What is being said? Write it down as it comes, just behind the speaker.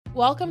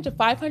Welcome to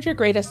 500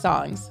 Greatest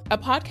Songs, a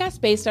podcast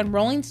based on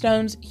Rolling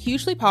Stone's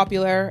hugely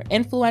popular,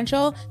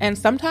 influential, and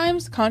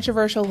sometimes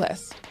controversial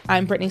list.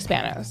 I'm Brittany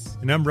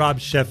Spanos. And I'm Rob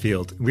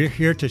Sheffield. We're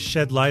here to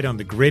shed light on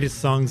the greatest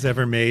songs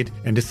ever made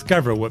and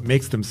discover what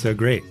makes them so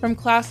great. From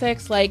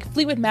classics like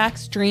Fleetwood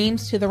Mac's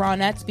Dreams to the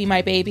Ronettes' Be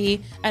My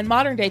Baby, and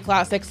modern-day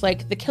classics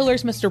like The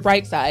Killers' Mr.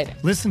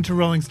 Brightside. Listen to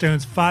Rolling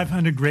Stone's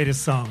 500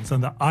 Greatest Songs on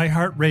the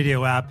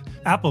iHeartRadio app,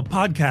 Apple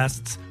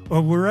Podcasts,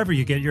 or wherever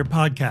you get your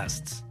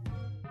podcasts.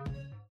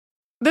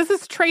 This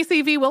is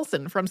Tracy V.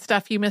 Wilson from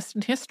Stuff You Missed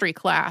in History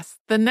class.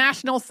 The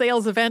national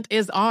sales event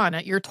is on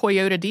at your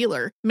Toyota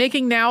dealer,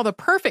 making now the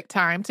perfect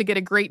time to get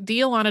a great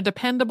deal on a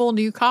dependable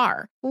new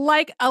car.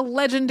 Like a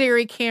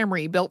legendary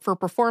Camry built for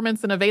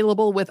performance and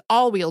available with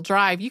all-wheel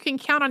drive, you can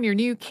count on your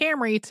new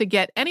Camry to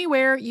get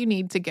anywhere you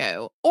need to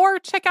go. Or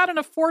check out an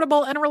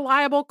affordable and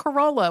reliable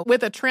Corolla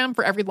with a trim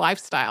for every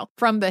lifestyle.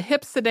 From the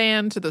hip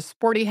sedan to the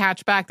sporty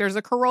hatchback, there's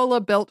a Corolla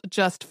built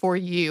just for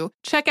you.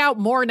 Check out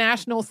more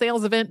national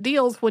sales event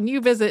deals when you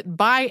visit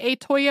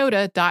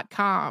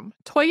buyatoyota.com.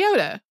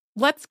 Toyota,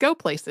 let's go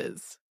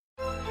places.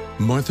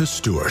 Martha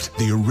Stewart,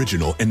 the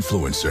original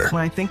influencer.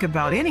 When I think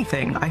about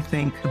anything, I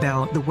think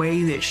about the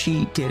way that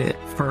she did it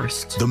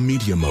first. The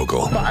media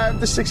mogul. 5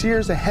 to 6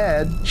 years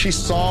ahead, she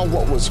saw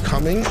what was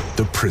coming.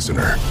 The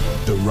prisoner.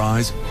 The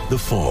rise, the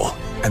fall,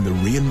 and the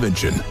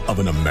reinvention of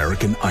an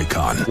American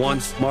icon.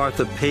 Once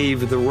Martha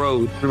paved the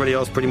road, everybody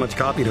else pretty much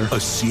copied her. A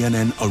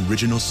CNN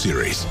original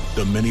series,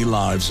 The Many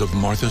Lives of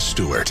Martha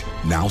Stewart,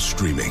 now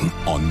streaming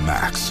on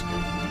Max.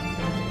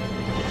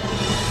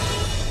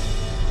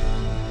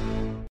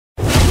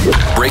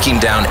 Breaking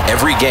down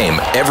every game,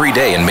 every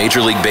day in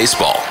Major League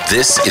Baseball.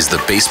 This is the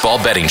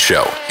Baseball Betting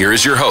Show. Here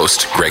is your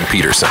host, Greg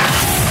Peterson.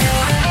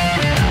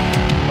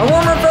 A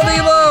warm friendly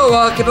hello.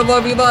 Welcome to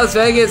lovely Las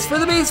Vegas for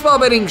the Baseball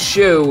Betting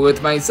Show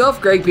with myself,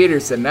 Greg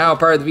Peterson, now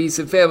part of the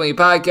VSiN Family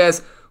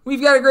Podcast.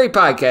 We've got a great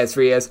podcast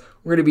for you.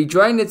 We're going to be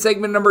joined in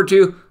segment number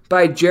 2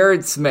 by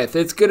Jared Smith.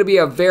 It's going to be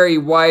a very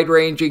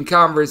wide-ranging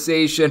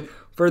conversation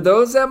for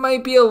those that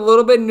might be a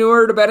little bit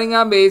newer to betting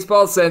on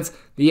baseball since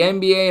the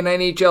NBA and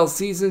NHL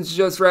seasons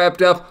just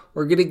wrapped up.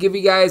 We're going to give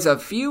you guys a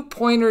few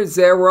pointers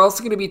there. We're also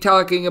going to be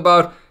talking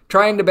about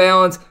trying to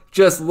balance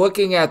just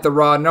looking at the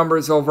raw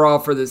numbers overall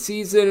for the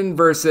season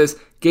versus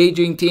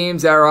gauging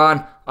teams that are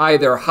on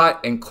either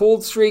hot and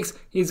cold streaks.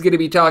 He's going to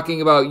be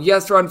talking about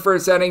yes run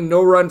first inning,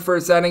 no run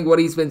first inning, what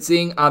he's been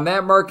seeing on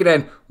that market,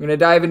 and we're going to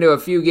dive into a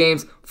few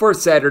games for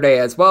Saturday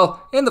as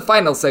well. In the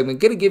final segment,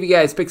 going to give you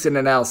guys picks and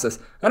analysis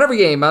on every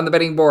game on the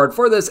betting board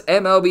for this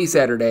MLB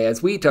Saturday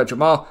as we touch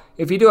them all.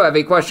 If you do have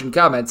a question,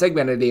 comment,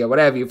 segment idea, what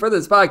have you for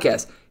this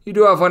podcast, you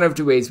do have one of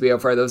two ways to be able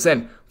to fire those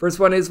in. First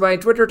one is my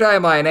Twitter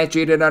timeline at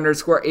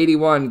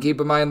Jaden_81.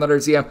 Keep in mind,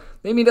 letters CM.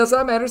 Name does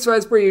not matter, so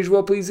as per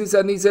usual, please do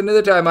send these into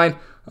the timeline.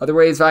 Other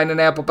ways, find an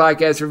Apple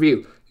Podcast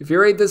review. If you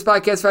rate this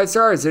podcast 5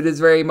 stars, it is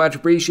very much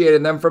appreciated.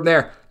 And then from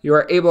there, you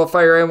are able to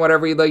fire in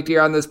whatever you'd like to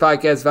hear on this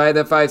podcast via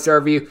the 5-star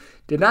review.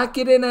 Did not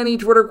get in any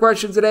Twitter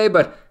questions today,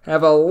 but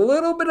have a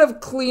little bit of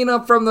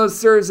cleanup from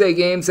those Thursday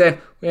games, and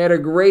we had a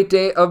great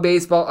day of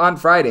baseball on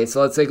Friday.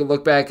 So let's take a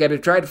look back at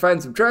it, try to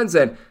find some trends,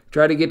 and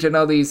try to get to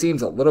know these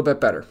teams a little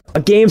bit better.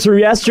 Games from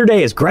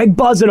yesterday is Greg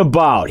buzzing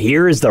about.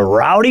 Here is the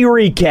rowdy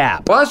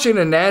recap.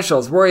 Washington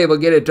Nationals were able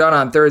to get it done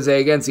on Thursday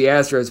against the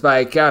Astros by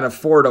a count of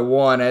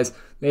 4-1 as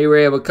they were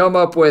able to come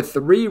up with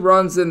 3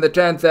 runs in the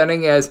 10th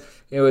inning as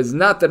it was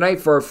not the night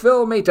for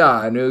Phil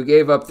Maton, who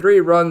gave up 3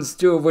 runs,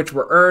 2 of which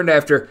were earned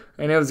after,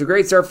 and it was a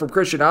great start from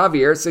Christian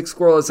Javier, 6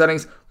 scoreless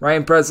innings.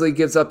 Ryan Presley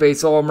gives up a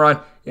solo home run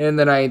in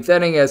the 9th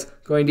inning as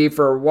going deep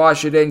for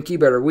Washington.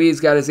 Keibert Ruiz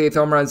got his 8th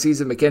home run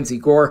season. Mackenzie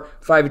Gore,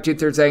 5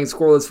 2/3 innings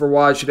scoreless for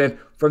Washington.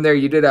 From there,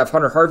 you did have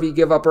Hunter Harvey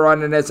give up a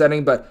run in this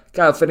inning, but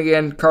Kyle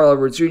Finnegan, Carl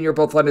Edwards Jr.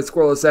 both led a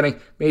scoreless inning.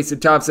 Mason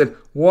Thompson,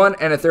 1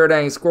 1/3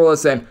 innings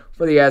scoreless, and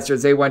for the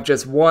Astros, they went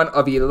just 1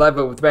 of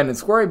 11 with men in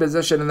scoring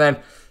position, and then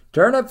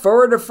turn it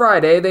forward to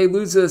Friday. They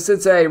lose to the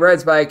Cincinnati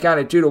Reds by a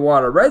count of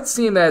 2-1. A Reds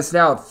team that's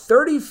now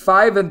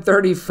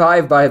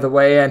 35-35, by the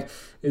way, and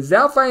is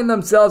now finding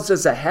themselves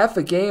just a half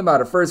a game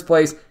out of first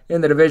place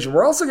in the division.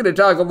 We're also going to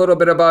talk a little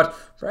bit about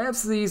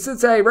perhaps the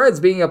Cincinnati Reds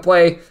being a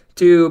play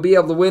to be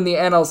able to win the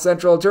NL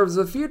Central in terms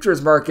of the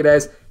futures market,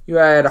 as you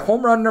had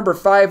home run number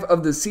 5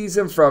 of the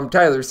season from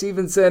Tyler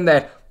Stevenson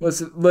that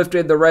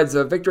lifted the Reds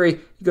to victory.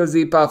 He goes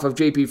deep off of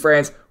JP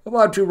France,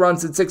 allowed 2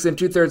 runs in 6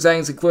 2/3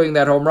 innings, including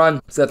that home run.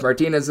 Seth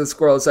Martinez is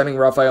scoreless inning.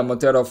 Rafael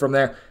Montero from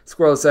there,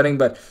 scoreless inning.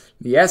 But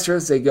the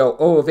Astros, they go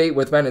 0 of 8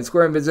 with men in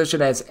scoring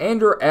position as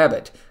Andrew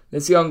Abbott.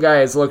 This young guy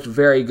has looked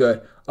very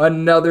good.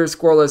 Another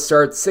scoreless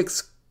start,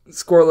 6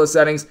 scoreless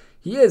innings.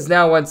 He has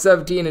now won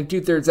 17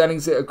 2/3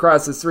 innings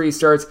across his 3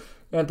 starts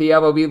at the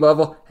MLB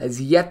level, has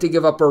yet to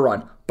give up a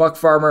run. Buck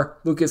Farmer,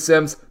 Lucas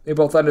Sims, they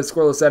both ended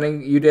scoreless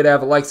inning. You did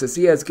have Alexis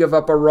Diaz give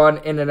up a run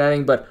in an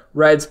inning, but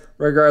Reds,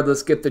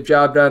 regardless, get the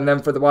job done. Then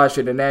for the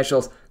Washington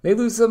Nationals, they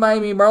lose to the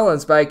Miami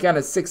Marlins by a count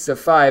of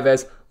 6-5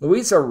 as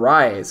Luis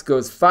Arraez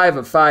goes 5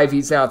 of 5.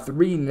 He's now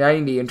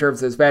 .390 in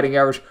terms of his batting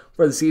average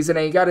for the season,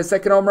 and he got his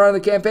second home run of the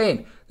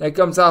campaign. That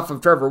comes off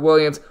of Trevor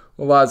Williams,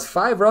 allows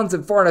 5 runs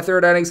in 4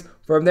 1/3 innings.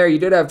 From there, you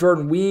did have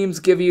Jordan Weems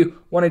give you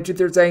 1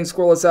 2/3 innings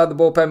scoreless out of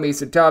the bullpen.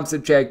 Mason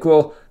Thompson, Chad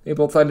Kuhl, they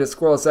both lend a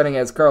scoreless inning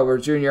as Carl Burr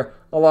Jr.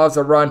 allows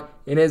a run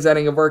in his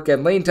inning of work.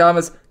 And Lane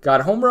Thomas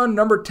got home run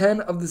number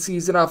 10 of the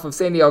season off of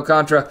Sandy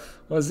Alcantara.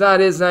 Was not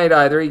his night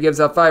either. He gives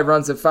up 5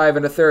 runs in 5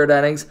 1/3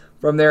 innings.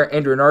 From there,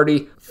 Andrew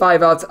Nardi,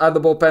 5 outs out of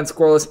the bullpen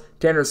scoreless.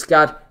 Tanner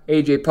Scott,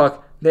 AJ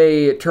Puck,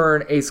 they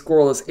turn a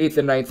scoreless 8th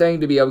and 9th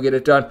inning to be able to get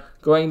it done.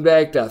 Going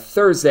back to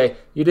Thursday,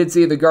 you did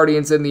see the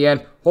Guardians in the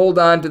end hold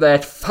on to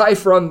that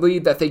 5-run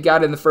lead that they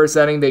got in the first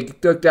inning. They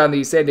took down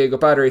the San Diego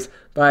Padres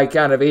by a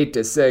count of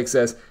 8-6.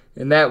 As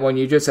in that one,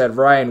 you just had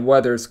Ryan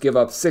Weathers give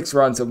up 6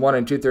 runs in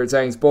 1 2/3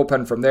 innings.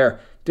 Bullpen from there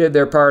did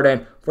their part,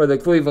 and for the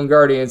Cleveland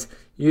Guardians,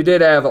 you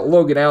did have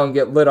Logan Allen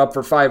get lit up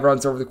for 5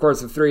 runs over the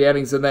course of 3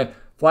 innings, and then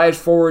flash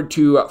forward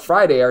to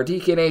Friday, our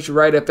DK Nation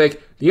write-up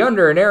pick, the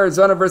under in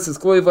Arizona versus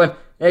Cleveland.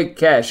 It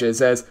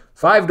cashes as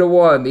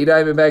 5-1. The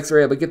Diamondbacks were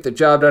able to get the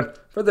job done.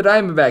 For the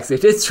Diamondbacks, they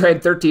did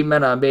strand 13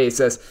 men on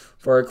base. As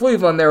for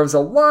Cleveland, there was a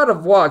lot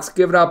of walks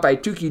given up by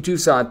Touki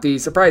Toussaint, the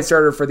surprise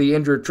starter for the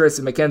injured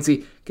Tristan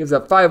McKenzie. Gives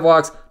up 5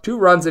 walks, 2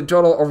 runs in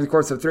total over the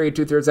course of 3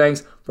 2/3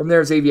 innings. From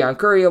there, Xavier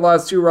Curry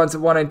allows 2 runs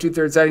in 1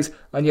 2/3 innings.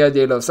 Anya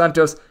de los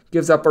Santos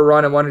gives up a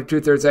run in 1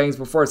 2/3 innings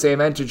before Sam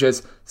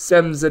Entges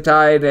stems the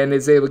tide and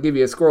is able to give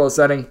you a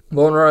scoreless inning.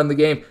 Lone run in the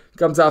game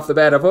comes off the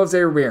bat of Jose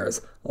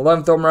Ramirez.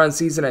 11th home run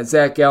season at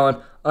Zach Gallen.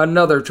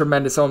 Another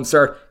tremendous home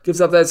start.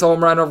 Gives up that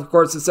home run over the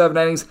course of 7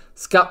 innings.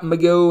 Scott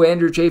McGill,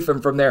 Andrew Chafin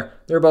from there.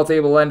 They're both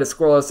able to end a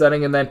scoreless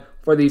inning. And then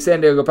for the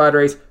San Diego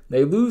Padres,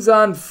 they lose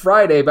on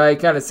Friday by a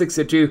count of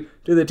 6-2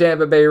 to the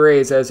Tampa Bay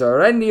Rays as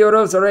Randy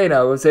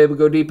Arozarena was able to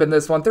go deep in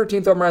this one.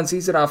 13th home run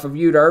season off of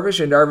Yu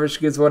Darvish, and Darvish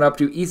gives one up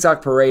to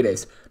Isaac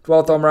Paredes.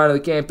 12th home run of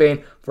the campaign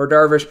for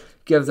Darvish.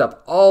 Gives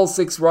up all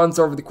 6 runs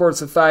over the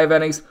course of 5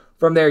 innings.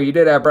 From there, you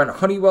did have Brent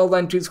Honeywell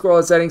lend 2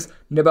 scoreless innings.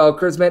 Nabel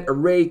Kismet,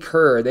 Ray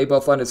Kerr, they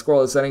both lend a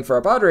scoreless inning for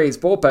a Padres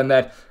bullpen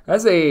that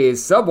has a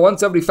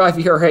sub-175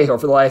 ERA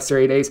over the last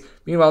 3 days.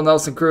 Meanwhile,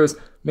 Nelson Cruz,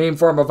 main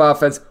form of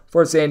offense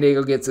for San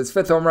Diego, gets his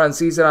 5th home run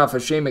season off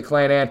of Shane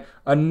McClanahan.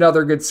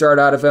 Another good start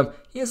out of him.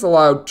 He has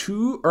allowed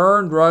 2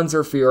 earned runs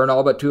or fewer in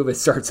all but 2 of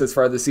his starts this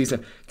far this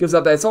season. Gives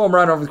up that home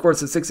run over the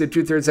course of 6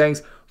 2/3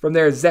 innings. From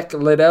there, Zach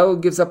Liddell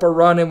gives up a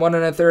run in 1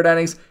 1/3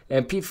 innings,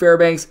 and Pete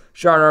Fairbanks,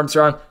 Sean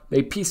Armstrong,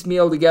 they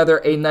piecemeal together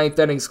a 9th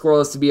inning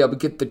scoreless to be able to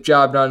get the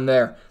job done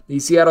there. The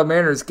Seattle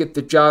Mariners get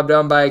the job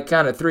done by a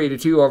count of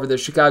 3-2 over the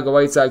Chicago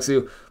White Sox,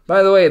 who,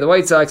 by the way, the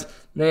White Sox,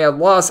 they had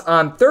lost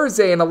on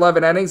Thursday in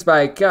 11 innings by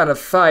a count of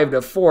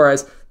 5-4,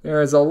 as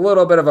there is a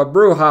little bit of a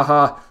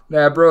brouhaha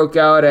that broke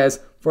out. As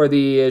for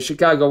the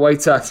Chicago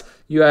White Sox,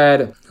 you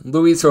had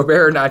Luis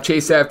Robert not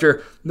chase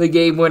after the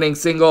game-winning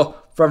single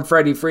from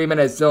Freddie Freeman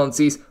as Dylan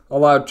Cease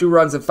allowed 2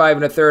 runs in 5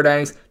 1/3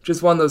 innings.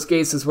 Just one of those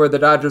cases where the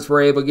Dodgers were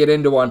able to get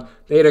into one.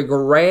 They had a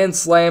grand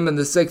slam in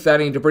the 6th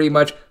inning to pretty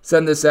much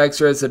send this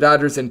extra, as the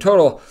Dodgers in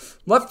total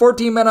left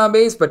 14 men on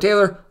base, but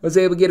Taylor was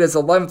able to get his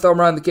 11th home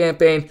run of the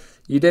campaign.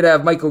 You did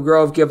have Michael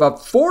Grove give up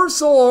 4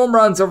 solo home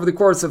runs over the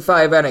course of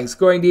 5 innings,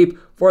 going deep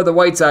for the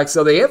White Sox.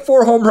 So they hit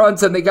 4 home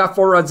runs and they got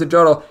 4 runs in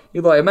total.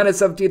 Eloy Jimenez,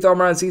 17th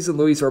home run season,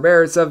 Luis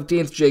Robert,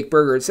 17th, Jake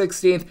Berger,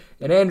 16th,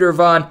 and Andrew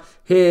Vaughn,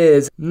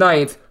 his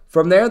 9th.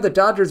 From there, the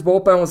Dodgers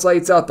bullpen was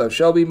lights out, though.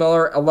 Shelby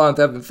Miller, along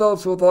with Evan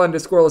Phillips, with a lend a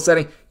scoreless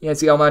inning.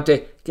 Yancy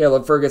Almonte,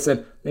 Caleb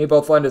Ferguson, they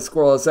both lend a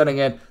scoreless inning.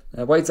 And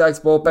the White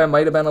Sox bullpen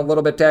might have been a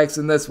little bit taxed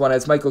in this one,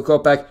 as Michael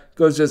Kopech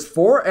goes just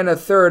 4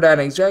 1/3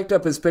 innings, jacked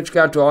up his pitch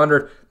count to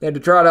 100. They had to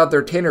trot out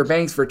their Tanner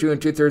Banks for 2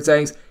 2/3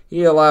 innings.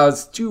 He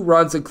allows 2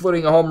 runs,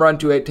 including a home run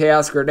to a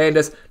Teoscar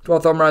Hernandez.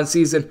 12th home run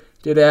season.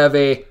 Did have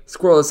a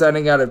scoreless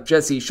inning out of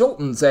Jesse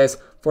Schultens. As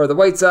for the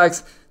White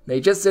Sox, they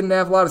just didn't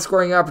have a lot of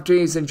scoring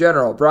opportunities in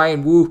general.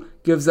 Brian Wu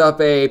gives up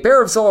a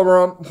pair of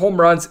solo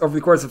home runs over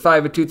the course of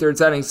 5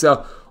 2/3 innings.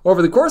 So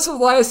over the course of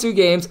the last 2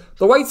 games,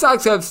 the White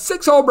Sox have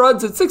 6 home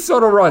runs and 6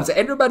 total runs.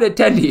 Andrew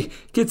Benintendi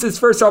gets his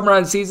first home run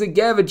of the season.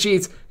 Gavin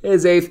Sheets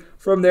is 8th.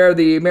 From there,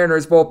 the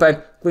Mariners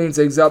bullpen cleans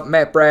things up.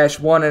 Matt Brash,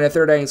 1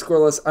 1/3 inning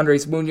scoreless.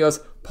 Andres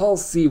Munoz, Paul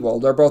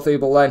Sewald are both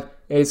able to lend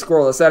a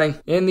scoreless inning.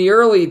 In the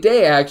early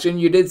day action,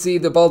 you did see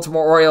the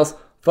Baltimore Orioles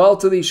fall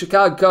to the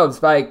Chicago Cubs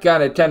by a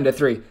count of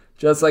 10-3.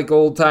 Just like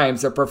old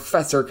times, the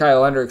Professor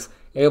Kyle Hendricks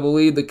able to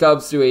lead the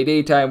Cubs to a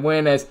daytime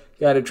win, as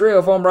got a trio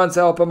of home runs to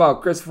help him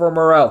out. Christopher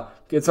Morel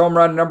gets home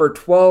run number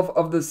 12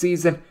 of the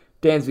season.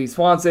 Dansby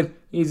Swanson,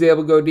 he's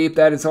able to go deep.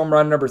 That is home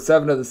run number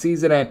 7 of the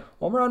season. And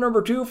home run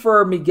number 2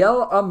 for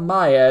Miguel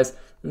Amaya.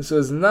 This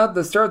was not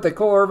the start that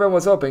Cole Irvin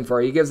was hoping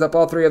for. He gives up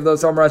all 3 of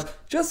those home runs.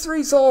 Just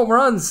 3 solo home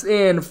runs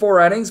in 4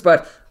 innings,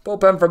 but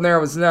bullpen from there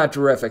was not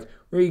terrific.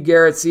 Reed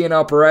Garrett,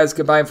 Cionel Perez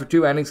combined for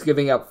 2 innings,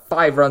 giving up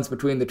 5 runs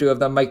between the 2 of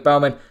them. Mike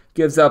Baumann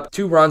gives up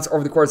 2 runs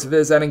over the course of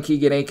his inning.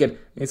 Keegan Aiken,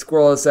 a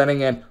scoreless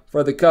inning. And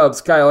for the Cubs,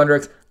 Kyle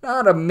Hendricks,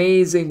 not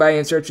amazing by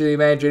any stretch of the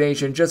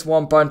imagination. Just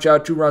 1 punch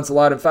out, 2 runs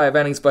allowed in 5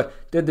 innings, but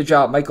did the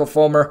job. Michael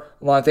Fulmer,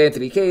 along with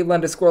Anthony Kay,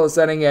 lend a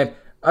scoreless inning. And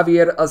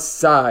Javier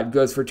Assad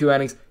goes for 2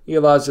 innings. He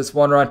allows just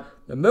 1 run.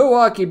 The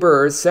Milwaukee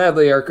Brewers,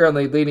 sadly, are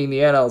currently leading the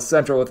NL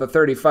Central with a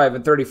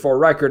 35-34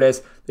 record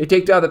as they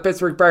take down the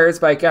Pittsburgh Pirates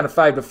by a count of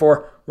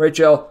 5-4. Rich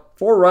Hill,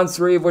 4 runs,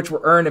 3 of which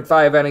were earned in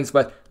 5 innings,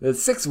 but the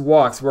 6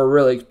 walks were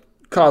really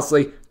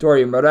costly.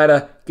 Tori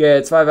Moreta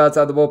gets 5 outs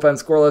out of the bullpen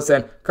scoreless,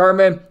 and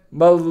Carmen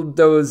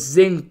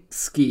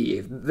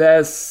Moldozinski.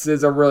 This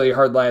is a really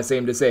hard last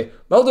name to say.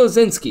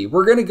 Moldozinski,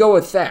 we're going to go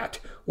with that.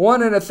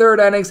 1 1/3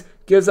 innings,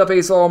 gives up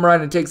a solo home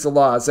run and takes the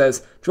loss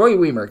as Joey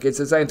Wiemer gets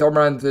his 9th home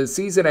run this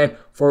season, and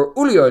for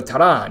Julio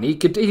Teheran, he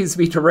continues to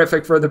be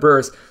terrific for the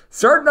Brewers.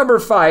 Start number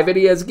 5, and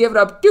he has given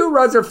up 2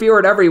 runs or fewer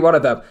in every one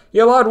of them. He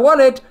allowed 1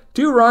 hit,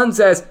 2 runs,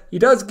 as he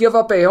does give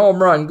up a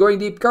home run. Going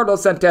deep,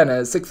 Carlos Santana,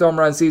 his 6th home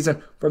run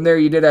season. From there,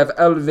 you did have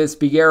Elvis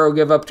Figueroa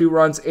give up 2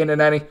 runs in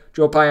an inning.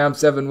 Joe Pyam,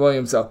 7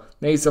 Williams, so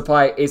they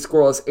supply a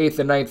scoreless 8th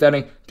and 9th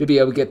inning to be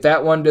able to get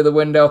that one to the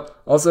window.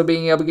 Also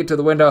being able to get to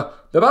the window,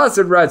 the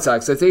Boston Red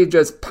Sox, as they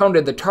just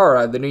pounded the tar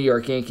out of the New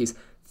York Yankees.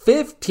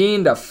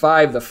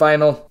 15-5 the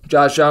final.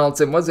 Josh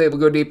Donaldson was able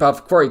to go deep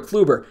off Corey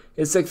Kluber,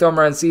 his 6th home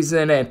run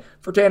season, and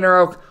for Tanner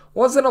Houck,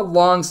 wasn't a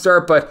long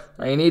start, but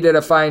he needed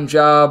a fine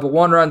job.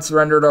 1 run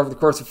surrendered over the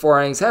course of 4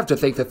 innings. Have to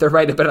think that there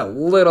might have been a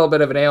little bit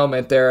of an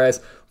ailment there,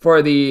 as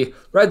for the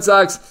Red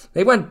Sox,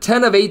 they went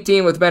 10 of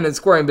 18 with men in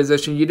scoring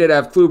position. You did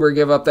have Kluber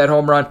give up that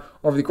home run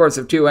over the course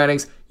of 2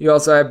 innings. You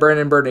also had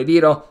Brandon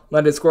Bernardino,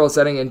 led a scoreless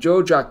inning, and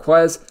Joe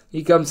Jaquez,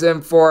 he comes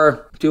in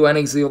for 2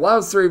 innings. He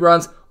allows 3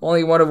 runs,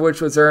 only 1 of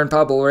which was earned.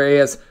 Pablo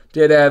Reyes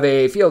did have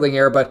a fielding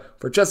error, but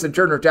for Justin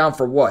Turner, down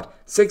for what?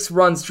 6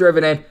 runs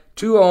driven in,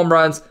 2 home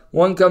runs.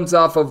 1 comes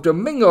off of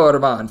Domingo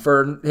Germán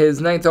for his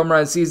 9th home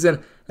run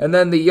season, and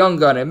then the young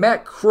gun and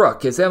Matt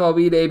Crook, his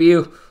MLB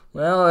debut.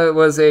 Well, it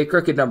was a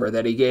crooked number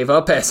that he gave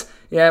up, as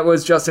it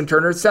was Justin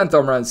Turner's 10th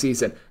home run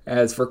season.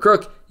 As for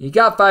Crook, he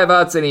got 5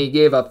 outs and he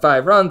gave up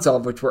 5 runs, all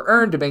of which were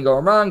earned.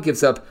 Domingo Germán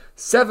gives up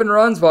 7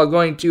 runs while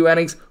going 2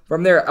 innings.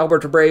 From there,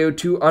 Albert Abreu,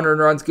 2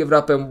 unearned runs given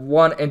up in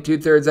 1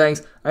 2/3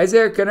 innings.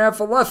 Isaiah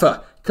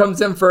Kiner-Falefa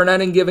comes in for an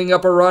inning, giving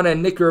up a run,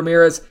 and Nick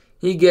Ramirez,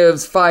 he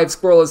gives 5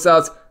 scoreless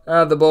outs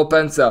out of the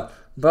bullpen. So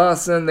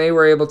Boston, they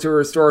were able to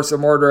restore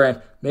some order,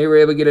 and they were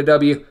able to get a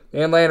W.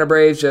 The Atlanta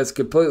Braves just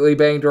completely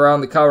banged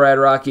around the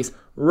Colorado Rockies.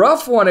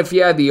 Rough one if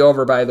you had the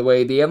over, by the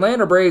way. The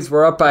Atlanta Braves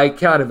were up by a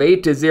count of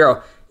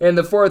 8-0 in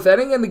the 4th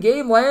inning, and the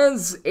game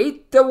lands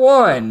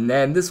 8-1.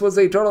 And this was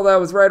a total that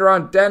was right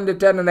around 10 to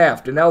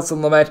 10.5 to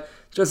Nelson Lamet.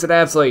 Just an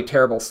absolutely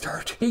terrible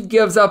start. He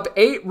gives up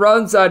 8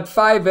 runs on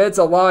 5 hits,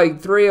 allowing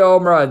 3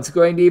 home runs.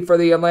 Going deep for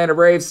the Atlanta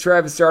Braves,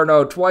 Travis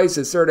d'Arnaud twice,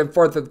 his 3rd and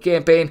 4th of the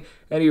campaign.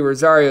 Eddie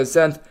Rosario's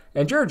 10th,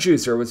 and Jared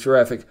Schuster was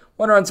terrific.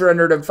 1 run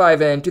surrendered in 5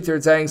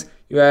 2/3 innings.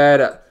 You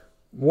had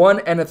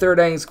 1 1/3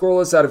 innings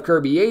scoreless out of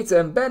Kirby Yates,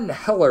 and Ben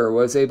Heller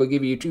was able to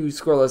give you 2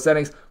 scoreless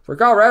innings. For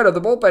Colorado,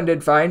 the bullpen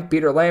did fine.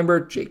 Peter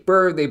Lambert, Jake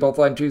Berg, they both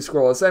led 2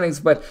 scoreless innings,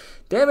 but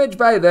damage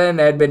by then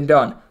had been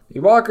done. The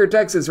Walker,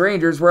 Texas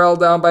Rangers were held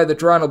down by the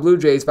Toronto Blue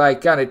Jays by a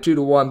count of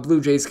 2-1. Blue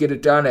Jays get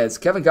it done as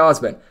Kevin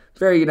Gausman,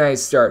 very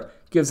nice start,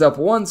 gives up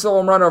 1 solo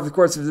home run over the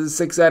course of his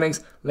 6 innings.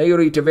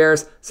 Leody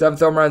Taveras,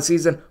 7th home run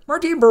season.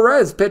 Martin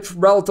Perez pitched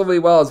relatively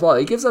well as well.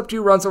 He gives up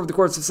 2 runs over the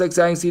course of 6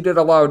 innings. He did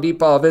allow a deep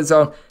ball of his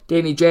own.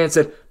 Danny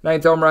Jansen,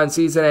 9th home run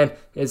season, and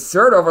his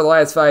 3rd over the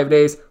last 5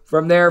 days.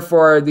 From there,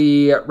 for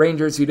the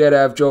Rangers, you did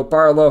have Joe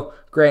Barlow,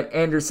 Grant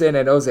Anderson,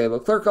 and Jose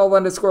Leclerc all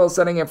lend a scoreless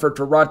inning, and for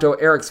Toronto,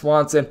 Eric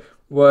Swanson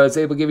was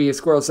able to give you a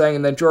scoreless inning,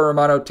 and then Joe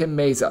Romano, Tim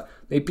Meza.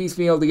 They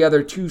piecemealed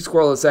together 2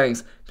 scoreless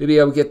innings to be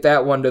able to get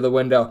that one to the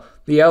window.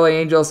 The LA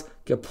Angels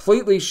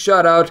completely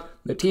shut out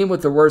the team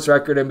with the worst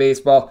record in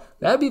baseball.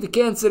 That'd be the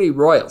Kansas City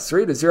Royals,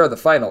 3-0 the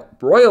final.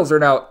 Royals are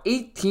now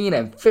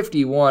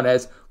 18-51,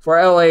 as for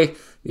LA,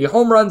 the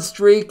home run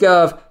streak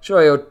of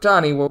Shohei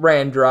Ohtani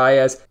ran dry,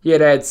 as he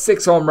had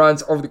 6 home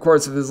runs over the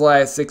course of his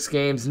last 6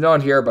 games.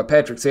 None here, but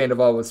Patrick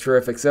Sandoval was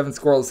terrific. 7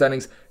 scoreless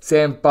innings.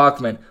 Sam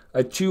Bachman,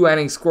 a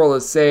 2-inning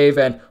scoreless save,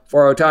 and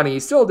for Ohtani, he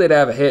still did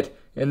have a hit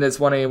in this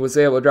one, and he was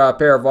able to draw a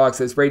pair of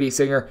walks as Brady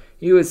Singer.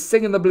 He was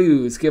singing the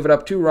blues, giving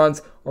up 2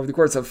 runs over the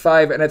course of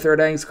 5 1/3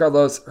 innings.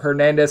 Carlos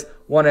Hernandez,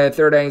 1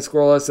 1/3 innings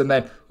scoreless, and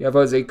then you have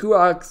Jose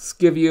Cuaux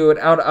give you an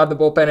out on the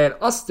bullpen, and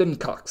Austin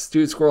Cox,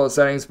 2 scoreless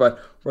innings. But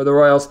for the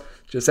Royals,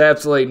 just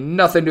absolutely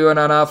nothing doing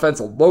on offense.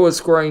 The lowest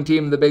scoring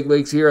team in the big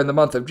leagues here in the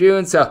month of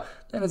June, so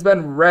that has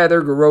been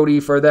rather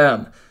grody for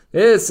them.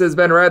 This has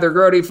been rather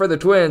grody for the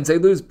Twins. They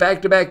lose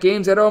back-to-back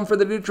games at home for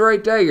the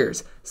Detroit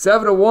Tigers.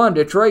 7-1,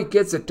 Detroit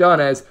gets it done,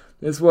 as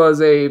this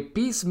was a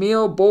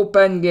piecemeal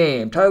bullpen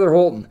game. Tyler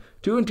Holton,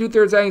 2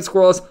 2/3 innings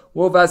scoreless.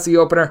 Will Vest, the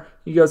opener,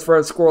 he goes for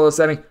a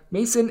scoreless inning.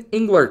 Mason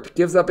Englert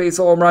gives up a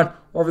solo home run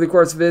over the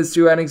course of his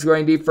 2 innings,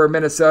 going deep for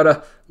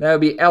Minnesota. That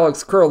would be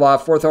Alex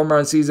Kirilloff, 4th home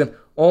run season.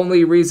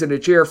 Only reason to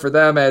cheer for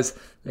them, as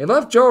they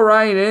left Joe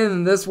Ryan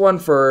in this one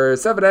for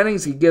 7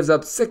 innings. He gives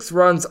up 6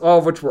 runs, all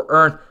of which were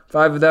earned.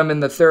 5 of them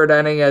in the 3rd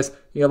inning, as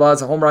he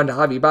allows a home run to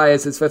Javi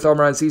Baez, his 5th home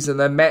run season.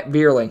 Then Matt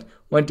Vierling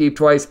went deep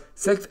twice,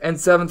 6th and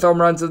 7th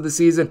home runs of the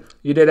season.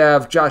 You did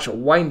have Josh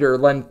Winder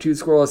lend 2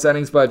 scoreless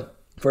innings, but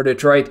for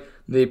Detroit,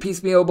 the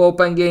piecemeal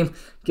bullpen game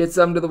gets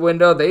them to the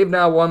window. They've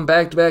now won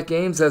back-to-back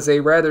games as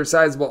a rather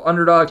sizable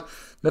underdog.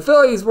 The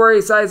Phillies were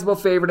a sizable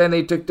favorite, and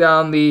they took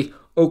down the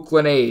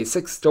Oakland A's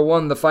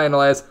 6-1 the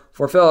final. As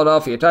for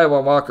Philadelphia,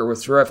 Taijuan Walker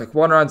was terrific.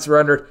 1 run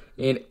surrendered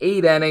in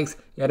 8 innings.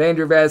 You had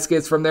Andrew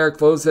Vasquez from there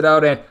closed it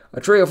out, and a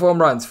trio of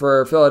home runs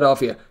for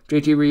Philadelphia.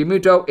 JT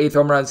Realmuto, 8th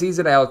home run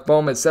season. Alec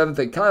Bowman, 7th,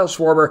 and Kyle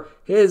Schwarber,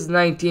 his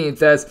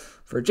 19th. As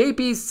for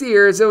JP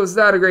Sears, it was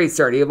not a great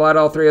start. He allowed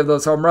all 3 of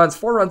those home runs,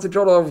 4 runs in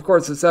total over the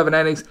course of 7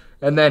 innings.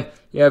 And then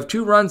you have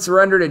 2 runs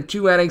surrendered in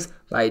 2 innings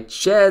by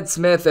Chad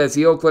Smith, as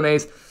the Oakland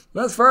A's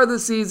thus far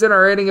this season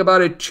are hitting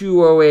about a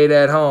 .208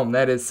 at home.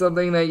 That is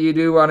something that you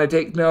do want to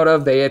take note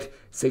of. They hit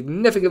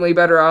significantly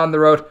better on the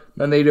road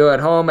than they do at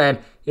home, and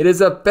it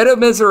is a bit of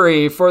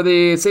misery for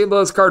the St.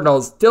 Louis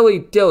Cardinals. Dilly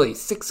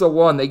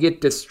 6-1. They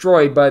get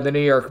destroyed by the New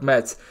York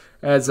Mets.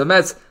 As the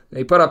Mets,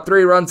 they put up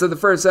 3 runs in the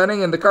first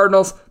inning, and the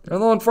Cardinals, their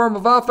lone form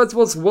of offense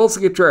was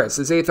Wilson Contreras.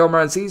 His 8th home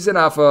run season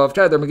off of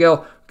Tyler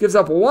McGill gives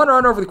up 1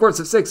 run over the course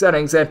of 6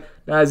 innings, and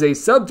has a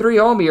sub-3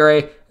 home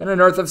ERA and a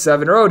north of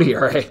 7 road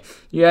ERA.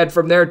 You had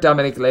from there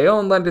Dominic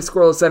Leone led a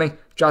scoreless inning,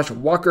 Josh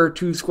Walker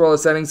 2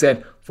 scoreless innings,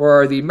 and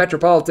for the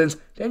Metropolitans,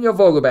 Daniel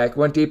Vogelbach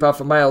went deep off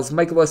of Miles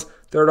Michaelis,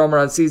 3rd home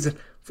run season.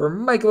 For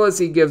Michaelis,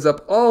 he gives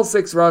up all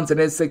 6 runs in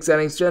his 6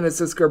 innings.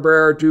 Genesis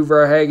Cabrera, Drew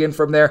Verhagen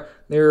from there.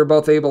 They were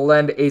both able to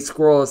lend a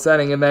scoreless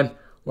inning. And then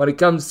when it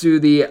comes to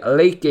the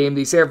late game,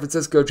 the San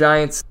Francisco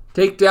Giants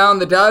take down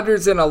the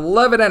Dodgers in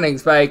 11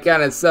 innings by a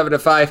count of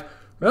 7-5.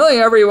 Really,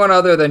 everyone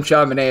other than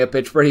Sean Manaea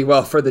pitched pretty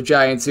well for the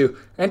Giants, who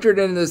entered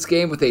into this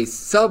game with a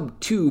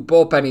sub-2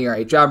 bullpen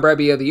ERA. John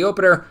Brebbia, the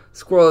opener,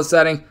 scoreless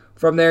inning.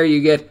 From there,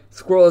 you get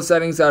scoreless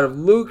innings out of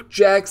Luke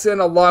Jackson,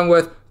 along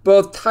with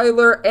both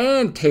Tyler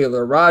and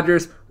Taylor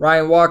Rogers.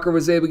 Ryan Walker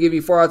was able to give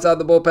you 4 outs out of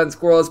the bullpen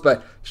scoreless,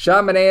 but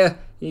Sean Manaea,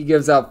 he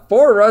gives up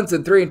 4 runs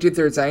in 3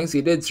 2/3 innings.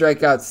 He did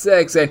strike out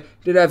 6, and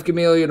did have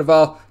Camilo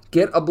Doval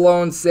get a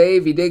blown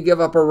save. He did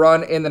give up a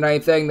run in the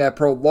 9th inning that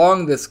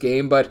prolonged this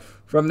game, but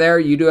from there,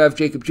 you do have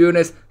Jacob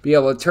Junis be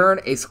able to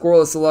turn a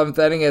scoreless 11th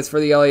inning. As for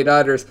the LA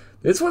Dodgers,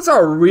 this was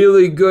a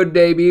really good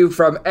debut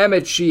from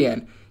Emmett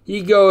Sheehan.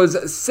 He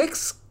goes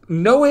 6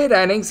 no-hit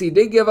innings. He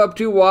did give up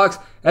 2 walks,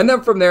 and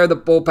then from there, the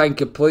bullpen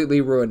completely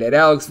ruined it.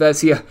 Alex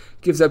Vesia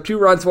gives up 2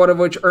 runs, one of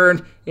which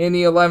earned in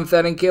the 11th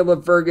inning.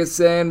 Caleb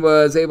Ferguson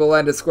was able to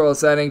land a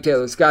scoreless inning.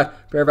 Taylor Scott,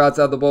 pair of outs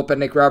out of the bullpen.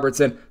 Nick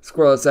Robertson,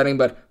 scoreless inning,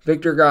 but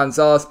Victor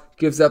Gonzalez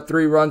gives up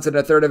 3 runs in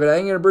a third of an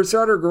inning, and Bruce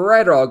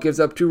Graterol gives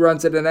up 2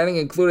 runs in an inning,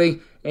 including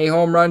a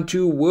home run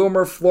to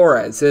Wilmer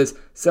Flores, his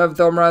 7th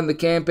home run of the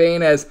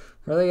campaign. As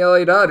for the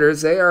LA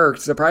Dodgers, they are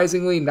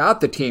surprisingly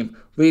not the team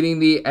leading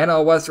the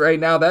NL West right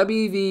now. That'd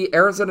be the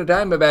Arizona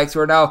Diamondbacks, who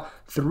are now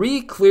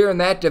 3 clear in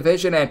that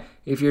division. And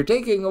if you're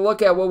taking a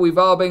look at what we've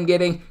all been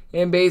getting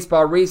in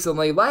baseball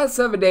recently, last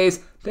 7 days,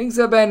 things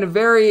have been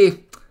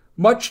very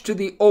much to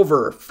the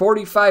over.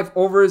 45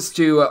 overs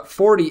to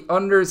 40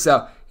 unders,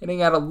 so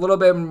hitting at a little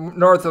bit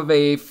north of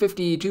a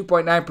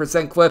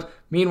 52.9% clip.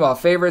 Meanwhile,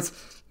 favorites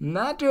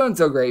not doing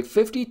so great.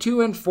 52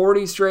 and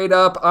 40 straight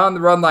up on the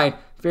run line.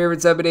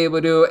 Favorites have been able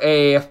to do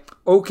a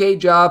okay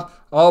job.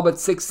 All but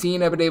 16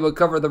 have been able to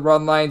cover the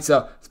run line,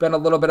 so it's been a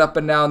little bit up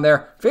and down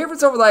there.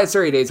 Favorites over the last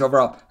 30 days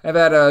overall have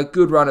had a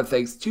good run of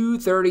things.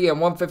 230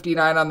 and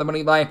 159 on the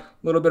money line, a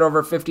little bit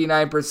over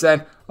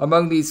 59%.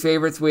 Among these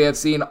favorites, we have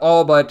seen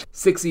all but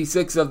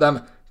 66 of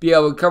them be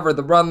able to cover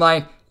the run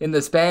line. In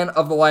the span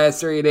of the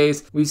last 30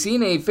 days, we've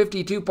seen a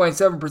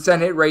 52.7%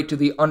 hit rate to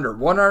the under,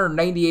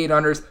 198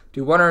 unders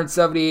to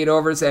 178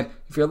 overs, and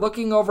if you're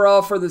looking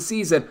overall for the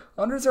season,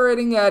 unders are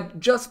hitting at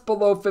just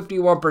below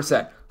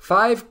 51%.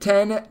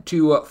 510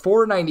 to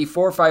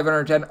 494,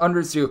 510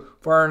 unders to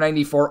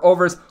 494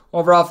 overs.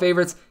 Overall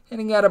favorites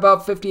hitting at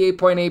about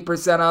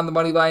 58.8% on the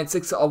money line,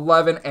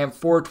 611 and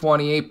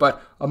 428,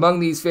 but among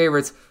these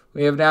favorites,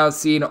 we have now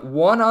seen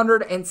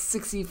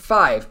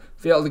 165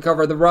 fail to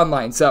cover the run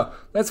line. So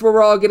that's where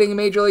we're all getting in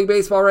Major League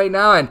Baseball right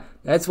now, and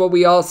that's what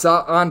we all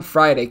saw on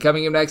Friday.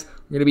 Coming up next,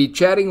 we're going to be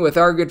chatting with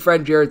our good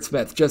friend Jared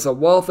Smith. Just a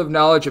wealth of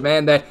knowledge, a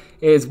man that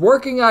is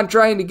working on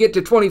trying to get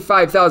to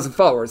 25,000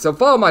 followers. So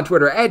follow him on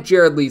Twitter at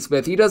Jared Lee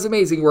Smith. He does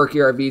amazing work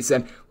here at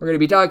VSiN. We're going to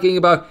be talking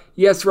about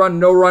yes run,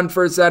 no run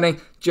first inning,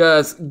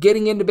 just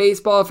getting into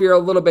baseball if you're a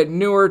little bit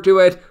newer to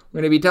it.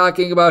 We're going to be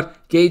talking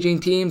about gauging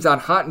teams on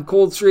hot and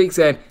cold streaks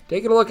and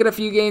taking a look at a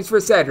few games for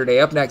Saturday.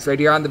 Up next, right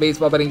here on the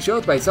Baseball Betting Show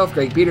with myself,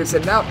 Greg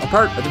Peterson, now a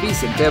part of the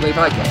VSiN Family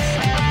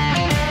Podcast.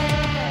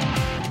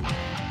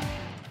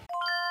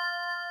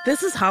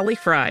 This is Holly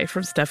Fry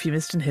from Stuff You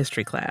Missed in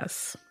History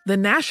Class. The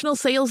national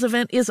sales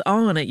event is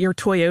on at your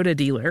Toyota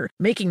dealer,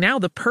 making now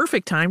the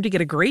perfect time to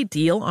get a great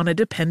deal on a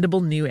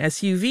dependable new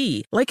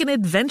SUV, like an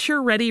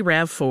adventure-ready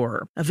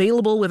RAV4.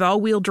 Available with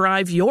all-wheel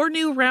drive, your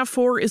new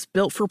RAV4 is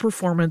built for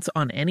performance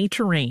on any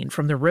terrain,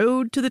 from the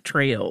road to the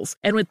trails.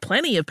 And with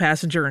plenty of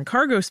passenger and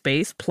cargo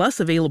space, plus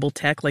available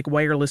tech like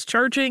wireless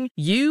charging,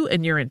 you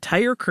and your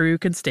entire crew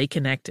can stay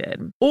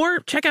connected. Or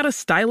check out a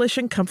stylish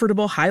and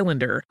comfortable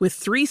Highlander with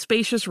 3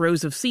 spacious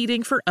rows of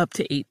seating for up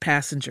to 8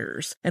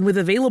 passengers. And with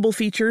available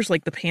features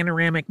like the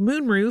panoramic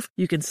moonroof,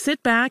 you can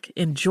sit back,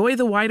 enjoy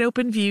the wide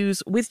open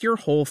views with your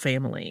whole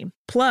family.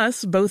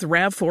 Plus, both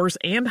RAV4s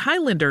and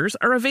Highlanders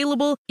are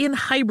available in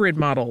hybrid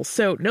models,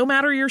 so no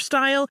matter your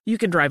style, you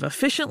can drive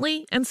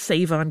efficiently and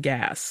save on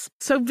gas.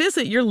 So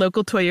visit your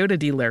local Toyota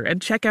dealer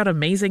and check out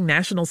amazing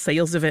national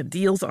sales event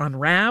deals on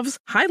RAVs,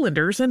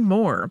 Highlanders, and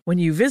more when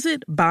you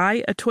visit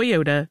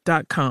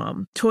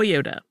buyatoyota.com.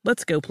 Toyota,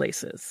 let's go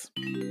places.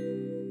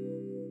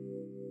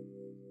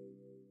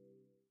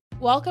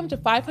 Welcome to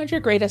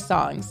 500 Greatest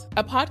Songs,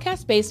 a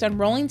podcast based on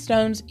Rolling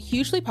Stone's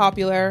hugely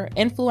popular,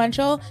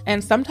 influential,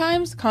 and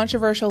sometimes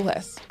controversial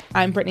list.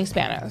 I'm Brittany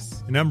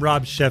Spanos. And I'm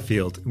Rob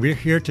Sheffield. We're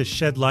here to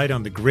shed light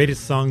on the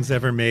greatest songs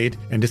ever made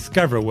and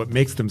discover what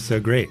makes them so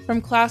great.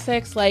 From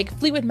classics like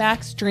Fleetwood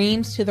Mac's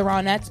Dreams to the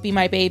Ronettes' Be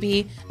My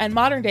Baby, and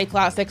modern-day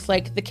classics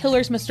like The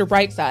Killer's Mr.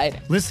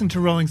 Brightside. Listen to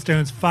Rolling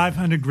Stone's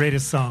 500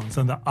 Greatest Songs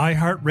on the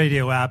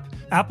iHeartRadio app,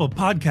 Apple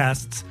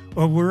Podcasts,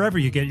 or wherever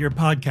you get your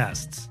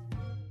podcasts.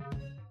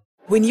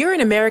 When you're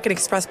an American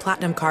Express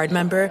Platinum Card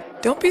member,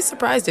 don't be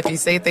surprised if you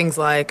say things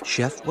like,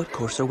 "Chef, what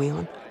course are we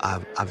on?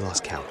 I've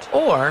lost count."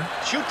 Or,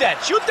 Shoot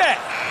that!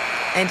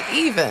 and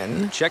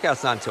even,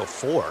 Checkout's not until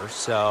 4,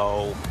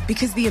 so...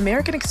 Because the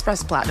American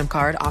Express Platinum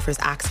Card offers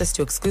access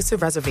to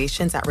exclusive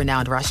reservations at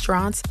renowned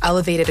restaurants,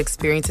 elevated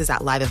experiences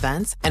at live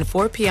events, and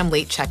 4 p.m.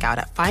 late checkout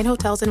at fine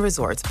hotels and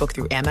resorts booked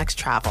through Amex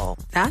Travel.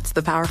 That's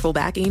the powerful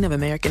backing of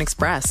American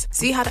Express.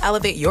 See how to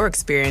elevate your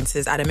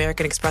experiences at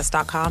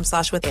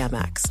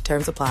americanexpress.com/withAmex.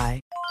 Terms apply.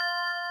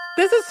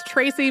 This is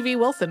Tracy V.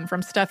 Wilson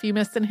from Stuff You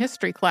Missed in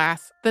History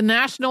Class. The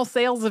national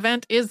sales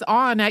event is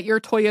on at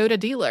your Toyota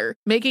dealer,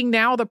 making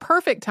now the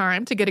perfect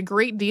time to get a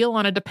great deal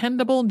on a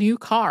dependable new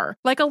car.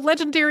 Like a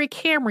legendary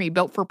Camry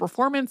built for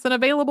performance and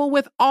available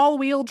with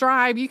all-wheel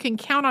drive, you can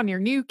count on your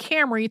new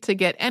Camry to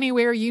get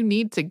anywhere you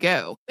need to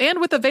go. And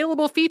with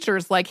available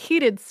features like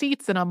heated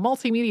seats and a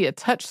multimedia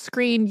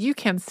touchscreen, you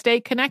can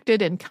stay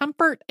connected in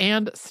comfort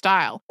and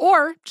style.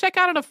 Or check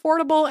out an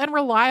affordable and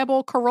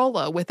reliable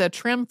Corolla with a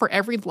trim for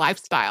every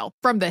lifestyle.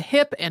 From the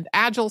hip and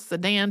agile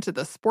sedan to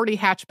the sporty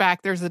hatchback,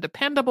 there's a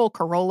dependable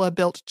Corolla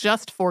built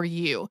just for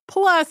you.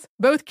 Plus,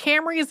 both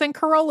Camrys and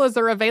Corollas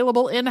are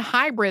available in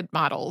hybrid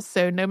models,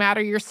 so no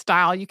matter your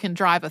style, you can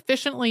drive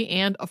efficiently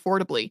and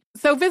affordably.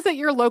 So visit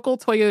your local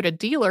Toyota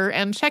dealer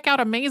and check out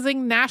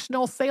amazing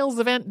national sales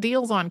event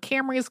deals on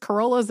Camrys,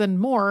 Corollas, and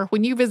more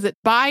when you visit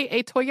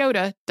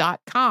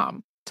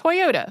buyatoyota.com.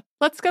 Toyota,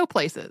 let's go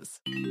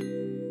places.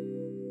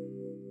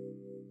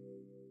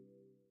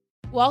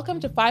 Welcome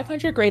to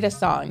 500 Greatest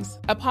Songs,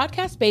 a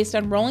podcast based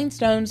on Rolling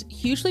Stone's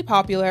hugely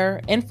popular,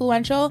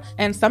 influential,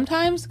 and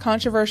sometimes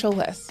controversial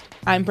list.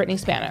 I'm Brittany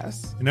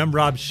Spanos. And I'm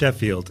Rob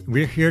Sheffield.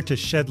 We're here to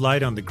shed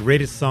light on the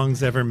greatest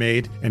songs ever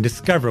made and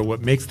discover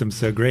what makes them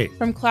so great.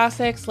 From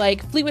classics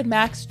like Fleetwood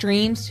Mac's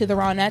Dreams to the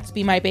Ronettes'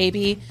 Be My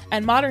Baby,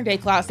 and modern-day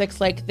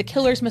classics like The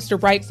Killer's Mr.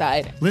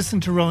 Brightside.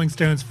 Listen to Rolling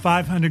Stone's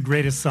 500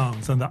 Greatest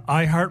Songs on the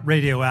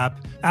iHeartRadio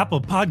app,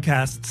 Apple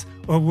Podcasts,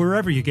 or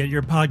wherever you get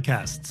your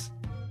podcasts.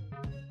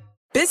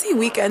 Busy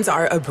weekends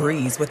are a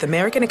breeze with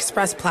American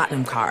Express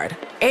Platinum Card.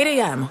 8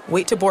 a.m.,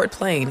 wait to board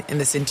plane in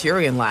the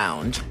Centurion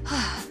Lounge.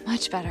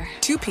 Much better.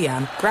 2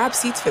 p.m., grab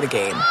seats for the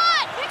game.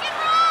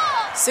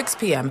 6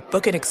 p.m.,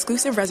 book an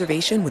exclusive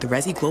reservation with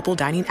Resi Global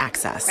Dining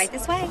Access. Right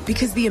this way.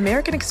 Because the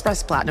American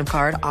Express Platinum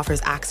Card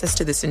offers access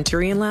to the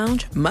Centurion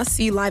Lounge,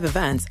 must-see live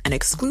events, and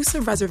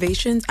exclusive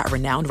reservations at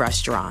renowned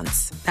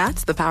restaurants.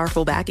 That's the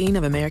powerful backing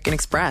of American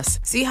Express.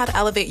 See how to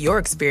elevate your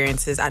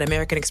experiences at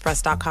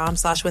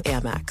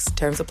americanexpress.com/withAmex.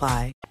 Terms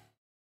apply.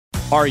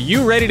 Are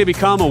you ready to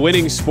become a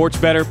winning sports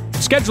bettor?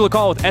 Schedule a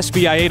call with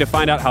SBIA to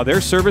find out how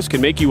their service can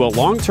make you a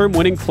long-term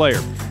winning player.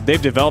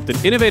 They've developed an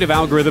innovative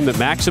algorithm that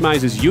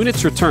maximizes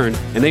units return,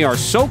 and they are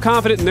so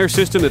confident in their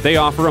system that they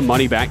offer a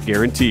money-back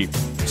guarantee.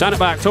 Sign up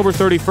by October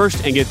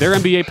 31st and get their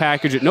MBA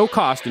package at no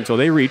cost until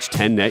they reach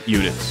 10 net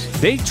units.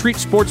 They treat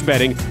sports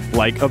betting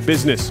like a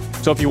business.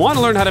 So if you want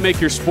to learn how to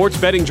make your sports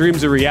betting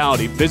dreams a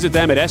reality, visit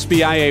them at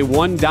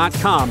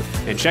SBIA1.com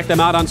and check them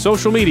out on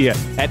social media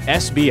at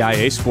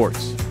SBIA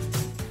Sports.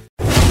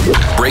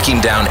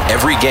 Breaking down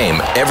every game,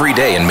 every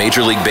day in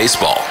Major League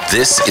Baseball,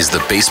 this is the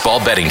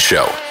Baseball Betting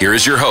Show. Here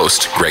is your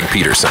host, Greg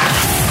Peterson.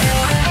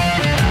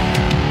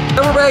 And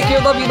we're back here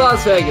in lovely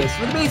Las Vegas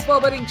for the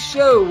Baseball Betting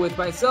Show with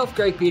myself,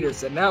 Greg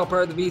Peterson, now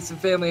part of the VSiN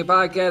family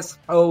podcast.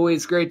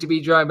 Always great to be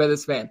joined by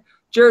this man,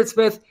 Jared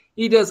Smith.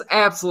 He does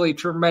absolutely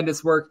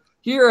tremendous work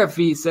here at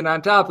VSiN.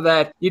 On top of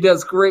that, he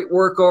does great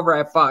work over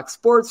at Fox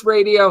Sports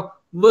Radio,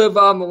 Live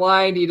on the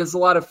Line. He does a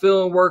lot of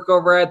film work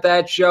over at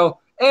that show.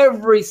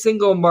 Every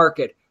single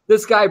market,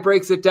 this guy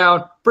breaks it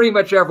down pretty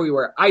much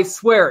everywhere. I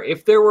swear,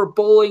 if there were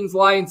bowling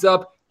lines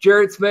up,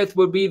 Jared Smith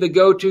would be the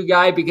go-to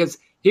guy because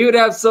he would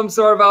have some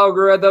sort of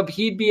algorithm.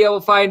 He'd be able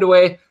to find a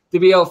way to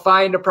be able to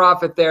find a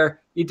profit there.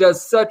 He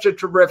does such a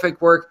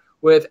terrific work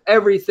with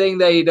everything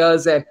that he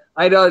does. And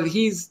I know that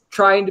he's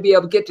trying to be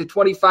able to get to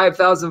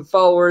 25,000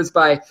 followers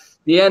by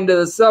the end of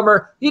the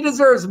summer. He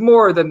deserves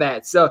more than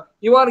that. So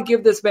you want to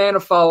give this man a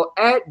follow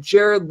at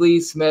Jared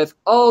Lee Smith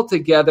all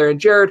together. And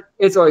Jared,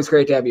 it's always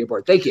great to have you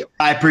aboard. Thank you.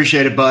 I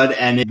appreciate it, bud.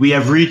 And we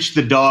have reached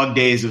the dog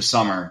days of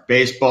summer.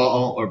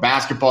 Baseball or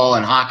basketball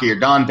and hockey are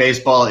done.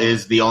 Baseball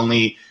is the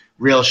only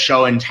real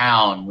show in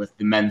town with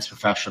the men's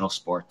professional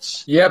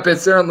sports. Yep, it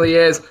certainly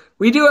is.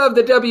 We do have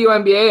the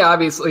WNBA,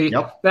 obviously.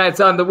 Yep. That's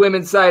on the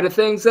women's side of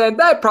things, and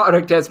that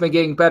product has been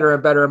getting better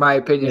and better, in my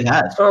opinion,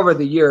 over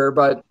the year.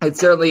 But it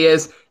certainly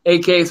is a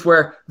case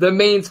where the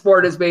main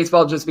sport is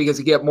baseball just because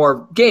you get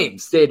more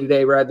games day to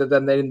day rather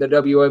than in the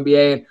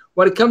WNBA. And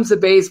when it comes to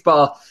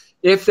baseball,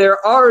 if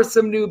there are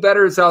some new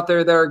bettors out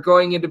there that are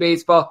going into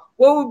baseball,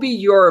 what would be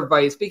your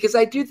advice? Because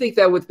I do think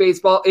that with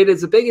baseball, it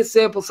is the biggest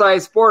sample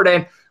size sport,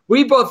 and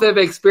we both have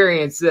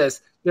experienced this.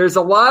 There's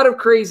a lot of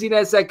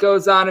craziness that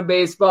goes on in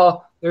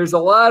baseball. There's a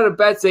lot of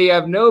bets that you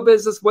have no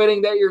business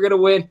winning that you're going to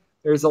win.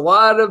 There's a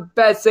lot of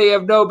bets that you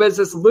have no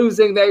business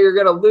losing that you're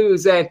going to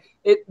lose. And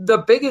the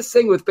biggest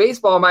thing with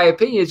baseball, in my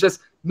opinion, is just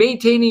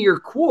maintaining your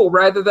cool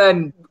rather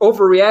than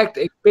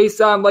overreacting based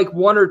on like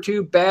one or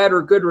two bad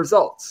or good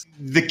results.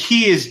 The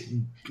key is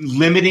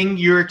limiting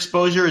your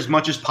exposure as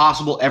much as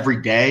possible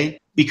every day,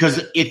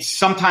 because it's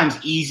sometimes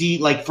easy.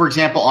 Like, for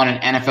example, on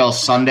an NFL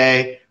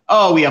Sunday,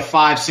 we have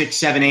 5, 6,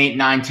 7, 8,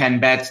 9, 10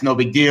 bets. No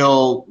big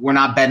deal. We're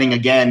not betting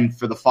again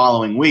for the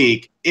following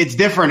week. It's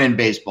different in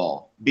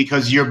baseball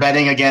because you're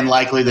betting again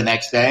likely the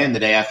next day and the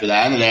day after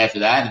that and the day after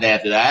that and the day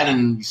after that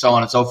and so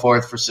on and so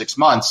forth for 6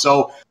 months.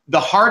 So the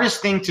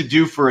hardest thing to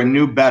do for a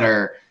new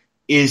bettor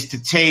is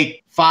to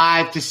take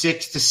 5 to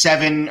 6 to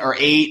 7 or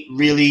 8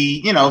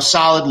 really,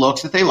 solid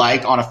looks that they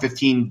like on a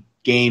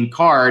 15-game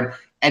card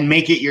and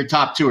make it your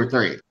top 2 or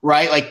 3,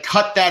 right? Like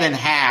cut that in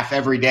half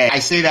every day. I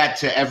say that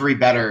to every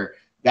bettor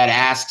that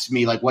asks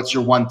me, like, what's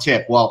your one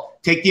tip? Well,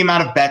 take the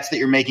amount of bets that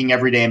you're making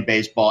every day in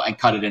baseball and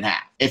cut it in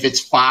half. If it's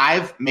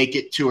 5, make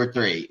it 2 or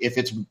 3. If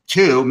it's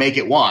 2, make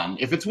it 1.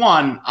 If it's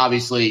 1,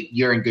 obviously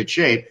you're in good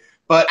shape.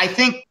 But I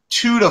think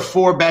 2 to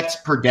 4 bets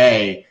per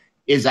day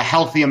is a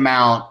healthy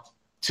amount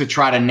to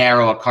try to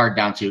narrow a card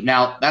down to.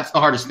 Now, that's the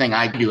hardest thing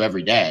I do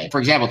every day. For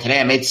example,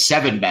 today I made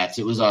 7 bets.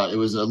 It was a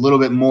little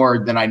bit more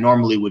than I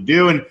normally would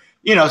do. And,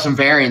 some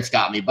variance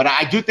got me. But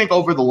I do think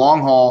over the long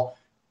haul,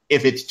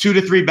 if it's 2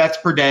 to 3 bets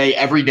per day,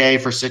 every day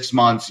for 6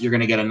 months, you're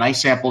going to get a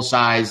nice sample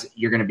size.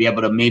 You're going to be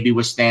able to maybe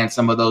withstand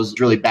some of those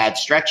really bad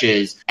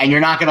stretches. And you're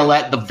not going to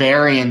let the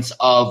variance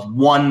of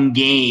one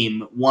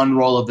game, one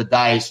roll of the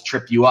dice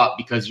trip you up,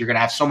 because you're going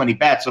to have so many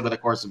bets over the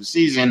course of a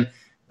season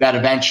that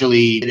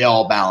eventually it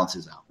all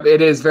balances out.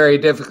 It is very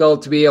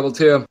difficult to be able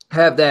to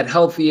have that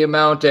healthy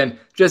amount, and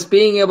just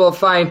being able to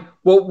find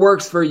what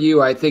works for you,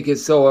 I think,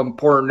 is so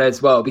important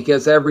as well,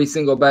 because every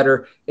single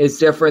bettor is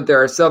different.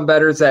 There are some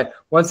bettors that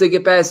once they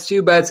get past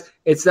 2 bets,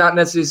 it's not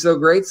necessarily so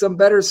great. Some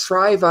bettors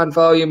thrive on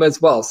volume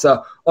as well.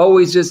 So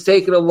always just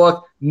taking a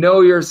look,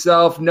 know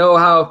yourself, know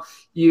how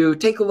you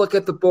take a look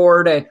at the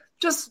board, and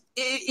just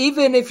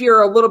even if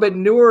you're a little bit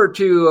newer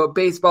to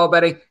baseball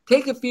betting,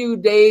 take a few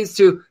days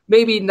to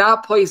maybe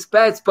not place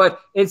bets, but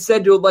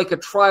instead do like a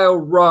trial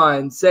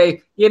run.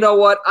 Say, you know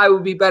what, I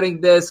would be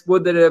betting this.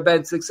 Would it have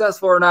been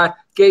successful or not?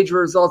 Gauge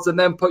your results and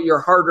then put your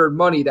hard-earned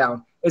money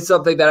down. It's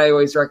something that I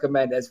always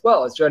recommend as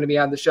well. As joining me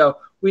on the show,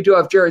 we do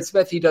have Jared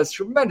Smith. He does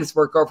tremendous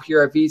work over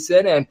here at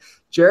VSiN. And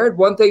Jared,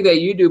 one thing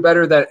that you do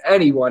better than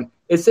anyone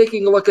is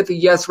taking a look at the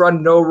yes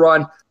run, no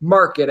run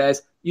market,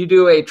 as you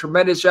do a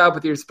tremendous job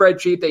with your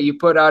spreadsheet that you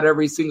put out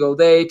every single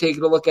day,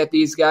 taking a look at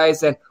these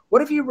guys. And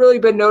what have you really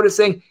been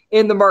noticing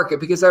in the market?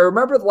 Because I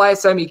remember the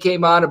last time you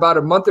came on about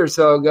a month or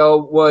so ago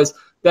was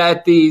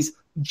that these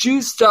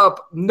juiced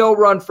up no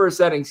run first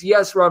innings,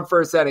 yes run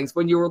first innings,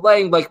 when you were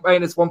laying like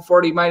minus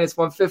 140, minus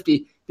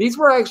 150, these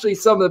were actually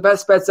some of the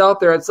best bets out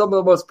there and some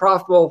of the most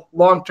profitable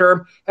long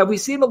term. Have we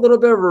seen a little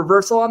bit of a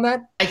reversal on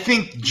that? I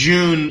think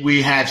June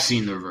we have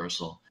seen the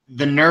reversal.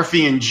 The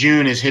NRFI in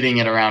June is hitting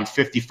at around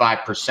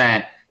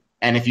 55%.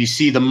 And if you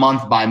see the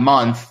month by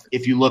month,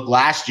 if you look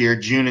last year,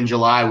 June and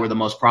July were the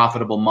most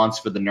profitable months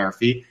for the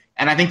NRFI.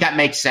 And I think that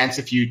makes sense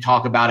if you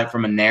talk about it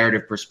from a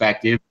narrative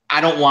perspective.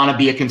 I don't want to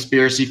be a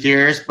conspiracy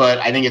theorist, but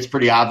I think it's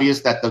pretty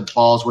obvious that the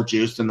balls were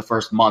juiced in the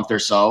first month or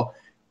so.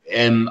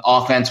 And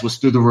offense was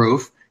through the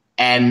roof.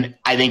 And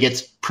I think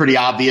it's pretty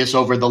obvious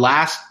over the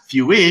last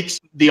few weeks,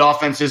 the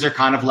offenses are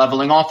kind of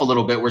leveling off a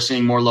little bit. We're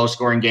seeing more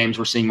low-scoring games.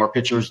 We're seeing more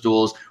pitchers'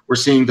 duels. We're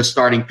seeing the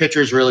starting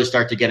pitchers really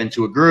start to get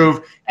into a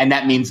groove, and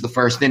that means the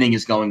first inning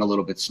is going a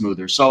little bit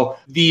smoother. So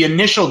the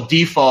initial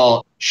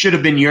default should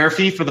have been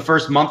NRFI for the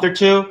first month or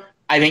two.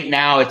 I think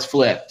now it's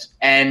flipped.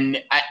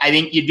 And I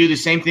think you do the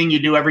same thing you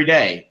do every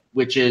day,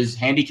 which is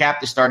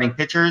handicap the starting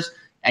pitchers,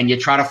 and you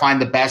try to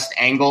find the best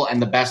angle and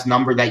the best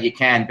number that you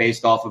can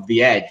based off of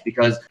the edge.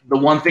 Because the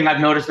one thing I've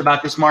noticed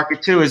about this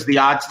market, too, is the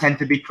odds tend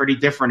to be pretty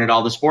different at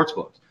all the sports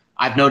books.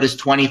 I've noticed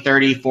 20,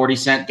 30,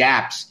 40-cent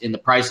gaps in the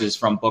prices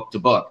from book to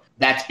book.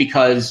 That's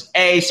because,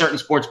 A, certain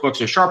sports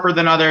books are sharper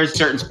than others.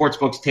 Certain sports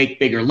books take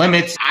bigger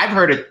limits. I've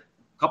heard a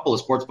couple of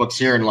sports books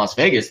here in Las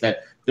Vegas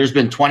that there's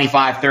been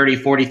 $25,000,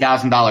 $30,000,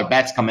 $40,000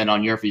 bets come in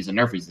on Yurfies and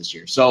Nerfies this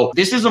year. So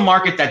this is a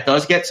market that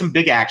does get some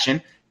big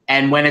action.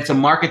 And when it's a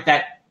market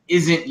that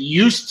isn't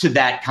used to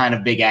that kind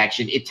of big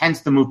action, it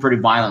tends to move pretty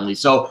violently.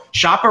 So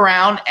shop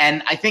around,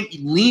 and I think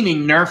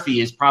leaning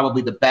Nerfy is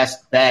probably the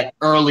best bet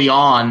early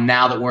on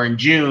now that we're in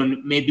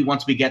June. Maybe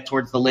once we get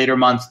towards the later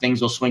months,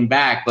 things will swing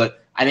back. But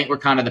I think we're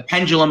kind of, the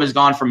pendulum has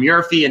gone from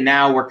Yurfy, and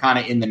now we're kind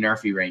of in the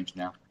Nerfy range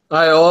now.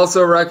 I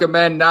also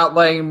recommend not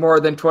laying more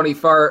than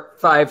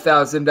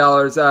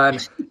 $25,000 on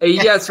a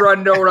yes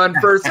run, no run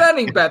first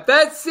inning bet.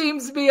 That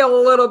seems to be a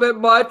little bit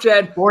much.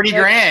 And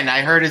 $40,000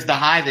 I heard is the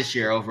high this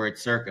year over at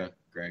Circa,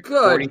 Greg.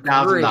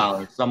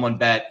 $40,000. Someone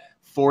bet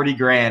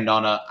 $40,000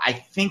 on I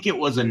think it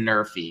was a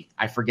Nerfy.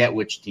 I forget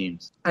which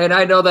teams. And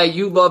I know that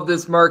you love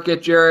this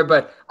market, Jared,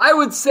 but I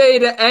would say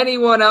to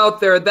anyone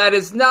out there that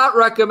is not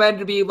recommended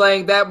to be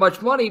laying that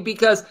much money,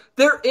 because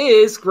there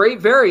is great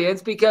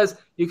variance, because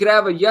you could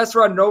have a yes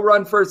run, no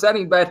run first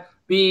inning bet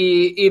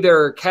be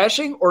either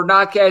cashing or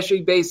not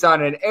cashing based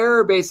on an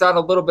error, based on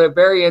a little bit of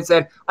variance.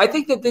 And I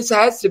think that this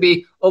has to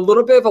be a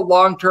little bit of a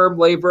long-term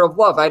labor of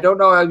love. I don't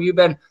know how you've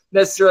been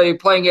necessarily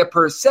playing it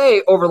per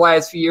se over the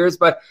last few years,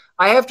 but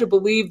I have to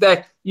believe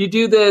that you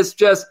do this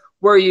just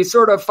where you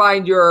sort of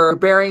find your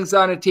bearings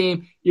on a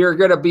team. You're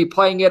going to be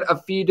playing it a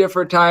few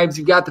different times.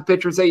 You've got the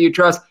pitchers that you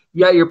trust.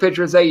 You got your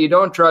pitchers that you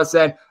don't trust.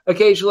 And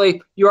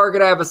occasionally you are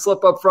going to have a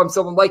slip up from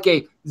someone like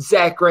a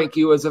Zach Greinke,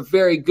 who is a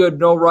very good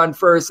no-run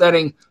first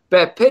inning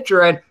bet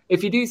pitcher. And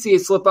if you do see a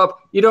slip up,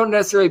 you don't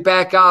necessarily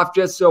back off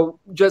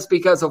just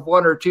because of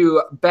one or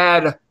two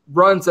bad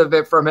runs of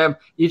it from him.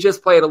 You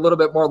just play it a little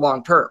bit more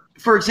long-term.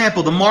 For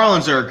example, the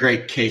Marlins are a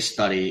great case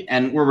study,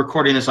 and we're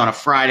recording this on a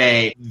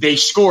Friday. They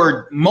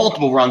scored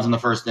multiple runs in the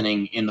first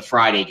inning in the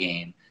Friday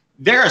game.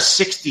 They're a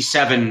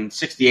 68%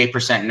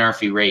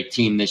 Nerfy rate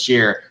team this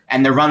year,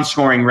 and their run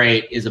scoring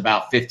rate is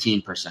about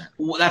 15%.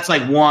 That's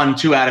like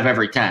 2 out of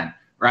every 10,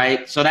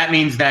 right? So that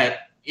means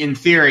that, in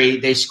theory,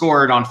 they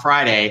scored on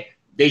Friday.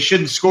 They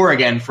shouldn't score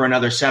again for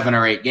another 7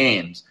 or 8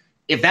 games.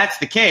 If that's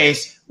the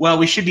case, well,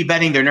 we should be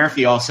betting their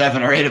Nerfy all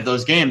 7 or 8 of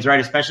those games,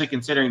 right? Especially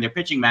considering their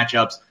pitching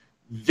matchups.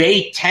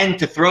 They tend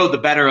to throw the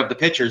better of the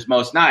pitchers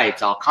most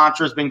nights.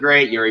 Alcantara's been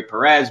great. Yuri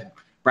Perez,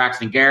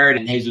 Braxton Garrett,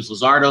 and Jesus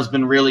Luzardo's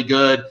been really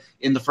good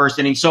in the first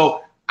inning.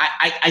 So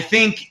I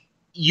think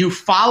you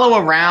follow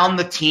around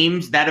the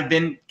teams that have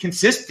been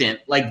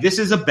consistent. Like, this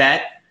is a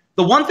bet.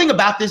 The one thing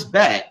about this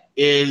bet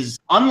is,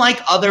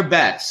 unlike other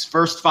bets,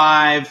 first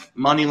 5,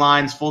 money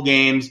lines, full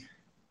games,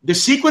 the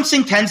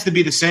sequencing tends to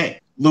be the same.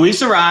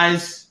 Luis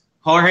Arraez,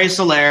 Jorge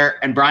Soler,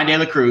 and Brian De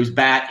La Cruz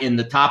bat in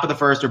the top of the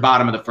first or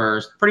bottom of the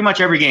first pretty much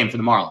every game for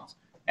the Marlins.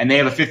 And they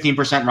have a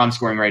 15% run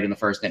scoring rate in the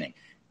first inning.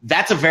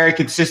 That's a very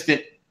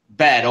consistent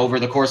bet over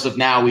the course of,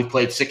 now we've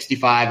played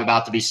 65,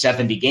 about to be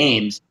 70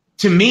 games.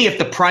 To me, if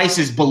the price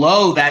is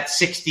below that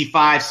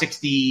 65,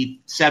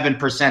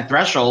 67%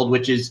 threshold,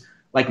 which is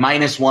like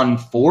minus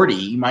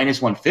 140,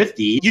 minus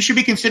 150, you should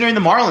be considering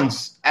the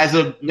Marlins as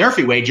a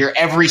Nerfy wager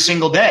every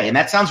single day. And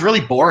that sounds really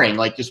boring.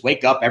 Like, just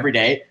wake up every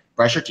day,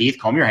 brush your teeth,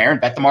 comb your hair,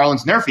 and bet the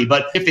Marlins Nerfy.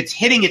 But if it's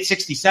hitting at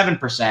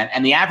 67%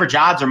 and the average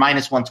odds are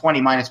minus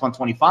 120, minus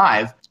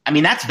 125, I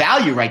mean, that's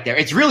value right there.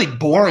 It's really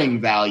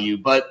boring value,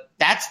 but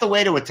that's the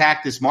way to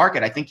attack this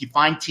market. I think you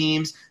find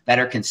teams that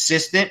are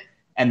consistent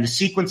and the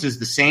sequence is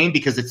the same,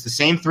 because it's the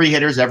same 3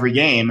 hitters every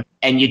game,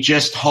 and you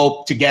just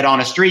hope to get on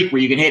a streak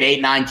where you can hit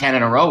 8, 9, 10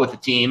 in a row with the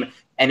team,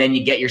 and then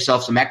you get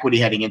yourself some equity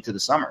heading into the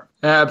summer.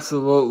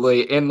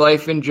 Absolutely. In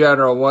life in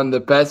general, one of the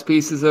best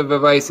pieces of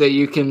advice that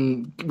you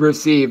can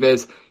receive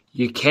is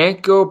you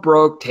can't go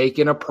broke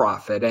taking a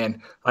profit.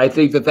 And I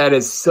think that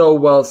is so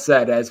well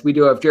said, as we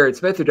do have Jared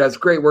Smith, who does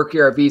great work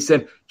here at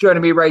VSiN,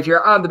 joining me right here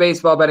on the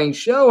Baseball Betting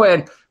Show.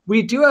 And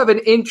we do have an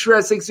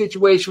interesting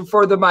situation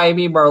for the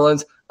Miami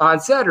Marlins on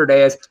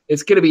Saturday, as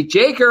it's going to be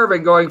Jake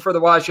Irvin going for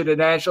the Washington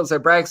Nationals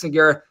and Braxton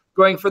Garrett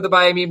going for the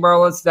Miami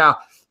Marlins. Now,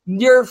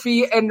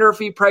 Nerfy and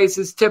Nerfy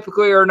prices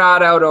typically are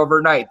not out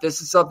overnight. This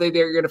is something that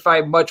you're going to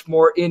find much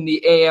more in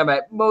the AM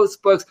at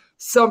most books.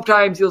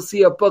 Sometimes you'll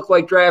see a book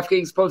like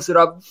DraftKings posted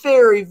up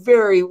very,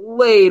 very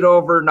late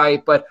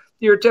overnight, but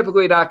you're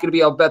typically not going to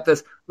be able to bet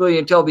this really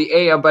until the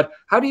AM. But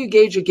how do you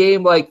gauge a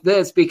game like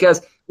this? Because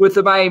with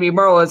the Miami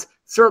Marlins,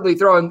 certainly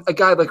throwing a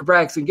guy like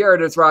Braxton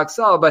Garrett is rock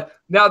solid, but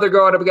now they're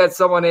going up against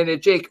someone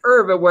in Jake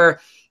Irvin, where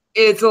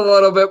it's a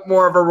little bit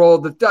more of a roll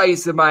of the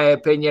dice, in my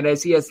opinion,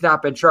 as he has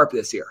not been sharp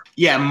this year.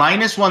 Yeah,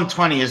 minus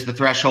 120 is the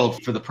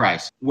threshold for the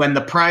price. When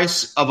the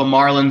price of a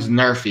Marlins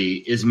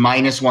Nerfy is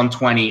minus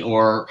 120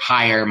 or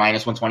higher,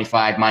 minus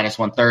 125, minus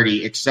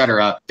 130,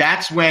 etc.,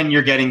 that's when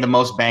you're getting the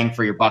most bang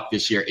for your buck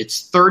this year.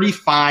 It's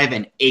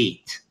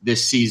 35-8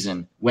 this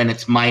season when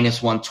it's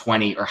minus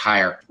 120 or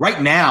higher.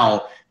 Right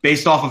now,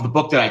 based off of the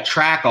book that I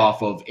track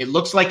off of, it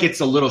looks like it's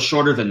a little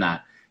shorter than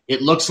that.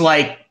 It looks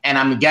like, and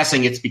I'm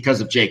guessing it's because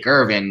of Jake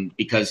Irvin,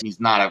 because he's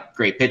not a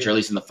great pitcher, at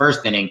least in the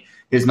first inning.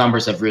 His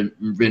numbers have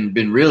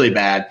been really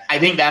bad. I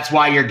think that's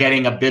why you're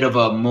getting a bit of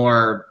a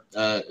more,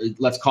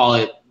 let's call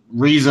it,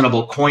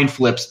 reasonable coin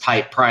flips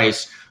type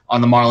price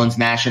on the Marlins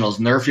Nationals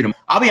nerfing them.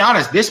 I'll be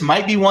honest, this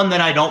might be one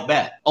that I don't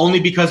bet, only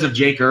because of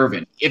Jake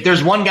Irvin. If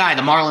there's one guy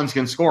the Marlins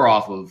can score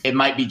off of, it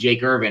might be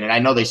Jake Irvin. And I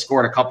know they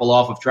scored a couple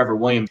off of Trevor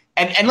Williams.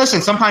 And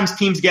listen, sometimes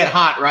teams get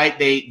hot, right?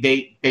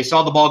 They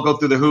saw the ball go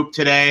through the hoop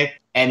today,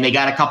 and they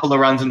got a couple of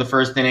runs in the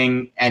first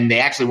inning, and they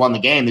actually won the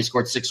game. They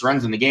scored 6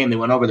 runs in the game. They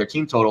went over their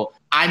team total.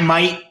 I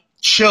might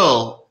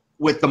chill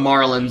with the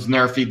Marlins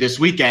nerfy this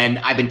weekend.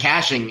 I've been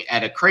cashing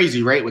at a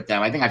crazy rate with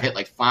them. I think I've hit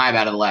like 5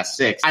 out of the last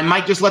 6. I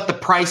might just let the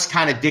price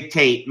kind of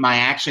dictate my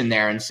action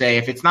there and say,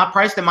 if it's not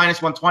priced at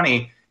minus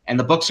 120 and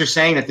the books are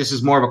saying that this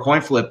is more of a coin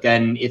flip,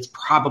 then it's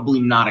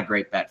probably not a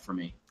great bet for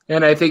me.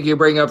 And I think you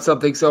bring up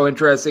something so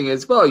interesting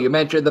as well. You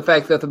mentioned the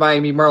fact that the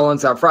Miami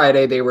Marlins on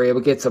Friday, they were able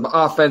to get some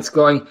offense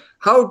going.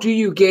 How do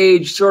you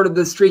gauge sort of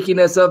the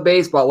streakiness of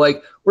baseball?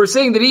 Like, we're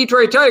seeing the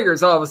Detroit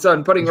Tigers all of a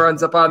sudden putting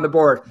runs up on the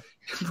board.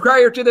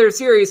 Prior to their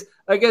series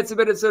against the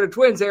Minnesota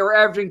Twins, they were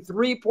averaging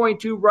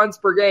 3.2 runs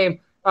per game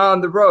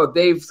on the road.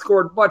 They've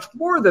scored much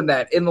more than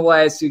that in the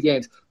last 2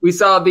 games. We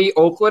saw the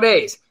Oakland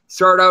A's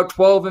start out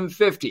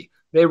 12-50.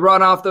 They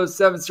run off those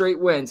 7 straight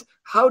wins.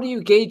 How do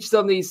you gauge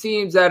some of these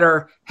teams that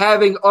are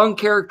having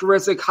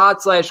uncharacteristic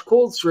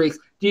hot/cold streaks?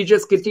 Do you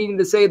just continue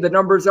to say the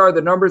numbers are the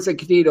numbers and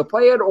continue to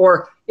play it?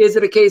 Or is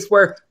it a case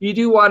where you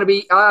do want to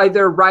be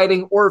either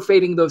riding or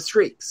fading those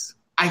streaks?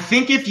 I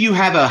think if you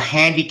have a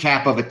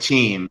handicap of a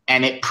team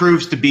and it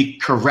proves to be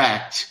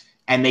correct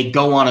and they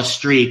go on a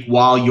streak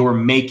while you're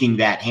making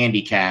that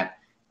handicap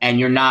and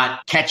you're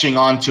not catching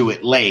on to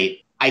it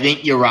late, I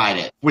think you ride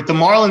it. With the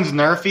Marlins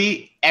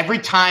nerfy, every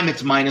time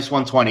it's minus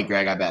 120,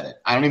 Greg, I bet it.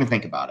 I don't even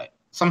think about it.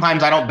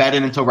 Sometimes I don't bet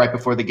it until right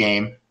before the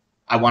game.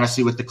 I want to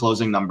see what the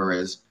closing number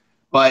is.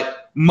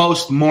 But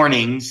most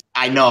mornings,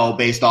 I know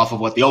based off of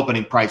what the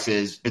opening price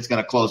is, it's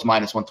going to close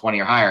minus 120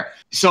 or higher.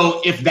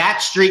 So if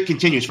that streak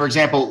continues, for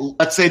example,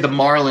 let's say the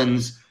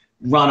Marlins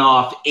run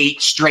off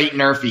 8 straight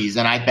nerfies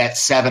and I bet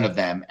 7 of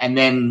them. And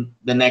then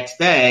the next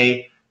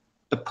day,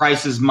 the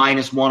price is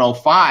minus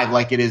 105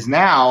 like it is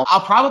now,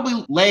 I'll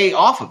probably lay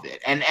off of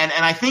it. And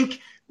I think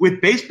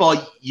with baseball,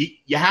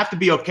 you have to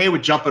be okay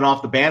with jumping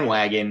off the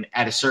bandwagon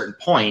at a certain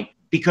point,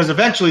 because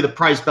eventually the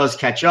price does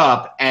catch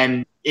up,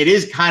 and it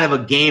is kind of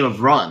a game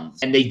of runs,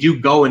 and they do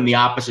go in the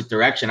opposite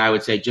direction, I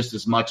would say, just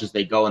as much as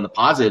they go in the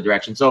positive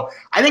direction. So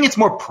I think it's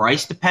more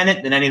price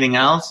dependent than anything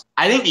else.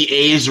 I think the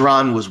A's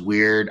run was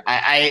weird.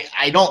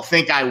 I don't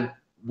think I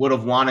would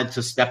have wanted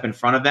to step in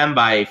front of them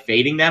by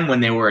fading them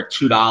when they were a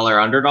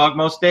 $2 underdog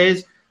most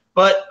days,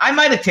 but I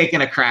might have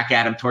taken a crack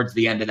at them towards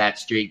the end of that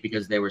streak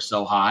because they were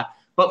so hot.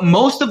 But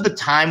most of the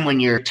time when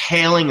you're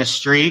tailing a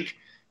streak,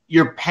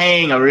 you're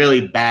paying a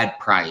really bad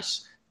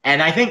price.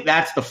 And I think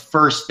that's the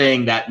first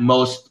thing that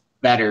most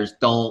bettors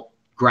don't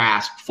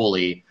grasp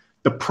fully.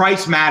 The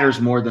price matters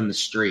more than the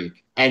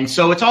streak. And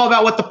so it's all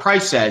about what the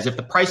price says. If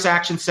the price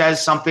action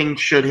says something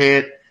should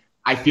hit,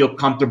 I feel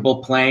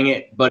comfortable playing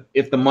it. But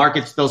if the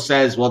market still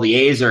says, well, the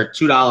A's are a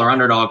 $2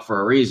 underdog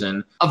for a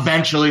reason,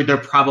 eventually they're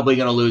probably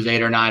going to lose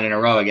 8 or 9 in a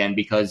row again,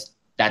 because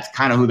that's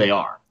kind of who they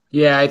are.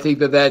 Yeah, I think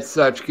that that's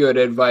such good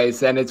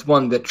advice, and it's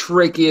one of the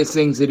trickiest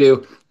things to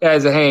do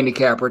as a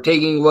handicapper,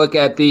 taking a look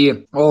at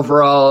the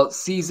overall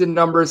season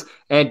numbers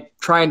and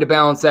trying to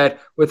balance that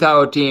with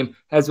how a team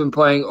has been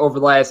playing over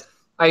the last,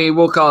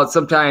 we'll call it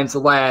sometimes the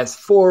last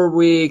 4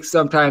 weeks,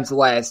 sometimes the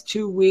last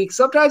 2 weeks,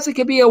 sometimes it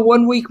could be a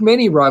 1-week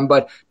mini run,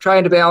 but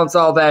trying to balance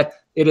all that,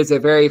 it is a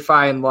very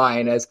fine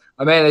line. As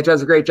a man that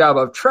does a great job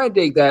of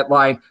treading that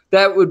line,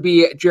 that would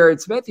be Jared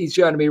Smith. He's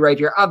joining me right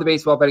here on the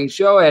Baseball Betting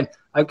Show, and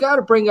I've got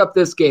to bring up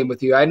this game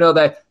with you. I know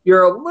that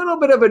you're a little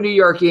bit of a New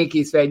York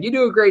Yankees fan. You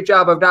do a great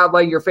job of not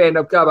letting your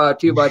fandom come out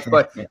too much,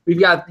 but we've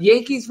got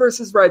Yankees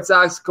versus Red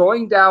Sox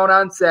going down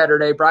on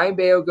Saturday. Brian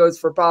Bayo goes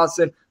for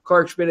Boston.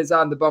 Clark Schmidt is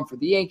on the bump for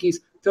the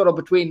Yankees. Total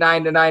between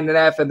 9 to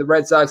 9.5, and the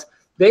Red Sox,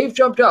 they've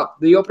jumped up.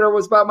 The opener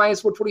was about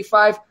minus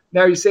 125.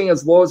 Now you're seeing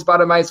as low as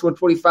about a minus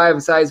 125,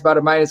 as high as about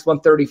a minus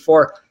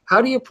 134.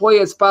 How do you play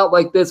a spot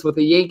like this with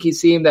a Yankees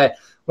team that,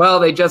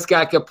 well, they just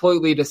got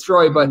completely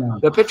destroyed, but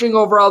the pitching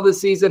overall this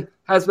season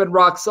has been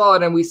rock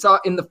solid, and we saw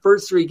in the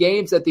first 3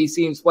 games that these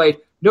teams played,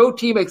 no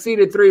team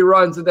exceeded 3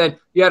 runs, and then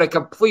you had a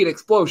complete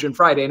explosion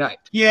Friday night.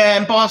 Yeah,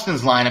 and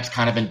Boston's lineup's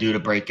kind of been due to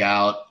break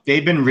out.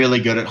 They've been really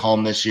good at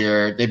home this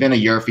year. They've been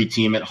a Yerfy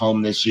team at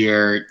home this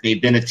year.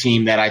 They've been a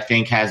team that I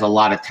think has a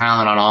lot of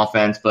talent on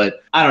offense,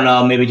 but I don't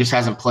know, maybe just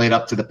hasn't played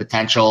up to the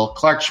potential.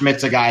 Clark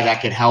Schmidt's a guy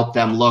that could help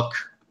them look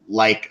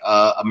like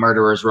a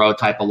Murderer's Row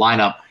type of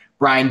lineup.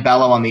 Brian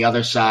Bello on the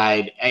other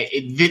side.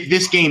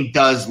 This game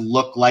does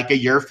look like a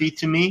Yerfy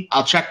to me.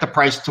 I'll check the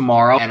price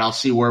tomorrow, and I'll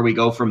see where we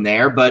go from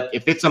there. But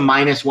if it's a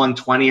minus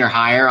 120 or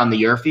higher on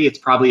the Yerfy, it's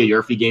probably a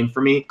Yerfy game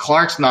for me.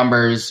 Clark's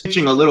numbers,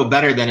 pitching a little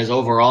better than his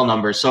overall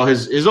numbers. So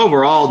his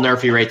overall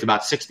Nerfy rate's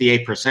about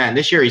 68%.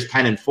 This year he's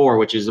 10-4,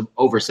 which is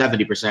over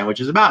 70%, which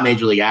is about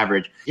Major League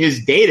average.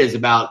 His data is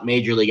about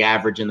Major League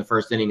average in the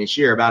first inning this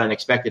year, about an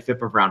expected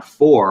FIP of around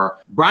 4.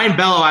 Brian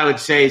Bello, I would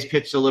say, is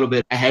pitched a little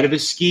bit ahead of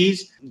his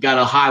skis. Got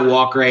a high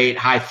walk rate,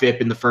 high FIP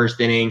in the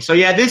first inning. So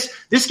yeah,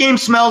 this game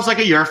smells like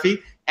a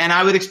Yerfy. And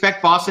I would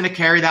expect Boston to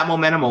carry that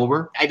momentum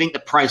over. I think the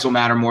price will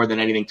matter more than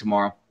anything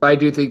tomorrow. I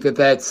do think that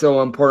that's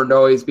so important to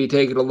always be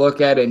taking a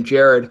look at. And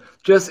Jared,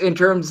 just in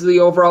terms of the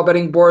overall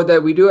betting board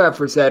that we do have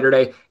for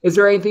Saturday, is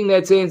there anything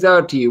that stands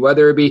out to you,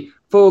 whether it be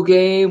full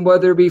game,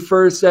 whether it be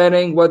first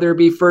inning, whether it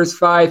be first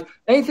five,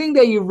 anything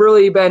that you've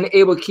really been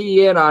able to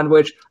key in on,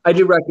 which I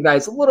do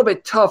recognize a little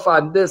bit tough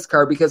on this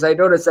card because I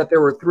noticed that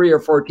there were 3 or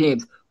 4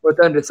 teams with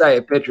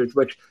undecided pitchers,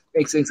 which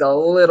makes things a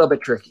little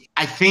bit tricky.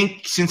 I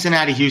think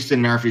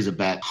Cincinnati-Houston Nerfy's a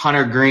bet.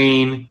 Hunter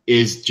Green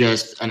is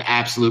just an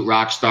absolute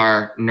rock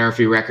star.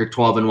 Nerfy record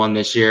 12-1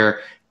 this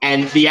year.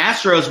 And the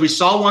Astros, we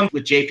saw one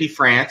with JP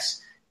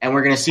France, and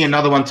we're going to see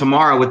another one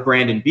tomorrow with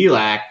Brandon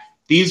Bielak.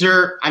 These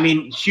are,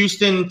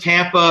 Houston,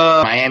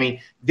 Tampa, Miami,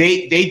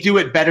 they do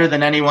it better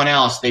than anyone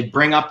else. They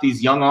bring up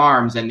these young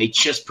arms, and they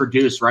just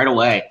produce right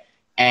away.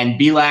 And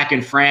Bielak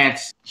and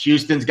France,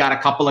 Houston's got a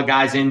couple of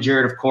guys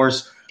injured, of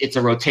course. It's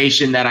a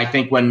rotation that I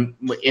think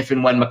if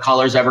and when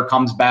McCullers ever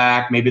comes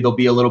back, maybe they'll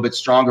be a little bit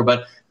stronger.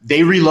 But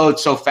they reload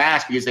so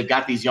fast because they've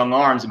got these young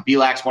arms, and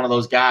Bielak's one of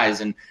those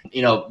guys. And,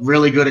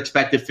 really good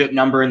expected FIP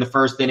number in the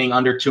first inning,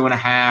 under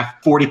 2.5,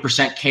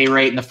 40% K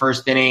rate in the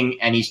first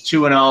inning, and he's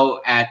 2-0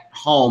 at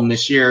home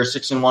this year,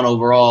 6-1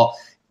 overall.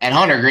 And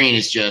Hunter Green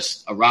is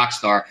just a rock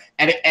star.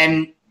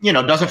 And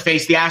doesn't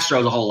face the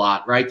Astros a whole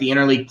lot, right? The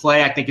interleague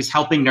play, I think, is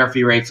helping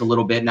Nerfy rates a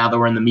little bit now that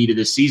we're in the meat of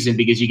the season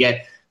because you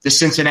get the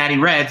Cincinnati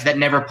Reds that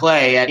never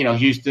play at,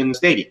 Houston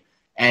Stadium.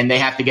 And they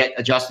have to get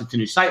adjusted to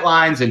new sight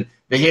lines and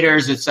the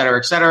hitters, et cetera,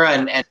 et cetera.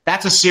 And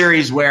that's a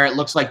series where it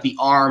looks like the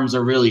arms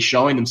are really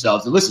showing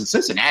themselves. And listen,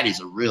 Cincinnati's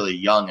a really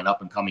young and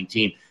up-and-coming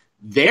team.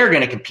 They're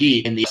going to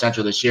compete in the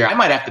Central this year. I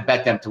might have to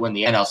bet them to win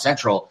the NL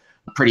Central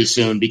pretty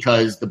soon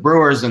because the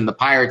Brewers and the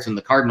Pirates and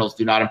the Cardinals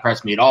do not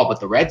impress me at all. But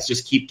the Reds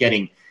just keep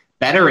getting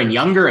better and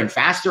younger and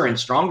faster and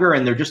stronger,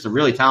 and they're just a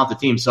really talented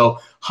team. So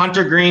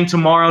Hunter Green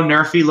tomorrow,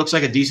 Nerfy looks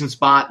like a decent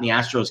spot in the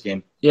Astros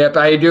game. Yep,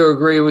 I do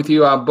agree with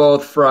you on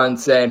both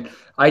fronts, and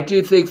I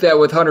do think that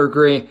with Hunter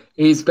Green,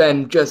 he's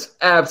been just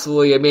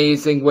absolutely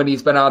amazing when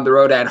he's been on the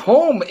road. At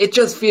home, it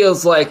just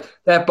feels like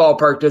that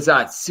ballpark does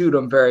not suit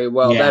him very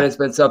well. Yeah. That has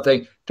been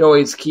something to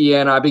always key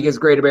in on because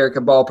Great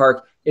American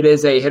Ballpark, it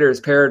is a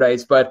hitter's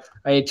paradise. But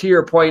to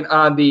your point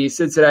on the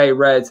Cincinnati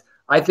Reds,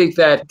 I think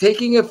that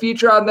taking a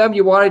feature on them,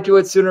 you want to do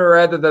it sooner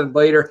rather than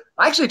later.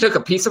 I actually took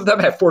a piece of them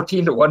at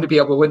 14-1 to be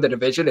able to win the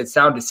division. It's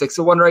down to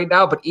 6-1 right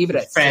now, but even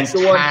at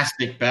 6-1.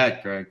 Fantastic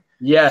bet, Greg.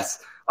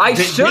 Yes. I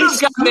should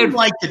have gotten it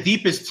like the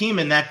deepest team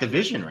in that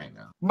division right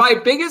now. My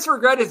biggest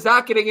regret is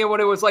not getting in when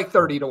it was like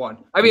 30-1.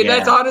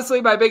 That's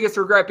honestly my biggest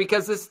regret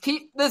because this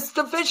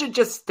division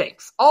just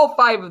stinks. All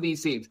 5 of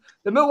these teams.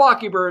 The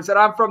Milwaukee Brewers, and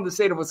I'm from the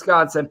state of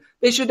Wisconsin,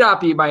 they should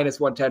not be minus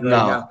 110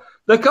 right now.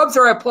 The Cubs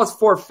are at plus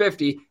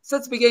 450.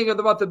 Since the beginning of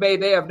the month of May,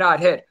 they have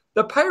not hit.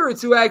 The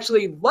Pirates, who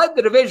actually led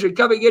the division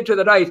coming into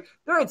the night,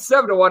 they're at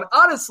 7-1.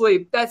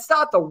 Honestly, that's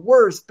not the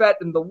worst bet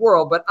in the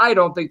world, but I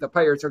don't think the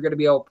Pirates are going to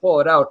be able to pull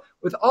it out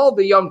with all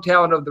the young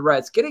talent of the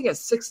Reds, getting at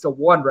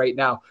 6-1 right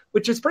now,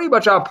 which is pretty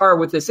much on par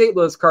with the St.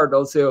 Louis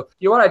Cardinals, who,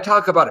 you want to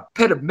talk about a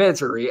pit of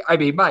misery.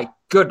 My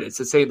goodness,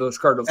 the St. Louis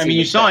Cardinals.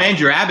 You saw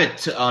Andrew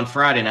Abbott on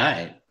Friday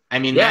night.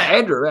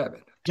 Andrew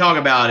Abbott. Talk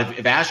about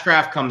if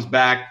Ashcraft comes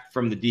back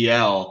from the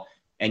DL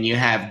and you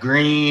have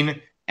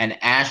Green and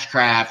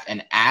Ashcraft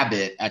and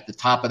Abbott at the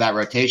top of that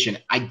rotation,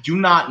 I do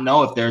not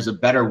know if there's a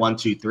better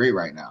 1-2-3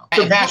 right now.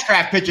 If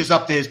Ashcraft pitches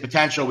up to his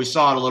potential, we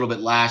saw it a little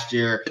bit last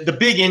year. The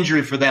big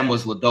injury for them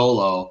was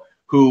Lodolo,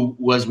 who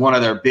was one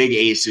of their big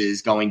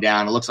aces going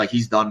down. It looks like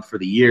he's done for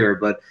the year.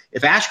 But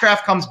if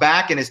Ashcraft comes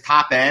back in his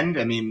top end,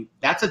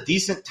 that's a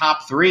decent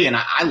top 3. And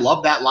I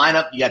love that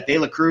lineup. You got De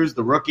La Cruz,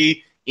 the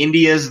rookie.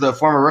 India's the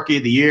former rookie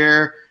of the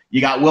year. You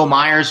got Will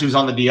Myers, who's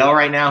on the DL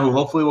right now, who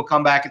hopefully will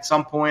come back at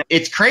some point.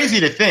 It's crazy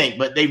to think,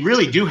 but they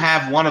really do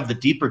have one of the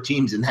deeper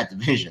teams in that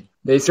division.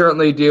 They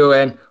certainly do.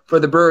 And for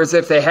the Brewers,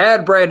 if they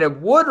had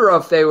Brandon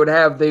Woodruff, they would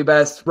have the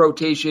best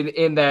rotation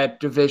in that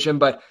division.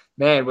 But,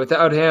 man,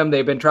 without him,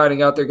 they've been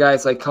trying out their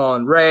guys like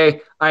Colin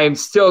Ray. I am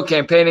still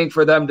campaigning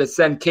for them to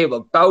send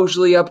Caleb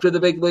Bousley up to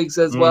the big leagues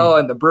as well,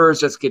 and the Brewers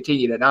just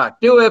continue to not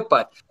do it.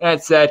 But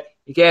that said,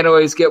 you can't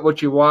always get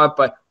what you want,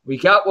 but we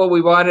got what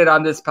we wanted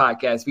on this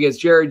podcast because,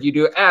 Jared, you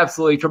do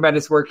absolutely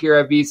tremendous work here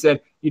at VSiN.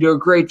 You do a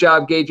great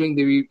job gauging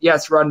the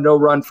yes run, no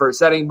run for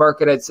setting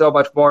market and so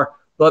much more.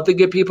 Love the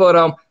good people at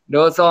home.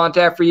 Know it's all on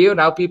tap for you.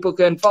 Now people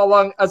can follow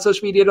along on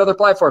social media and other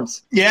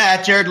platforms. Yeah,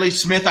 at Jared Lee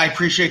Smith, I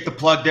appreciate the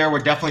plug there. We're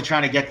definitely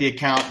trying to get the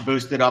account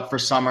boosted up for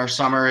summer.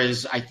 Summer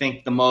is, I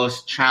think, the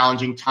most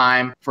challenging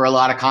time for a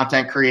lot of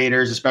content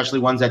creators, especially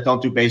ones that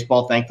don't do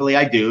baseball. Thankfully,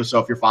 I do. So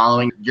if you're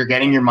following, you're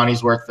getting your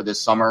money's worth for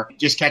this summer.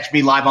 Just catch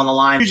me live on the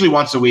line, usually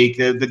once a week.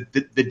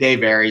 The day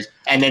varies.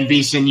 And then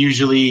VSiN,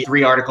 usually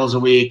 3 articles a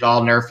week,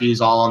 all Nerfies,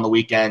 all on the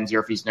weekends,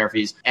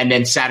 Nerfies. And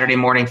then Saturday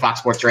morning,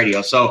 Fox Sports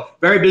Radio. So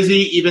very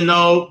busy, even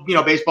though,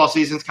 baseball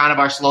season's kind of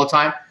our slow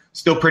time.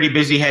 still pretty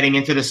busy heading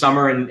into the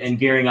summer and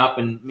gearing up,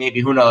 and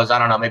maybe, who knows, I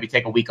don't know, maybe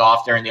take a week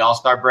off during the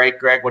All-Star break.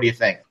 Greg, what do you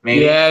think?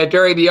 Maybe? Yeah,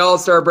 during the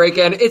All-Star break,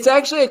 and it's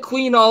actually a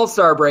clean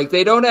All-Star break.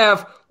 They don't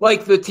have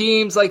like the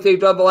teams like they've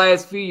done the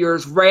last few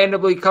years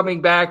randomly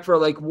coming back for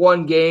like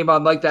one game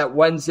on like that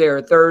Wednesday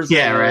or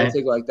Thursday or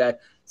anything like that.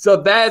 So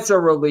that's a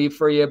relief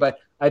for you, but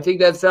I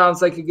think that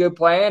sounds like a good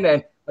plan,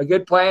 and a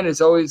good plan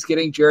is always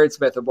getting Jared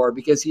Smith aboard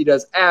because he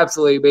does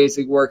absolutely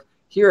amazing work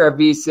here at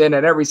VSiN,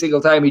 and every single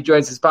time he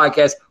joins this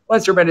podcast,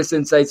 wants tremendous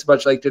insights,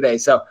 much like today.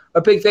 So a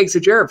big thanks to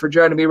Jared for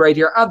joining me right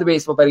here on the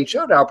Baseball Betting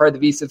Show, now part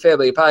of the VSiN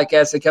family of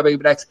podcasts. And coming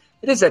up next,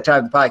 it is that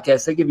time of the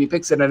podcast. They give you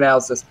picks and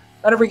analysis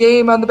on every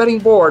game on the betting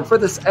board for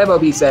this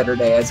MLB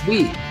Saturday as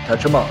we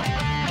touch them all.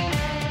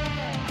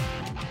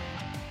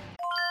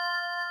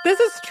 This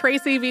is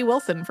Tracy V.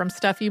 Wilson from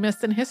Stuff You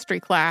Missed in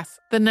History Class.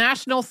 The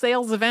national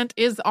sales event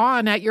is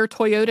on at your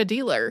Toyota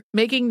dealer,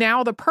 making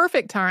now the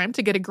perfect time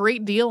to get a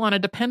great deal on a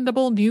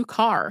dependable new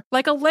car.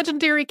 Like a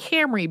legendary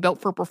Camry built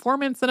for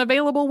performance and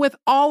available with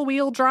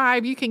all-wheel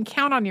drive, you can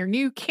count on your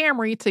new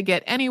Camry to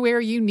get anywhere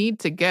you need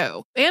to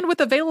go. And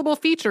with available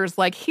features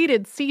like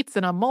heated seats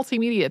and a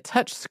multimedia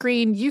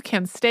touchscreen, you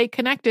can stay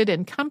connected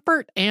in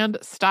comfort and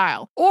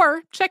style.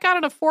 Or check out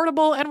an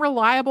affordable and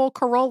reliable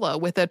Corolla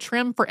with a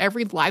trim for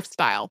every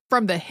lifestyle.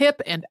 From the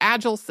hip and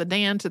agile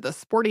sedan to the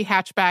sporty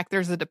hatchback,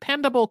 there's a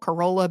dependable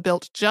Corolla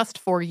built just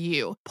for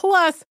you.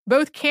 Plus,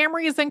 both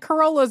Camrys and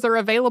Corollas are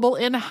available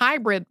in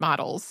hybrid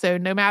models, so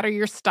no matter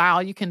your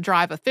style, you can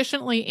drive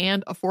efficiently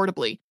and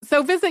affordably.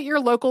 So visit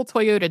your local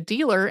Toyota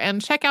dealer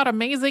and check out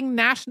amazing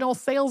national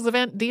sales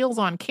event deals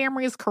on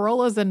Camrys,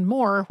 Corollas, and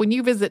more when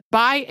you visit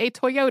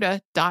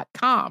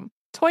buyatoyota.com.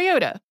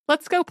 Toyota,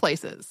 let's go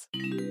places.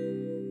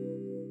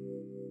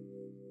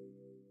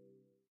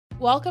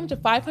 Welcome to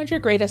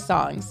 500 Greatest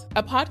Songs,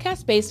 a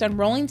podcast based on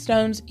Rolling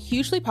Stone's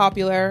hugely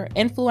popular,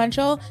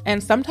 influential,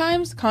 and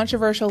sometimes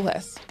controversial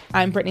list.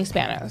 I'm Brittany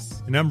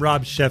Spanos. And I'm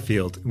Rob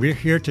Sheffield. We're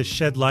here to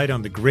shed light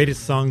on the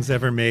greatest songs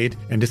ever made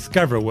and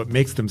discover what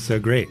makes them so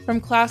great. From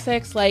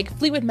classics like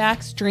Fleetwood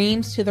Mac's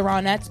Dreams to the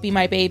Ronettes' Be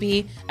My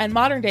Baby, and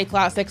modern-day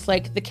classics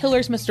like The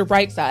Killer's Mr.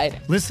 Brightside.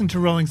 Listen to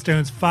Rolling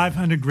Stone's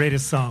 500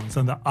 Greatest Songs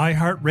on the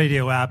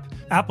iHeartRadio app,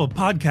 Apple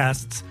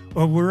Podcasts,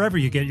 or wherever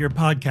you get your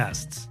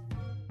podcasts.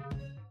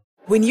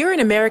 When you're an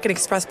American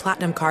Express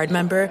Platinum card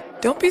member,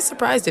 don't be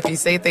surprised if you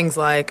say things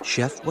like,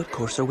 "Chef, what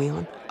course are we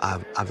on?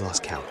 I've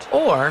lost count."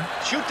 Or,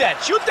 "Shoot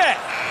that, shoot that!"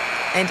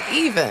 And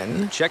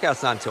even,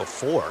 "Checkout's not until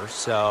 4,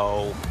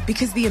 so..."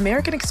 Because the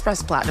American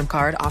Express Platinum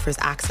Card offers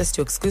access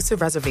to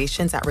exclusive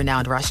reservations at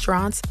renowned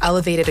restaurants,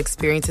 elevated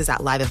experiences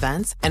at live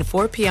events, and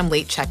 4 p.m.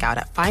 late checkout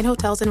at fine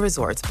hotels and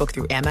resorts booked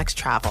through Amex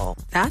Travel.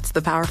 That's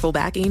the powerful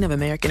backing of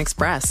American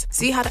Express.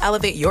 See how to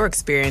elevate your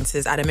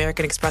experiences at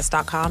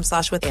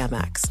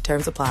americanexpress.com/withAmex.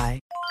 Terms apply.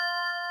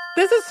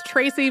 This is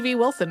Tracy V.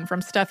 Wilson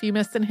from Stuff You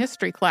Missed in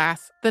History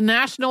Class. The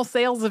national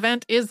sales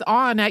event is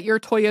on at your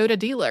Toyota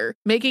dealer,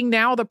 making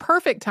now the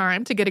perfect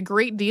time to get a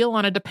great deal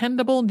on a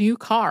dependable new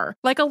car.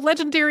 Like a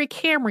legendary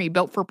Camry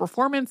built for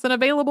performance and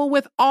available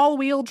with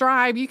all-wheel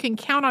drive, you can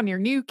count on your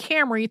new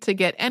Camry to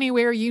get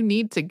anywhere you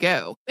need to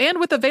go. And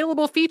with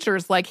available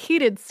features like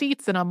heated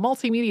seats and a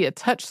multimedia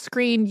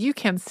touchscreen, you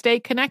can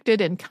stay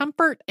connected in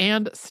comfort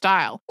and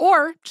style.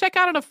 Or check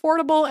out an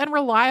affordable and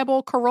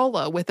reliable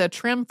Corolla with a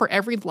trim for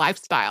every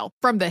lifestyle.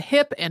 From the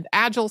hip and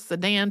agile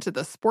sedan to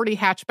the sporty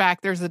hatchback,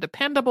 there's a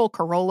dependable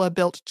Corolla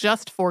built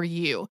just for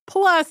you.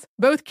 Plus,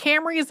 both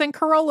Camrys and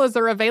Corollas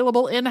are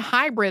available in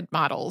hybrid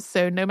models,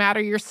 so no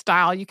matter your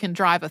style, you can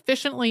drive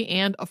efficiently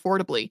and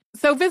affordably.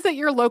 So visit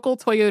your local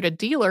Toyota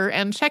dealer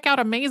and check out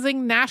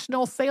amazing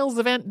national sales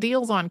event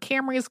deals on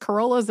Camrys,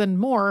 Corollas, and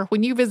more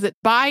when you visit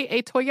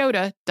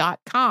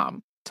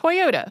buyatoyota.com.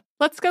 Toyota,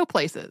 let's go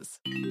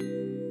places.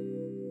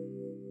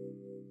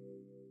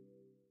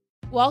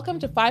 Welcome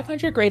to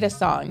 500 Greatest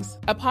Songs,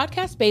 a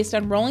podcast based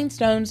on Rolling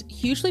Stone's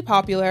hugely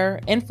popular,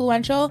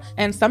 influential,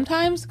 and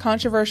sometimes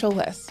controversial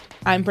list.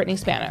 I'm Brittany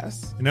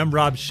Spanos. And I'm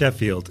Rob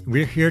Sheffield.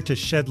 We're here to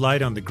shed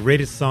light on the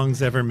greatest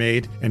songs ever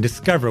made and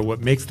discover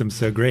what makes them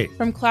so great.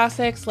 From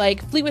classics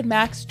like Fleetwood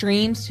Mac's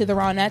Dreams to the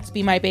Ronettes'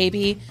 Be My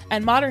Baby,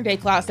 and modern-day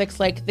classics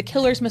like The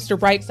Killer's Mr.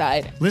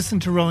 Brightside.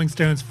 Listen to Rolling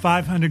Stone's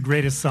 500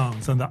 Greatest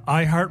Songs on the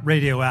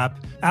iHeartRadio app,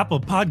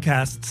 Apple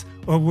Podcasts,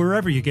 or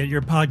wherever you get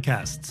your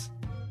podcasts.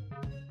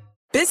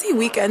 Busy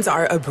weekends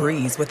are a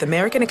breeze with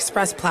American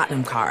Express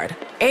Platinum Card.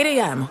 8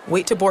 a.m.,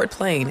 wait to board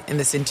plane in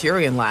the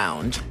Centurion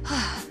Lounge.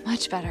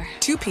 Much better.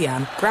 2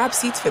 p.m., grab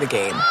seats for the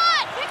game.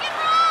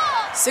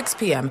 6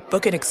 p.m.,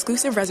 book an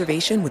exclusive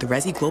reservation with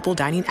Resi Global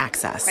Dining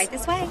Access. Right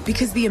this way.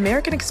 Because the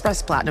American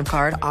Express Platinum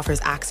Card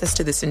offers access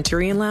to the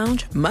Centurion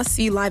Lounge,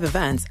 must-see live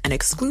events, and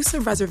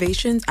exclusive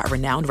reservations at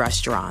renowned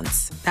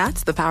restaurants.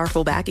 That's the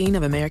powerful backing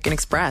of American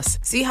Express.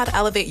 See how to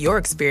elevate your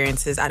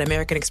experiences at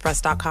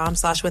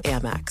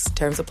americanexpress.com/withAmex.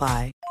 Terms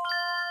apply.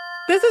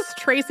 This is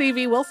Tracy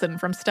V. Wilson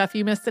from Stuff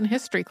You Missed in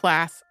History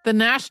Class. The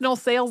national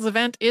sales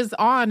event is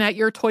on at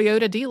your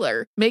Toyota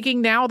dealer, making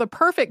now the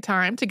perfect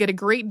time to get a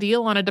great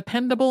deal on a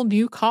dependable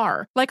new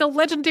car. Like a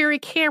legendary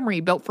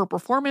Camry built for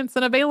performance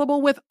and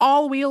available with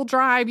all-wheel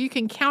drive, you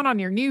can count on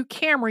your new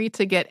Camry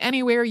to get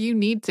anywhere you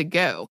need to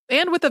go.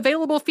 And with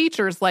available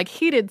features like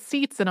heated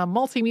seats and a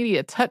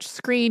multimedia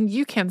touchscreen,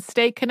 you can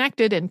stay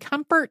connected in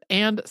comfort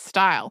and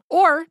style.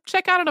 Or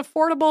check out an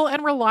affordable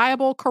and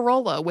reliable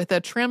Corolla with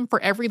a trim for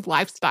every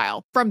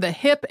lifestyle. From the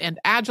hip and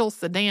agile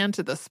sedan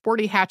to the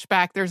sporty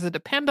hatchback, there's a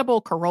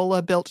dependable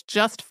Corolla built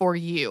just for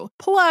you.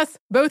 Plus,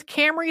 both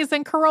Camrys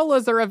and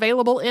Corollas are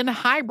available in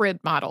hybrid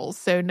models,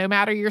 so no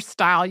matter your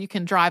style, you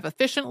can drive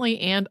efficiently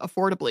and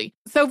affordably.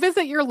 So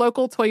visit your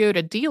local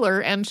Toyota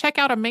dealer and check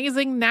out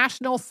amazing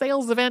national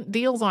sales event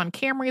deals on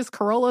Camrys,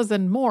 Corollas,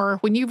 and more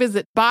when you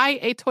visit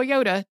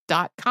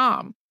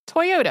buyatoyota.com.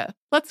 Toyota,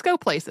 let's go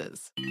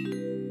places.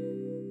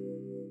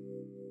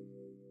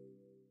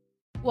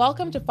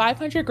 Welcome to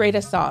 500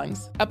 Greatest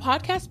Songs, a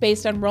podcast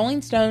based on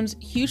Rolling Stone's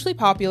hugely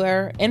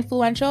popular,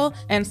 influential,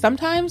 and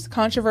sometimes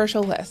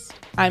controversial list.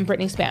 I'm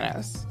Brittany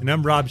Spanos. And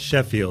I'm Rob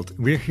Sheffield.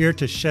 We're here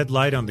to shed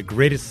light on the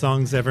greatest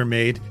songs ever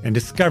made and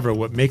discover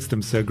what makes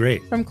them so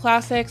great. From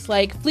classics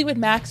like Fleetwood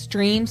Mac's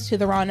Dreams to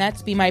the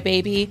Ronettes' Be My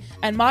Baby,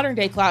 and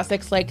modern-day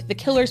classics like The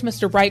Killers'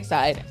 Mr.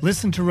 Brightside.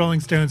 Listen to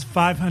Rolling Stone's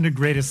 500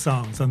 Greatest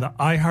Songs on the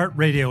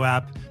iHeartRadio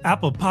app,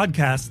 Apple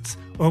Podcasts,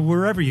 or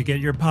wherever you get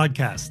your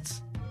podcasts.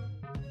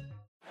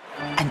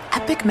 An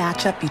epic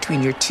matchup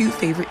between your two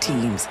favorite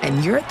teams,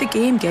 and you're at the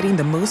game getting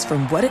the most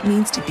from what it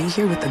means to be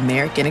here with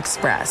American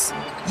Express.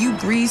 You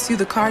breeze through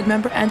the card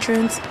member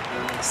entrance,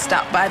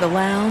 stop by the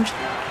lounge.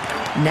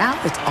 Now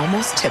it's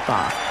almost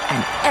tip-off,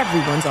 and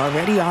everyone's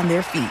already on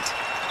their feet.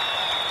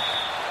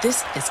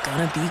 This is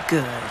gonna be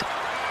good.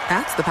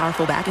 That's the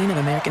powerful backing of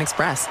American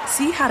Express.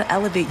 See how to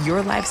elevate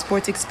your live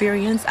sports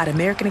experience at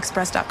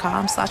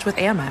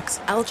americanexpress.com/withAmex.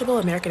 Eligible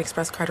American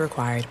Express card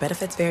required.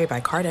 Benefits vary by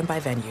card and by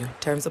venue.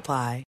 Terms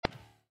apply.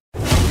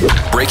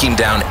 Breaking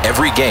down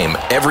every game,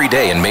 every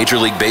day in Major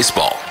League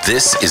Baseball.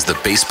 This is the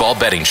Baseball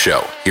Betting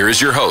Show. Here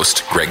is your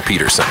host, Greg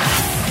Peterson.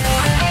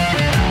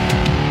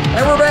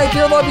 And we're back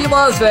here in lovely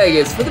Las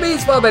Vegas for the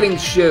Baseball Betting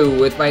Show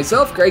with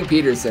myself, Greg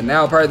Peterson,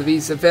 now part of the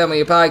VSiN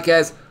family of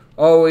podcasts.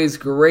 Always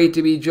great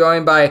to be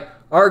joined by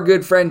our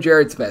good friend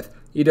Jared Smith.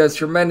 He does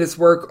tremendous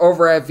work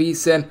over at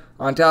VSiN.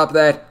 On top of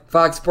that,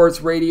 Fox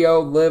Sports Radio,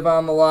 Live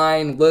on the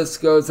Line,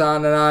 list goes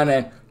on,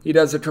 and he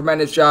does a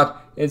tremendous job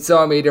in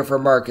so many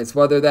different markets,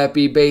 whether that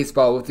be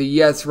baseball with the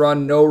yes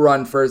run, no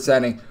run first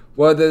inning,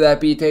 whether that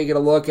be taking a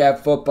look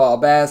at football,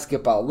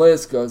 basketball,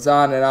 list goes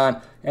on. And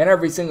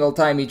every single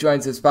time he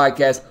joins this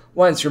podcast,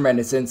 lends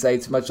tremendous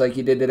insights, much like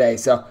he did today.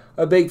 So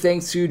a big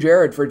thanks to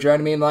Jared for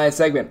joining me in the last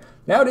segment.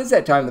 Now it is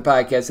that time of the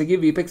podcast to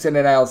give you picks and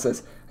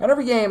analysis on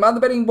every game on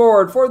the betting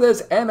board for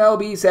this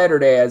MLB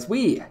Saturday as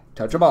we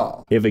touch them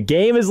all. If a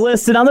game is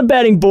listed on the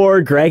betting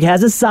board, Greg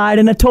has a side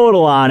and a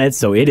total on it,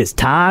 so it is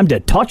time to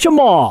touch them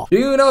all.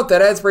 Do note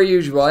that as per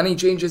usual, any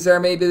changes that are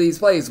made to these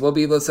plays will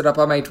be listed up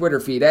on my Twitter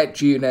feed at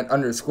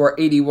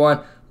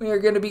GUNet_81. We are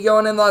going to be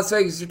going in Las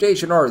Vegas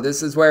rotation order.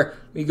 This is where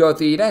we go with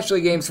the National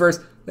League games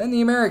first, then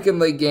the American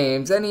League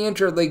games, any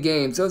Inter-League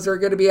games. Those are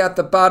going to be at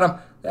the bottom.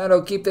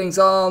 That'll keep things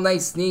all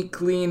nice, neat,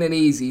 clean, and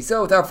easy.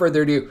 So without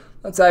further ado,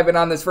 let's dive in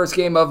on this first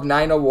game of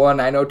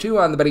 901-902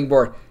 on the betting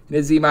board. It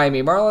is the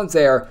Miami Marlins.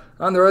 They are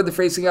on the road. They're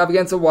facing off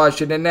against the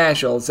Washington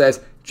Nationals. As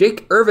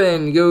Jake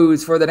Irvin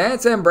goes for the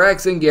Nats and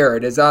Braxton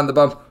Garrett is on the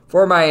bump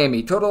for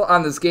Miami. Total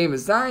on this game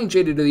is 9,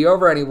 shaded to the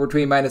over, anywhere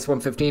between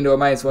 -115 to a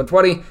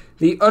 -120.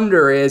 The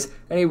under is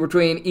anywhere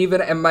between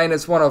even and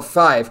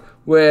 -105.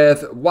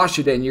 With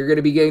Washington, you're going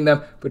to be getting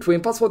them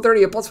between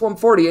 +130 and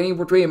 +140,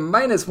 anywhere between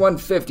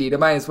 -150 to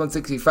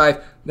 -165.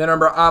 The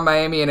number on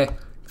Miami, and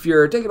if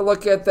you're taking a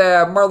look at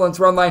the Marlins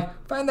run line,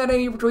 find that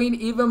anywhere between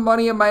even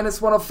money and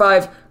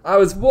 -105. I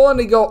was willing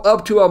to go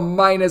up to a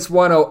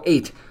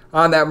 -108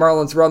 on that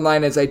Marlins run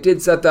line, as I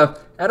did set them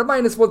at a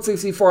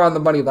 -164 on the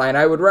money line.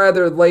 I would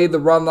rather lay the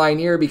run line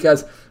here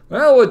because,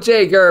 well, with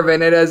Jake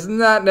Irvin, it has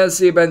not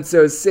necessarily been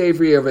so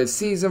savory of a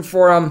season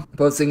for him,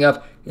 posting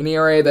up an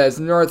ERA that is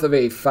north of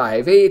a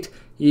 5.8.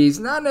 He's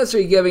not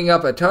necessarily giving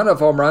up a ton of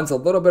home runs, a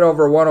little bit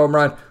over 1 home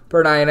run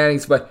per 9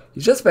 innings, but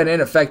he's just been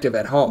ineffective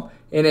at home.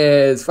 In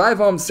his 5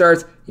 home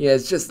starts, he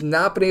has just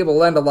not been able to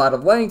lend a lot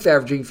of length,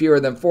 averaging fewer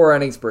than 4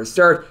 innings per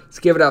start. He's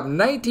given up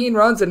 19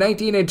 runs in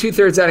 19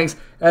 2/3 innings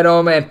at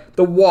home, and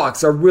the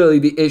walks are really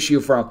the issue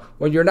for him.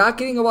 When you're not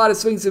getting a lot of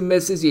swings and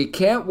misses, you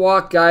can't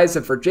walk guys,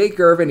 and for Jake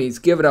Irvin, he's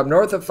given up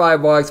north of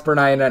 5 walks per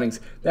 9 innings.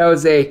 That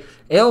was a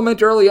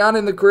ailment early on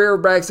in the career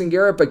of Braxton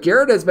Garrett, but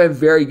Garrett has been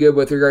very good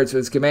with regards to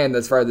his command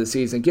thus far this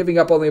season, giving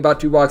up only about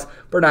 2 walks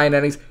per 9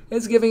 innings.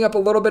 Is giving up a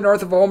little bit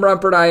north of a home run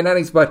per 9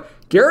 innings, but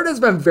Garrett has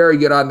been very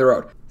good on the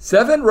road.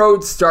 7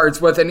 road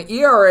starts with an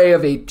ERA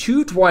of a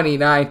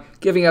 2.29,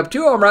 giving up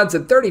 2 home runs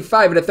in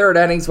 35 1/3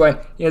 innings when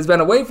he has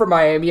been away from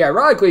Miami.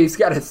 Ironically, he's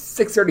got a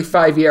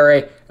 6.35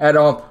 ERA at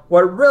home.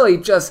 What really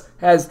just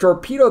has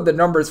torpedoed the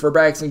numbers for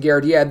Braxton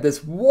Garrett, he had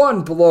this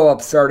one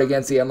blow-up start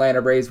against the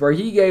Atlanta Braves where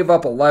he gave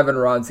up 11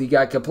 runs. He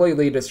got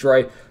completely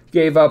destroyed.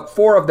 gave up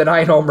 4 of the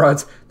 9 home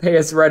runs they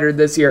have surrendered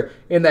this year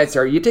in that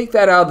start. You take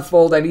that out of the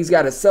fold, and he's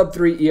got a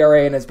sub-3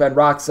 ERA and has been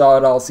rock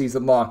solid all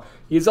season long.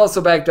 He's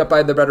also backed up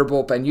by the better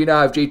bullpen. You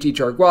now have JT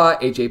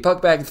Chargois, AJ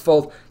Puck back in the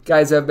fold.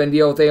 Guys have been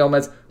dealing with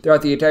ailments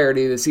throughout the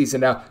entirety of the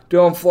season now.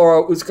 Dylan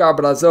Floro, Huascar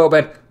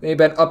Brazoban, they've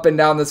been up and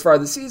down this far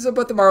this season,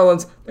 but the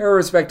Marlins, they're a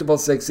respectable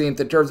 16th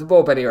in terms of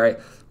bullpen ERA.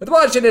 With the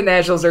Washington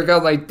Nationals, they're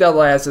currently dead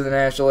last in the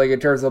National League in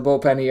terms of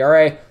bullpen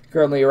ERA.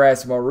 Currently,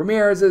 Erasmo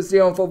Ramirez is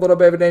dealing with a little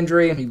bit of an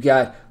injury. You've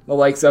got the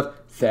likes of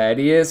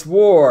Thaddeus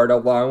Ward,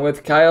 along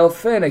with Kyle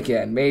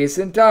Finnegan,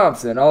 Mason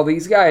Thompson. All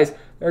these guys,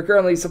 they're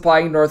currently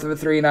supplying north of a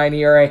 3.9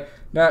 ERA.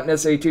 Not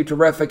necessarily too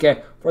terrific,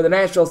 and for the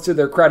Nationals, to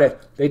their credit,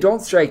 they don't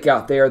strike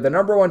out. They are the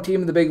number 1 team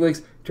in the big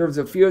leagues in terms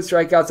of fewest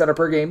strikeouts on a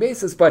per-game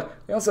basis, but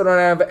they also don't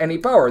have any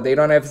power. They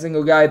don't have a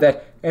single guy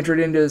that entered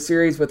into the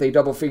series with a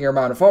double-figure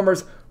amount of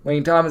homers.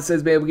 Lane Thomas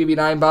has been able to give you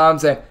 9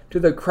 bombs, and to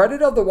the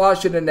credit of the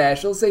Washington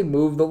Nationals, they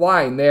moved the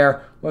line. They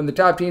are one of the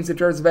top teams in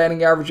terms of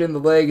batting average in the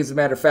league. As a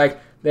matter of fact,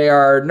 they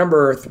are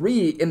number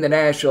 3 in the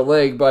National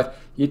League, but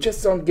you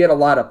just don't get a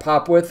lot of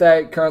pop with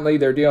that. Currently,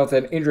 they're dealing with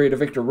an injury to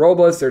Victor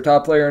Robles, their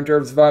top player in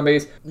terms of on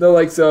base. The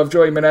likes of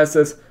Joey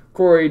Meneses,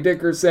 Corey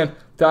Dickerson,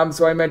 Thomas,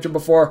 who I mentioned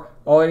before,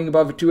 all hitting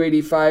above a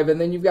 285.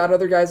 And then you've got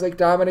other guys like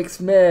Dominic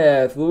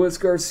Smith, Luis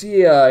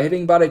Garcia,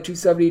 hitting about a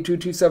 270 to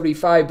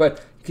 275,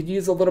 but could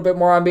use a little bit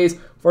more on base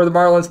for the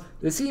Marlins.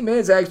 The team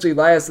is actually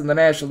last in the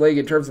National League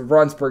in terms of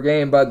runs per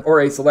game, but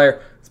Jorge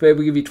Soler is able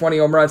to give you 20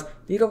 home runs.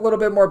 Need a little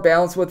bit more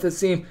balance with this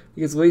team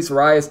because Luis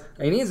Arias,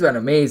 he's been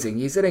amazing.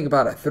 He's hitting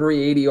about a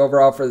 380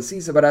 overall for the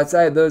season, but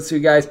outside of those two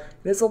guys,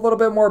 it's a little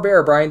bit more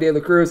bare. Brian De La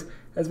Cruz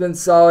has been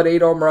solid,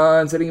 8 home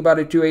runs, hitting about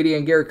a 280,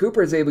 and Garrett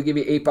Cooper is able to give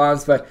you 8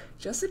 bombs, but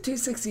just a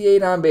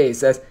 268 on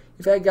base. As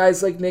you've had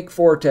guys like Nick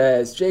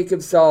Fortes,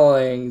 Jacob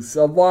Stallings,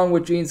 along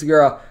with Gene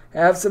Segura,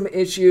 have some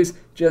issues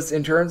just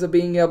in terms of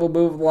being able to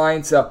move the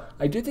line. So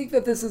I do think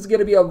that this is going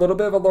to be a little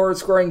bit of a lower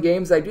scoring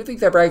game. I do think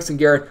that Braxton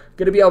Garrett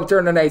going to be able to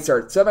turn a nice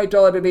start.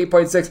 Semi-total at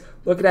 8.6.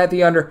 Looking at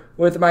the under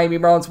with the Miami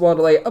Marlins willing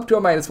to lay up to a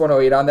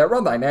 -108 on that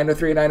run line.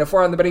 903,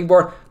 904 on the betting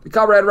board. The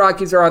Colorado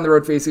Rockies are on the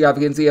road facing off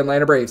against the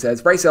Atlanta Braves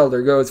as Bryce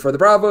Elder goes for the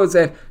Bravos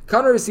and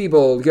Connor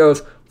Siebold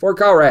goes for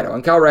Colorado.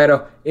 And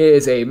Colorado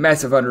is a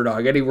massive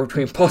underdog, anywhere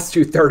between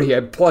 +230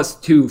 and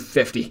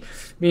 +250.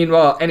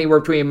 Meanwhile, anywhere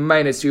between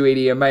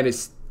 -280 and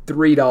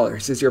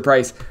 -$3 is your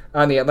price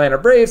on the Atlanta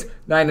Braves.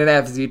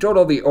 9.5 is the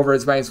total. The over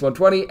is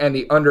 -120 and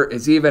the under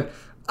is even.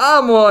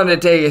 I'm willing to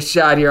take a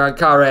shot here on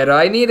Colorado.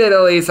 I needed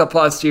at least a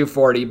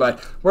 +240, but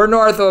we're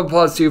north of a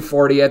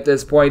 +240 at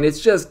this point.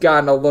 It's just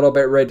gotten a little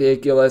bit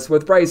ridiculous.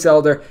 With Bryce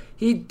Elder,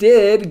 he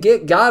did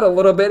got a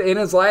little bit in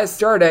his last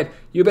start, and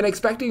you've been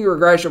expecting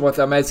regression with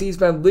him as he's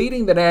been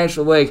leading the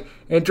National League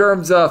in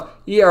terms of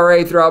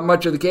ERA throughout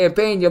much of the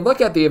campaign. You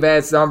look at the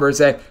advanced numbers,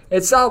 and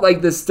it's not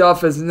like this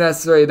stuff is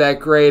necessarily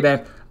that great,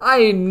 and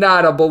I'm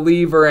not a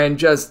believer in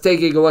just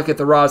taking a look at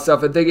the raw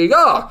stuff and thinking,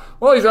 oh,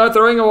 well, he's not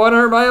throwing a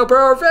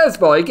 100-mile-per-hour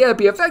fastball. He can't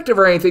be effective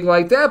or anything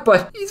like that,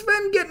 but he's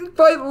been getting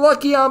quite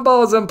lucky on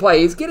balls in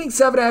play. He's getting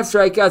 7.5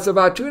 strikeouts,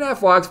 about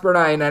 2.5 walks per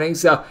 9 innings,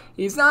 so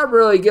he's not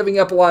really giving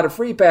up a lot of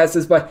free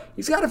passes, but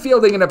he's got a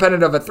fielding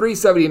independent of a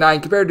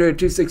 379 compared to a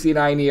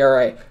 269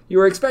 ERA. You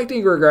were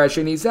expecting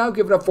regression. He's now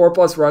given up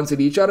 4+ runs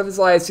in each out of his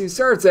last 2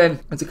 starts, and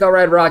it's a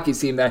Colorado Rockies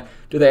team that,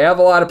 do they have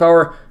a lot of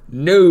power?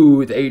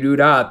 No, they do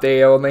not.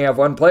 They only have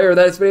one player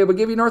that's been able to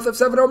give you north of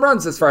 7 home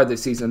runs this far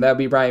this season. That would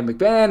be Brian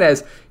McMahon,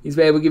 as he's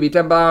been able to give you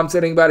 10 bombs,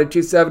 hitting about a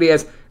 270,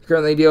 as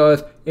currently dealing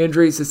with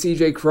injuries to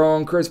CJ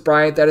Cron, Chris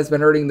Bryant. That has been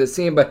hurting this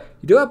team, but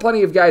you do have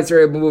plenty of guys that are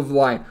able to move the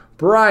line.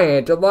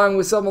 Bryant, along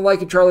with someone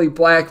like a Charlie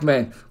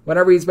Blackmon,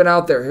 whenever he's been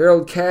out there,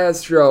 Harold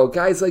Castro,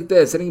 guys like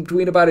this, hitting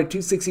between about a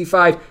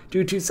 265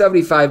 to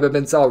 275 have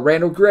been solid.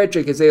 Randall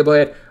Grichuk is able to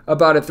hit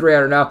about a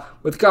 300. Now,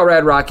 with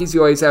Colorado Rockies, you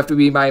always have to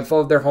be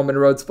mindful of their home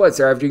and road splits.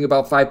 They're averaging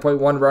about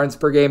 5.1 runs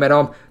per game at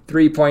home,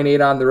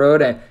 3.8 on the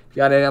road, and you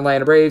got an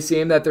Atlanta Braves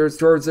team that they're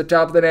towards the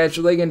top of the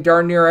National League and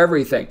darn near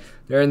everything.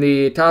 They're in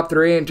the top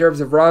 3 in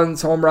terms of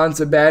runs, home runs,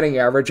 and batting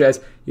average, as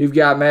you've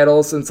got Matt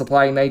Olson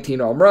supplying 19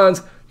 home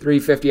runs,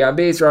 350 on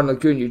base. Ronald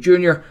Acuna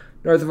Jr.,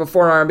 north of a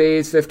 4 on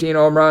base, 15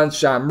 home runs.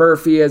 Sean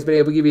Murphy has been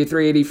able to give you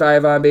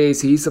 385 on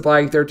base. He's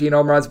supplying 13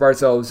 home runs.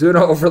 Barcelo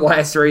Ozuna over the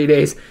last 3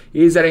 days,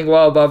 he's hitting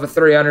well above a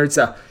 300.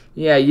 So,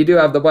 yeah, you do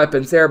have the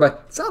weapons there,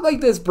 but it's not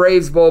like this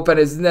Braves bullpen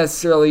is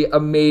necessarily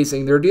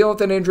amazing. They're dealing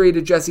with an injury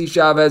to Jesse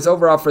Chavez.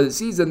 Overall for the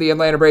season, the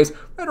Atlanta Braves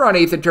right around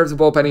 8th in terms of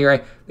bullpen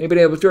ERA. They've been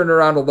able to turn it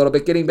around a little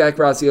bit, getting back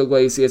Rossi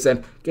Iglesias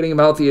and getting him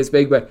healthy is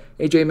big, but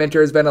AJ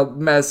Minter has been a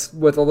mess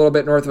with a little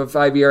bit north of a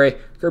 5 ERA.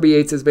 Kirby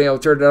Yates has been able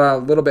to turn it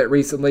on a little bit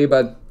recently,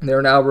 but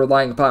they're now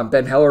relying upon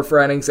Ben Heller for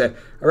innings, and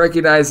I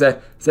recognize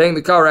that saying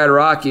the Colorado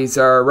Rockies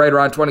are right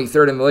around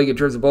 23rd in the league in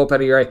terms of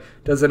bullpen ERA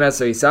doesn't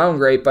necessarily sound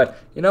great, but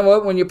you know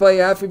what? When you play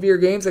half of your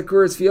games at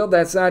Coors Field,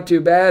 that's not too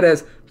bad,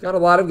 as got a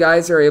lot of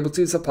guys that are able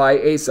to supply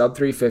a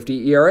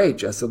sub-350 ERA.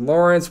 Justin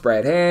Lawrence,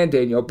 Brad Hand,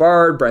 Daniel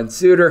Bard, Brent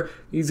Suter.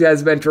 These guys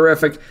have been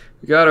terrific.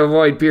 You got to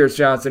avoid Pierce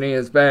Johnson. He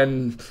has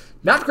been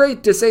Not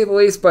great to say the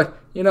least, but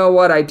you know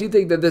what? I do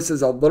think that this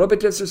is a little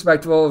bit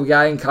disrespectful of a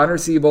guy in Connor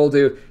Siebold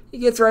who he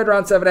gets right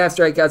around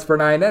 7.5 strikeouts per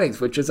 9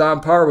 innings, which is on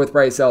par with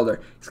Bryce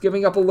Elder. He's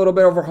giving up a little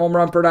bit over home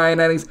run per 9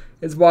 innings.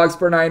 His walks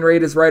per 9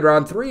 rate is right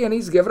around 3, and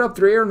he's given up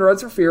 3 earned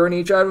runs or fewer in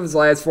each out of his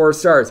last 4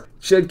 starts.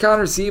 Should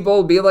Connor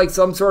Siebold be like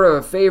some sort of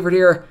a favorite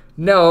here?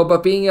 No,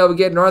 but being able to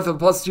get north of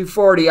plus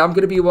 240, I'm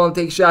going to be willing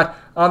to take a shot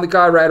on the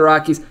Colorado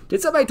Rockies.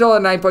 Did set my total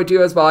at 9.2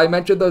 as well. I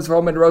mentioned those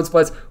home and road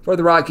splits for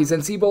the Rockies,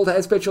 and Siebold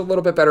has pitched a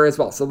little bit better as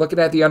well. So looking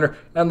at the under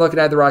and looking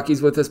at the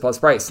Rockies with this plus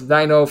price.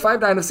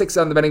 905, 906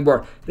 on the betting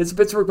board. It is the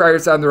Pittsburgh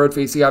Pirates on the road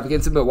facing off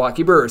against the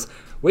Milwaukee Brewers.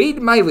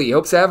 Wade Miley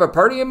hopes to have a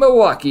party in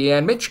Milwaukee,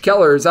 and Mitch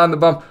Keller is on the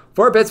bump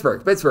for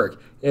Pittsburgh. Pittsburgh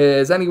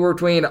is anywhere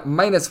between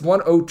minus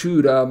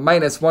 102 to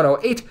minus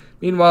 108.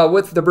 Meanwhile,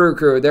 with the Brew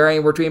Crew, they're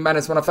anywhere between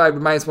minus 105 to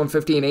minus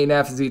 115.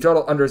 8.5 is the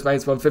total. Under is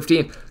minus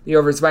 115. The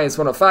over is minus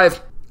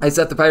 105. I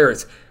set the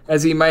Pirates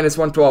as the minus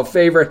 112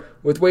 favorite.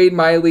 With Wade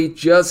Miley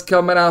just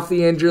coming off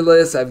the injury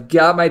list, I've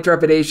got my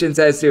trepidations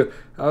as to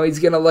how he's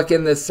going to look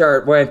in this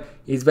start when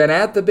he's been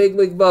at the big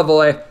league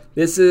level. And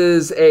this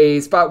is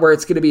a spot where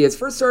it's going to be his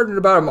first start in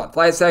about a month.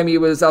 Last time he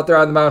was out there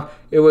on the mound,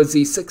 it was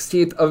the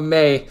 16th of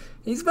May.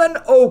 He's been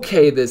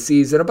okay this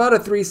season, about a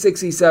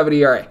 3.67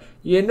 ERA.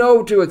 You know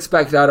what to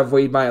expect out of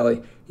Wade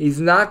Miley. He's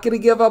not going to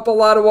give up a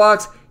lot of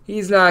walks.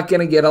 He's not going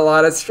to get a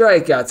lot of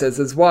strikeouts, as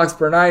his walks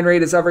per 9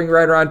 rate is hovering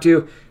right around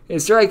 2.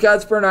 His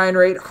strikeouts per 9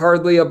 rate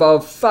hardly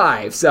above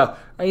 5. So,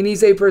 I mean,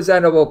 he's a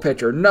presentable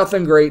pitcher.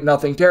 Nothing great,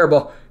 nothing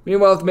terrible.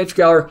 Meanwhile, with Mitch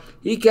Keller,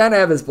 he can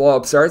have his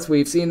blow-up starts.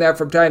 We've seen that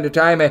from time to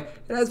time, and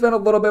it has been a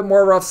little bit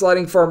more rough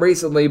sledding for him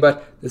recently,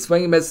 but the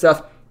swing and miss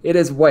stuff, it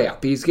is way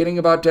up. He's getting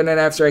about 10.5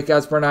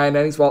 strikeouts per 9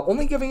 innings while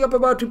only giving up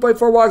about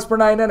 2.4 walks per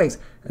 9 innings.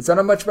 It's done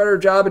a much better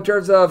job in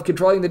terms of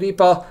controlling the deep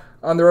ball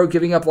on the road,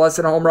 giving up less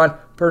than a home run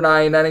per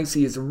 9 innings.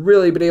 He's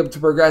really been able to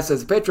progress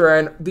as a pitcher,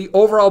 and the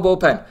overall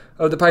bullpen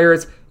of the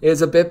Pirates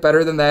is a bit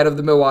better than that of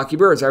the Milwaukee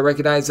Brewers. I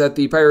recognize that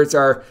the Pirates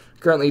are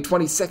currently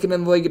 22nd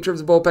in the league in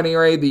terms of bullpen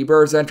ERA. The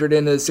Brewers entered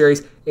into the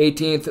series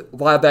 18th. A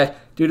lot of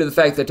that due to the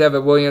fact that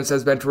Devin Williams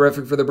has been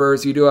terrific for the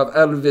Brewers. You do have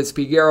Elvis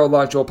Figueroa,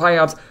 Lancho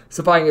Payamps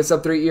supplying a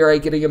sub-3 ERA,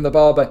 getting him the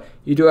ball, but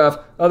you do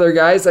have other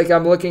guys like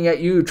I'm looking at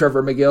you,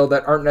 Trevor McGill,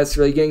 that aren't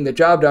necessarily getting the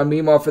job done.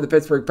 Meanwhile, for the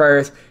Pittsburgh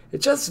Pirates,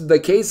 it's just the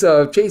case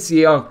of Chase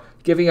Young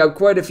giving up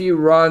quite a few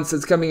runs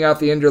since coming off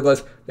the injured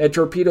list that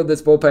torpedoed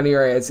this bullpen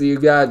ERA. So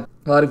you've got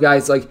a lot of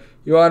guys like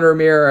Yohan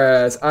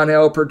Ramirez,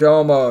 Angel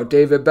Perdomo,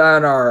 David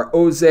Banar,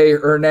 Jose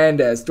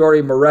Hernandez,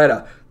 Dory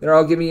Moretta. They're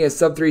all giving you a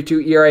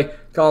sub-3.2 ERA.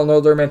 Colin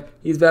Olderman,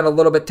 he's been a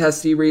little bit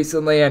testy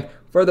recently, and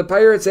for the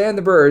Pirates and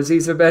the Brewers,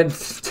 these have been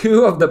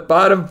 2 of the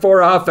bottom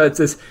 4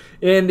 offenses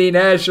in the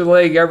National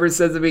League ever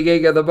since the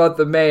beginning of the month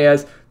of May.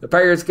 As the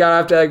Pirates got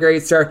off to a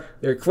great start,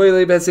 they're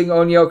clearly missing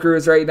Oneil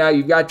Cruz right now.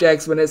 You've got Jack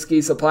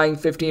Swinicki supplying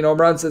 15 home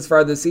runs this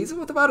far this season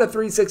with about a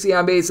 360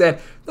 on base, and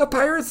the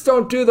Pirates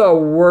don't do the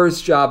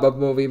worst job of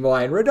moving the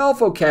line.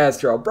 Rodolfo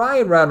Castro,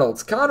 Brian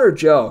Reynolds, Connor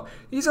Joe,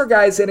 these are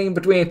guys hitting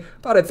between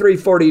about a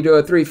 340 to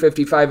a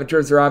 355 in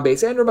terms of on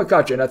base. Andrew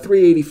McCutchen, a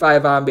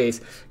 385 on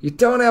base. You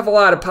don't have a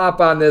lot of pop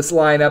on this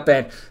lineup,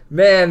 and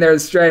man, they're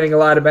stranding a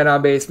lot of men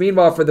on base.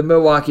 Meanwhile, for the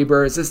Milwaukee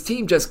Brewers, this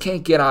team just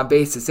can't get on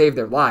base to save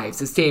their lives.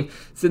 This team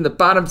is in the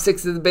bottom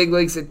 6 of the big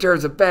leagues in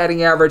terms of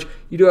batting average.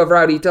 You do have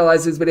Rowdy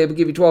Tellez, who's been able to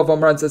give you 12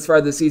 home runs this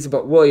far this season,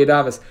 but Willy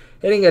Adames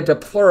hitting a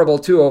deplorable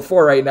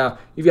 204 right now.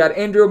 You've got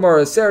Andrew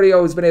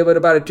Moraserio, who's been able to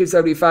about a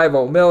 275.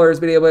 O Miller has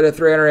been able to hit a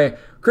 300.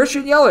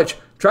 Christian Yelich,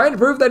 trying to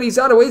prove that he's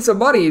not a waste of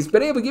money. He's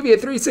been able to give you a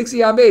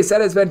 360 on base.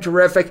 That has been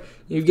terrific.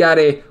 You've got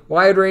a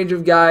wide range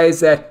of guys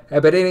that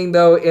have been hitting,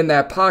 though, in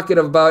that pocket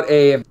of about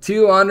a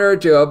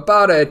 200 to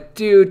about a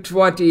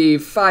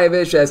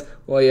 225-ish, as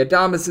Willy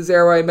Adames is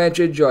there, I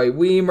mentioned, Joey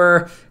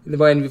Weimer. And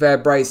when you've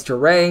had Bryce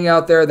Terang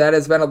out there, that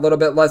has been a little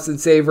bit less than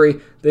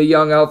savory. The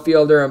young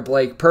outfielder and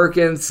Blake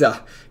Perkins,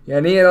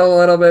 you need a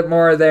little bit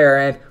more there.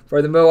 And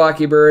for the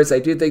Milwaukee Brewers, I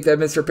do think that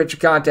Mr. Pitch of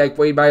Contact,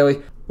 Wade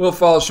Miley, will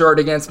fall short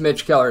against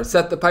Mitch Keller.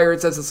 Set the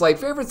Pirates as a slight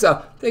favorite,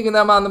 so taking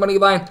them on the money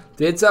line.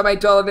 Did set my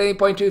total at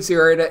 8.2, so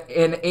you're in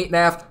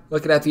 8.5.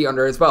 Looking at the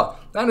under as well.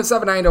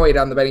 907, 908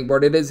 on the betting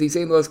board. It is the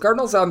St. Louis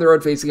Cardinals on the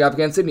road facing up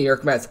against the New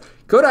York Mets.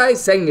 Kodai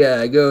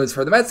Senga goes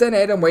for the Mets, and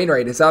Adam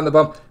Wainwright is on the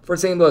bump for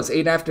St. Louis.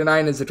 8.5 to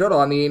 9 is the total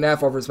on the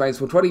 8.5. Over is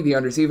minus 120. The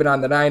under is even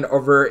on the 9.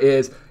 Over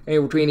is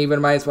anywhere between even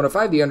and minus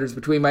 105. The under is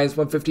between minus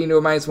 115 to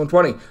a minus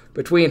 120.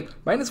 Between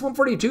minus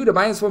 142 to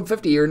minus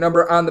 150. Your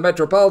number on the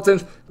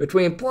Metropolitans.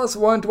 Between plus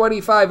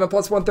 125 and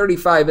plus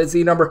 135 is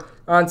the number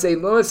on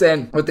St. Louis.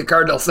 And with the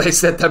Cardinals, they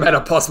set them at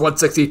a plus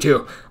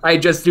 162. I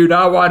just do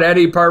not want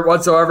any part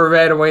whatsoever of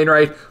Adam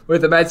Wainwright.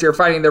 With the Mets, you're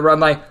finding the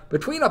run line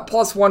between a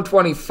plus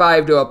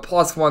 125 to a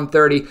plus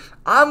 130.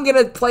 I'm going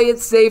to play it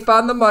safe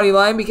on the money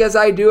line because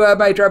I do have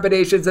my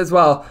trepidations as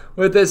well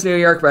with this New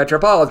York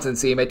Metropolitan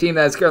team, a team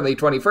that is currently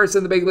 21st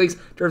in the big leagues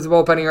in terms of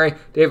bullpen ERA.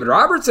 David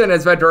Robertson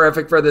has been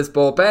terrific for this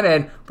bullpen,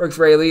 and Brooks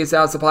Raley is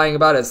now supplying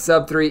about a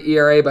sub-3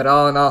 ERA, but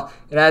all in all,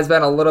 it has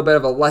been a little bit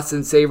of a less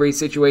than savory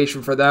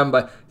situation for them.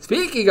 But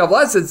speaking of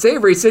less than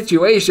savory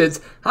situations,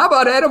 how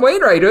about Adam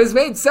Wainwright, who has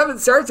made 7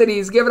 starts and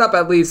he's given up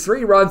at least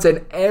 3 runs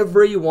in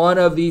every one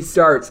of these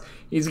starts.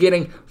 He's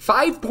getting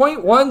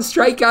 5.1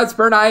 strikeouts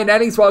per 9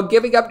 innings while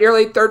giving up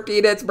nearly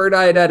 13 hits per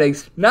 9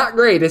 innings. Not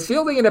great. His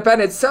fielding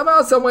independence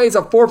somehow, some ways,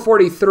 a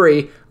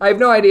 443. I have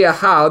no idea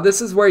how.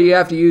 This is where you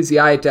have to use the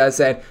eye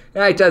test, and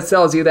the eye test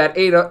tells you that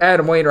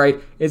Adam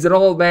Wainwright is an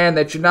old man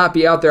that should not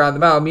be out there on the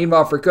mound.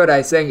 Meanwhile, for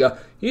Kodai Senga,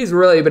 he's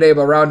really been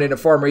able to round into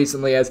form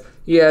recently as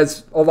he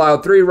has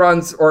allowed 3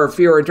 runs or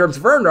fewer in terms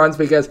of earned runs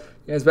because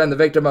he has been the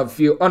victim of a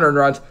few unearned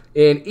runs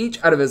in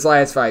each out of his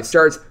last 5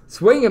 starts.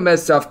 Swing and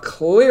miss stuff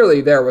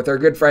clearly there with our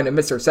good friend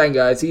Mr.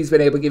 Senga as he's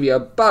been able to give you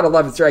about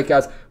 11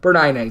 strikeouts per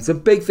 9 innings. A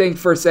big thing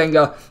for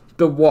Senga,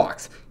 the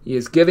walks. He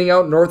is giving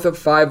out north of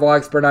 5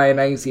 walks per 9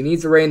 innings. He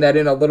needs to rein that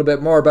in a little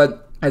bit more,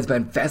 but has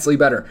been vastly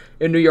better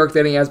in New York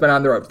than he has been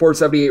on the road.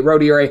 478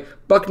 road ERA,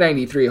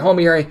 .93 home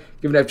ERA,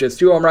 giving up just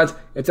 2 home runs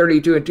in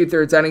 32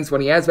 2/3 innings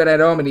when he has been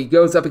at home, and he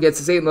goes up against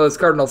the St. Louis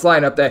Cardinals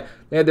lineup that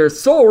they had their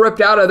soul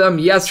ripped out of them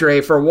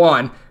yesterday for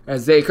 1,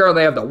 as they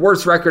currently have the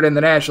worst record in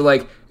the National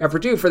League, and for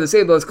 2, for the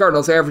St. Louis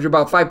Cardinals, they average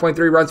about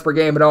 5.3 runs per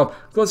game at home,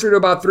 closer to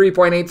about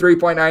 3.8,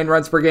 3.9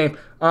 runs per game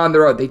on the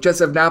road. They just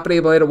have not been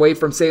able to hit away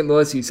from St.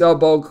 Louis. You saw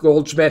Bo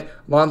Goldschmidt,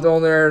 Lonzo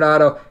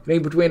Arenado,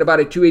 hitting between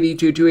about a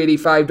 282,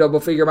 285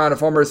 double-figure amount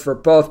of homers for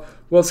both.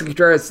 Wilson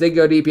Contreras did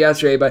go deep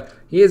yesterday, but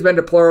he has been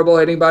deplorable,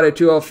 hitting about a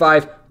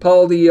 205.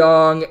 Paul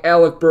DeYoung,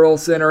 Alec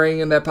Burleson are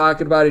in that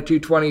pocket about a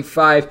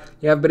 225.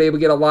 You haven't been able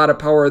to get a lot of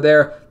power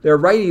there. Their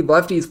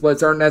righty-lefty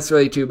splits aren't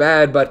necessarily too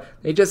bad, but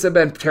they just have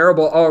been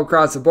terrible all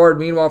across the board.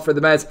 Meanwhile, for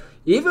the Mets,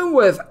 even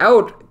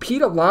without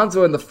Pete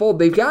Alonso in the fold,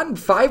 they've gotten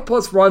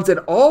 5+ runs in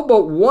all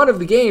but one of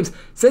the games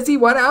since he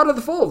went out of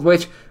the fold,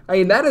 which, I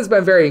mean, that has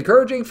been very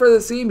encouraging for the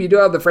team. You do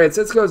have the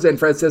Franciscos and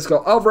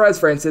Francisco Alvarez,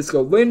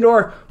 Francisco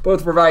Lindor,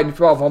 both providing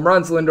 12 home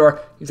runs. Lindor,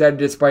 he's had a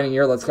disappointing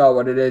year, let's call it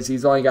what it is.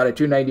 He's only got a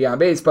 290 on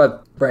base,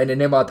 but Brandon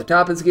Nimmo at the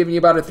top is giving you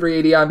about a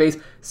 380 on base.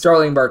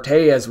 Starling Marte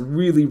has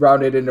really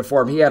rounded into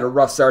form. He had a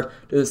rough start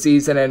to the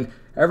season, and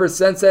ever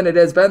since then, it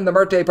has been the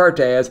Marte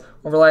Parte, as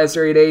over the last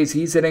 30 days,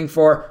 he's hitting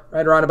for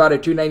right around about a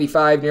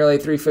 295, nearly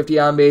 350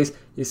 on base.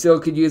 You still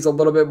could use a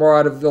little bit more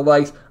out of the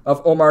likes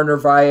of Omar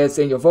Narvaez,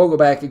 Daniel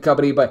Vogelbach and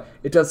company, but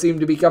it does seem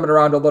to be coming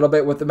around a little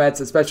bit with the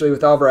Mets, especially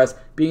with Alvarez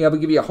being able to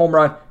give you a home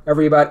run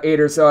every about 8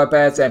 or so at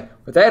bats. And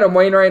with Adam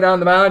Wainwright on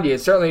the mound, you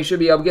certainly should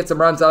be able to get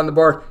some runs on the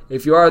board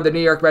if you are the New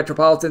York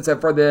Metropolitans. And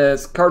for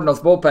the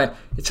Cardinals bullpen,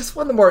 it's just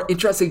one of the more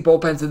interesting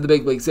bullpens in the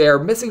big leagues. They are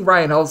missing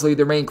Ryan Helsley,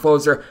 their main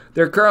closer.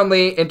 They're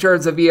currently, in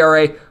terms of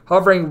ERA,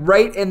 hovering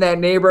right in that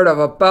neighborhood of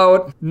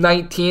about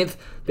 19th.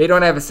 They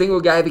don't have a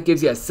single guy that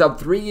gives you a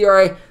sub-3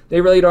 ERA.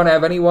 They really don't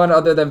have anyone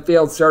other than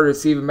failed starter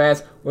Steven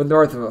Matz with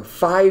north of a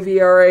 5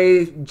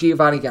 ERA.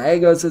 Giovanni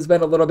Gallegos has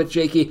been a little bit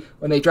shaky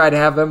when they try to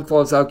have him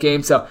close out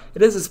games. So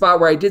it is a spot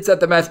where I did set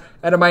the Mets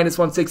at a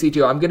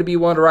 -162. I'm going to be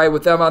one to ride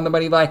with them on the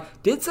money line.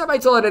 Did set my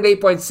total at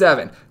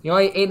 8.7. The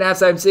only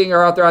 8.5s I'm seeing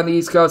are out there on the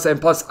East Coast,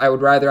 and plus I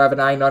would rather have a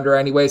 9 under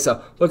anyway.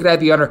 So looking at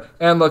the under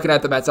and looking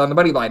at the Mets on the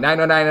money line.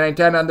 909 and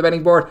 910 on the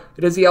betting board.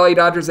 It is the LA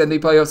Dodgers, and they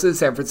play host to the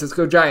San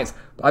Francisco Giants.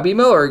 Bobby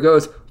Miller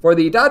goes for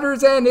the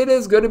Dodgers, and it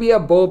is going to be a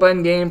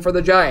bullpen game for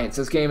the Giants.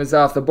 This game is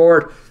off the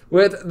board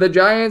with the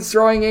Giants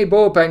throwing a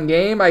bullpen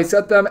game. I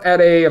set them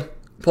at a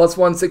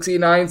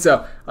 +169,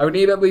 so I would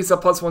need at least a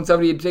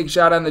 +170 to take a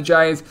shot on the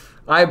Giants.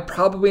 I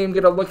probably am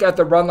going to look at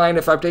the run line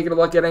if I'm taking a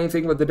look at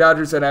anything with the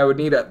Dodgers, and I would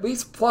need at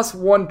least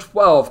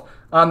 +112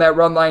 on that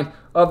run line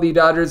of the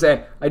Dodgers.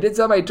 And I did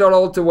set my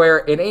total to where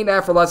in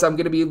 8.5 or less, I'm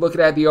going to be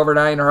looking at the over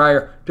 9 or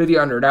higher to the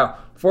under. Now,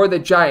 for the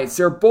Giants,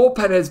 their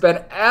bullpen has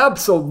been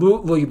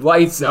absolutely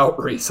lights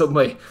out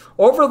recently.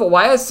 Over the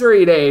last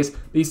 30 days,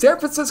 the San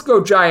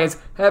Francisco Giants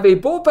have a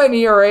bullpen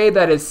ERA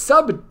that is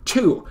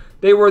sub-2.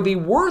 They were the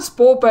worst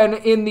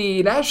bullpen in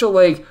the National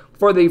League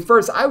for the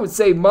first, I would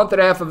say, month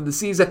and a half of the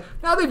season.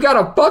 Now they've got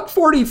a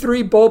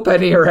 .43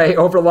 bullpen ERA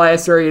over the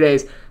last 30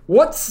 days.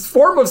 What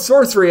form of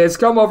sorcery has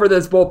come over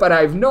this bullpen?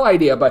 I have no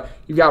idea, but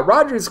you've got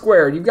Roger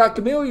Squared, you've got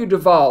Camilo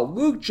Duvall,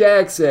 Luke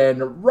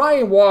Jackson,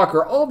 Ryan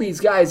Walker, all these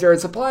guys are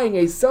supplying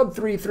a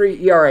sub-3.3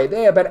 ERA.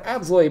 They have been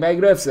absolutely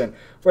magnificent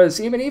for the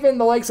team, and even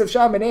the likes of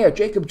Sean Manaea,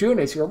 Jacob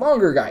Junis, your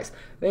longer guys,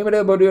 they've been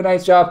able to do a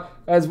nice job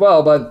as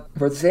well. But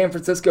for the San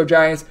Francisco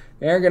Giants,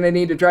 they're going to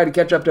need to try to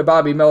catch up to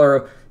Bobby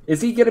Miller.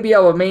 Is he going to be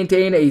able to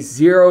maintain a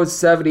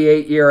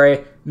 0.78 ERA?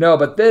 No,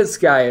 but this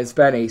guy has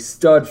been a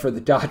stud for the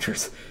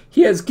Dodgers.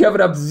 He has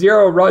given up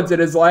 0 runs in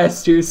his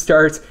last 2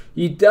 starts.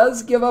 He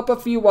does give up a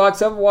few walks,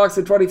 7 walks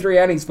in 23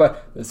 innings,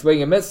 but the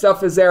swing and miss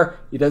stuff is there.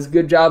 He does a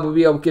good job of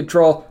being able to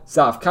control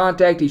soft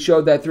contact. He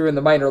showed that through in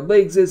the minor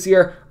leagues this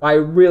year. I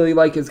really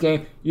like his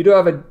game. You do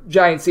have a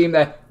Giants team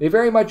that they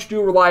very much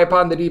do rely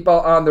upon the deep ball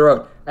on the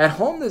road. At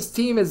home, this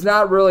team is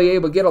not really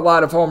able to get a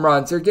lot of home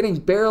runs. They're getting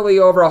barely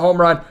over a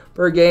home run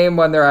per game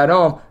when they're at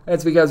home.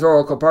 That's because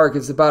Oracle Park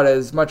is about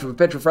as much of a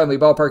pitcher-friendly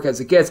ballpark as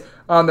it gets.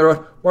 On the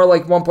road, more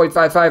like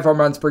 1.55 home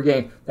runs per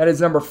game. That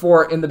is number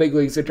 4 in the big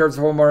leagues in terms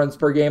of home runs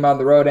per game on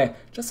the road, and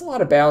just a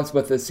lot of balance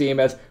with this team,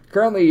 as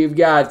currently you've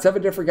got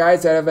 7 different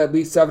guys that have at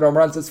least 7 home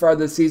runs this far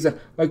this season.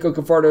 Michael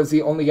Conforto is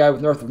the only guy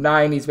with north of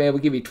 9. He's been able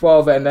to give you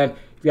 12, and then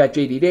you've got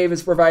J.D.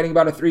 Davis providing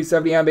about a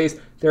 370 on base.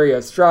 Therio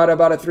Estrada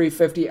about a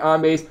 350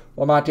 on base.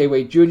 Lamonte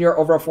Wade Jr.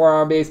 over a 4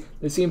 on base.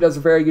 This team does a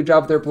very good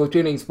job with their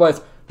platooning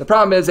splits. The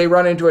problem is they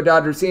run into a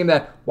Dodgers team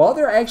that, while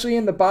they're actually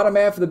in the bottom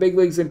half of the big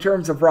leagues in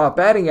terms of raw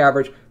batting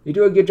average, they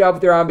do a good job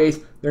with their on base.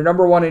 They're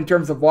number 1 in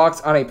terms of walks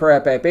on a per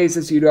at-bat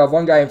basis. You do have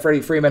one guy in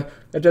Freddie Freeman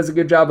that does a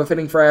good job of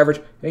hitting for average,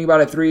 hitting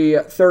about a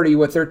 330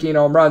 with 13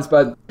 home runs,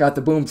 but got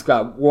the boom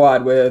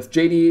squad with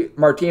J.D.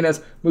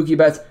 Martinez, Mookie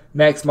Betts,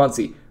 Max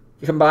Muncy,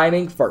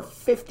 combining for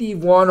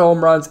 51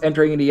 home runs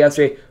entering into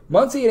yesterday.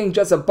 Muncy hitting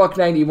just a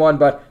 $191,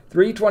 but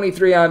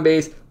 323 on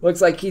base.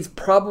 Looks like he's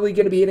probably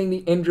going to be hitting the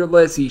injured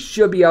list. He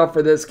should be out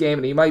for this game,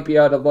 and he might be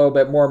out a little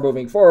bit more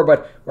moving forward.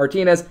 But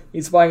Martinez,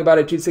 he's flying about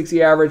a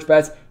 260 average.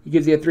 Betts, he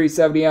gives you a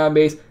 370 on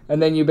base.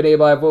 And then you've been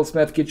able to have Will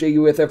Smith catch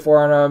you with a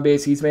 400 on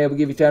base. He's been able to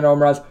give you 10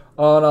 home runs.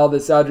 All in all,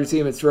 this Dodgers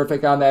team is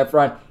terrific on that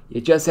front. You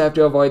just have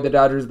to avoid the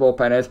Dodgers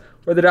bullpen. As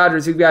for the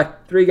Dodgers, you've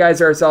got 3 guys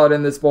that are solid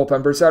in this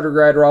bullpen: Brusdar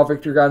Graterol,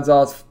 Victor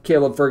Gonzalez,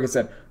 Caleb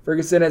Ferguson.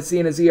 Ferguson has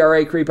seen his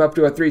ERA creep up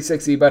to a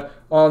 360, but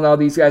all in all,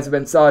 these guys have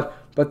been solid.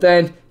 But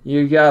then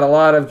you got a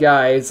lot of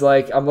guys,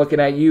 like I'm looking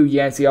at you,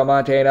 Yancy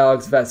Almonte and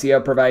Alex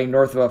Vesia, providing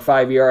north of a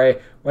 5 ERA.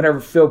 Whenever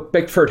Phil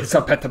Bickford is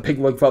up at the big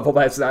league level,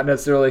 that's not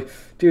necessarily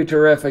too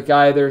terrific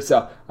either.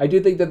 So I do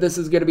think that this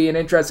is going to be an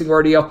interesting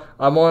ordeal.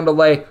 I'm willing to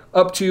lay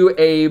up to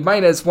a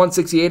minus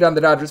 168 on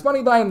the Dodgers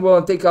money line.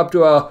 Willing to take up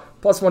to a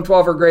plus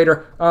 112 or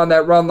greater on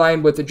that run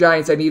line. With the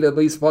Giants, I need at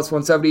least plus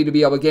 170 to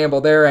be able to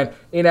gamble there. And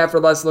 8.5 or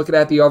less, looking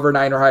at the over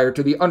 9 or higher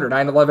to the under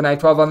 9, 11, 9,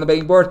 12 on the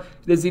betting board.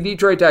 It is the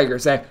Detroit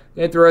Tigers. And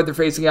at the road, they're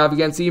facing off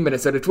against the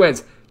Minnesota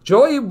Twins.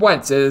 Joey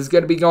Wentz is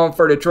going to be going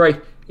for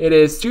Detroit. It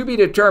is to be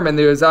determined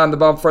who is on the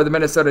bump for the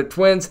Minnesota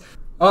Twins.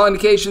 All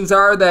indications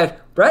are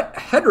that Brett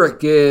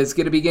Hedrick is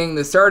going to be getting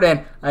the start,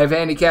 and I've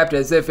handicapped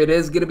as if it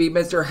is going to be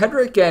Mr.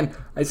 Hedrick, and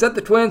I set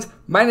the Twins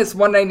minus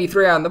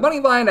 193 on the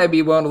money line. I'd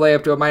be willing to lay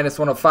up to a minus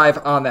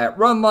 105 on that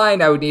run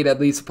line. I would need at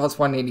least plus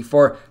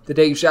 184 to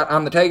take a shot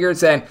on the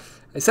Tigers, and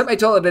I set my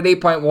total at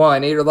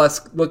 8.1, 8 or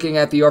less, looking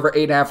at the over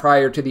 8.5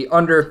 higher to the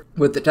under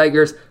with the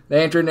Tigers.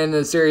 They entered into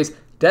the series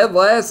dead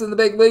last in the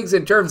big leagues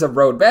in terms of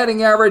road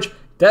batting average,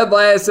 dead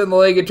last in the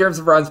league in terms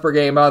of runs per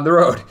game on the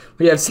road.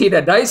 We have seen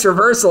a nice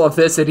reversal of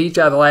this in each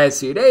of the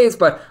last few days,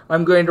 but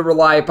I'm going to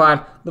rely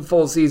upon the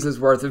full season's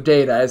worth of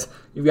data, as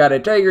you've got a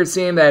Tigers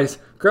team that is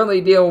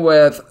currently dealing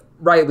with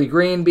Riley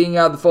Green being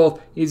out of the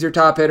fold. He's your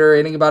top hitter,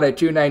 hitting about a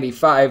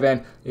 295,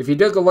 and if you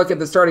took a look at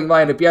the starting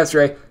lineup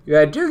yesterday, you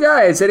had 2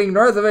 guys hitting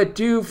north of a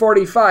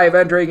 245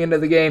 entering into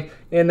the game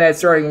in that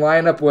starting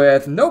lineup,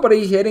 with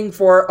nobody hitting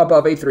for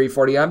above a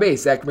 340 on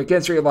base. Zach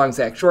McKinstry along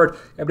Zach Short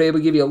have been able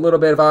to give you a little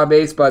bit of on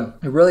base,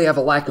 but they really have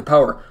a lack of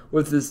power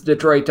with this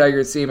Detroit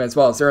Tigers team as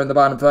well. So they're in the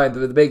bottom 5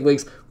 of the big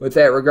leagues with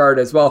that regard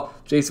as well.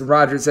 Jason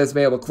Rogers has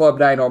been able to club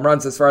 9 home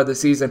runs this far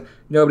this season.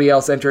 Nobody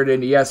else entered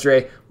into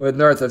yesterday with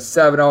north of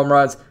 7 home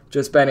runs.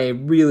 Just been a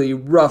really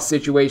rough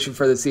situation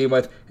for the team,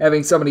 with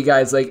having so many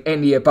guys like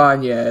Andy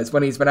Ibanez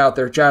when he's been out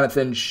there,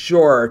 Jonathan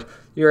Short.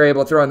 You're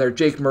able to throw in there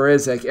Jake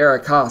Marisnik,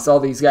 Eric Haas, all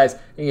these guys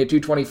hitting at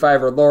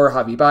 225 or lower.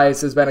 Javi Baez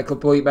has been a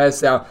complete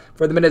mess. Now,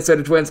 for the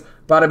Minnesota Twins,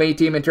 bottom 8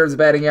 team in terms of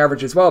batting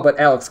average as well, but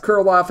Alex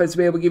Kirilloff has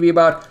been able to give you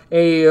about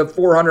a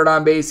 400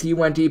 on base. He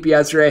went deep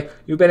yesterday.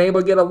 You've been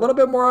able to get a little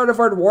bit more out of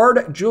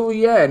Edouard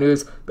Julien,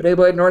 who's been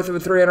able to hit north of a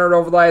 300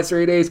 over the last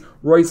 3 days.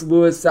 Royce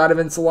Lewis,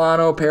 Donovan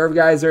Solano, pair of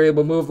guys are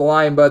able to move the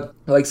line, but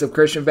the likes of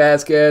Christian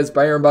Vasquez,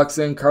 Byron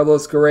Buxton,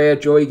 Carlos Correa,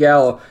 Joey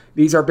Gallo,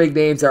 these are big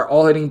names that are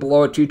all hitting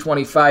below a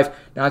 225,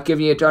 not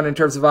giving you a ton in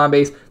terms of on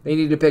base. They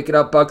need to pick it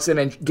up. Buxton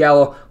and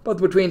Gallo, both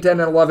between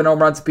 10 and 11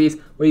 home runs apiece.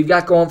 What you've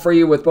got going for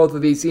you with both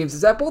of these teams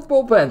is that both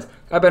bullpens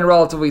have been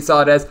relatively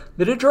solid, as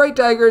the Detroit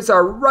Tigers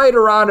are right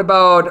around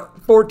about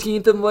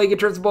 14th in the league in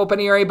terms of bullpen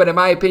ERA, but in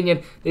my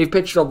opinion, they've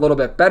pitched a little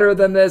bit better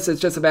than this.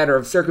 It's just a matter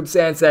of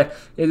circumstance that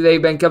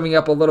they've been coming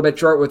up a little bit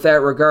short with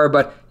that regard,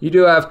 but you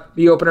do have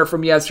the opener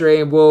from yesterday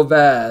in Will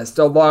Vest,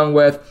 along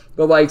with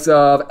the likes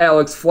of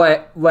Alex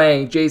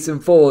Lang, Jason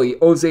Foley,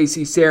 Jose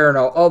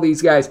Cicerno, all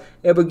these guys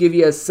able to give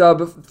you a sub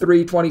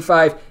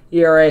 3.25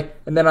 ERA.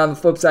 And then on the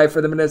flip side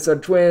for the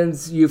Minnesota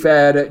Twins, you've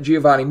had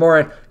Giovanni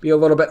Morin be a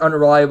little bit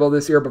unreliable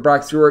this year, but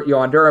Brock Stewart,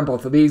 Yohan Duran,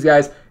 both of these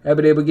guys have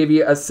been able to give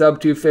you a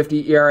sub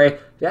 2.50 ERA.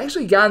 They've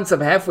actually gotten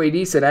some halfway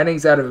decent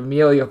innings out of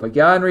Emilio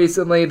Pagan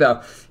recently,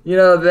 though. You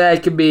know,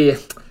 that can be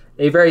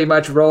a very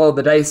much roll of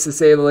the dice to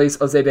say the least.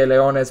 Jose De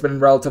Leon has been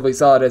relatively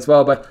solid as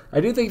well, but I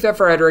do think that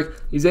for Hedrick,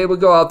 he's able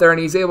to go out there and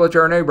he's able to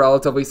turn a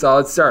relatively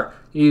solid start.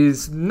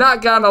 He's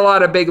not gotten a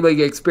lot of big league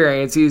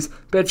experience. He's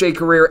pitched a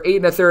career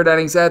 8 1/3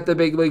 innings at the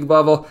big league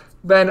level.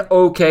 Been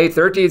okay,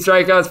 13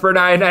 strikeouts per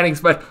 9 innings,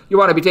 but you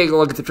want to be taking a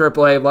look at the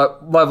AAA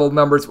level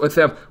numbers with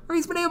him, where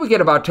he's been able to get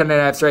about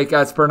 10.5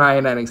 strikeouts per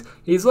 9 innings.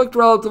 He's looked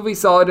relatively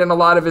solid in a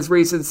lot of his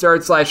recent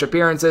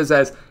starts/appearances,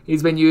 as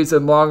he's been used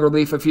in long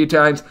relief a few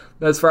times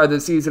thus far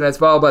this season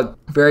as well, but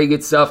very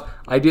good stuff.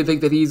 I do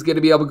think that he's going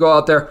to be able to go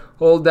out there,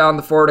 hold down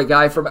the fort, a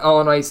guy from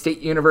Illinois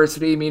State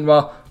University.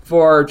 Meanwhile,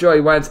 for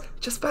Joey Wentz,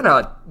 just been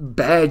a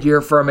bad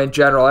year for him in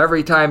general.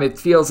 Every time it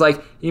feels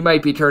like he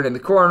might be turning the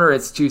corner,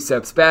 it's 2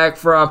 steps back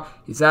from him.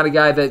 He's not a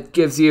guy that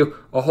gives you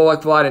a whole heck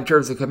of a lot in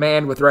terms of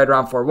command with right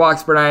around 4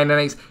 walks per 9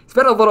 innings. He's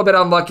been a little bit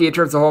unlucky in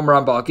terms of home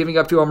run ball, giving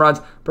up 2 home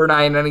runs per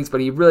 9 innings,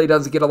 but he really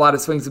doesn't get a lot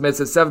of swings and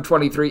misses.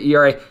 7.23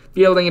 ERA.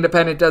 Fielding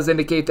independent does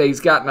indicate that he's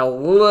gotten a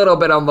little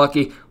bit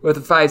unlucky with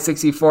a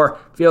 5.64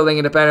 fielding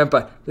independent,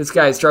 but this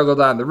guy has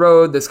struggled on the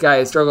road. This guy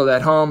has struggled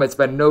at home. It's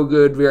been no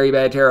good, very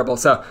bad, terrible.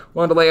 So,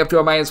 willing to lay up to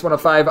a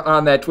 -105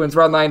 on that Twins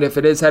run line if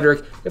it is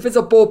Hedrick. If it's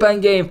a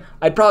bullpen game,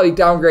 I'd probably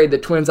downgrade the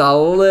Twins a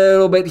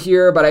little bit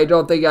here, but I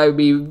don't think I would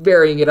be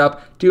varying it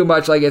up too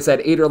much. Like I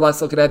said, 8 or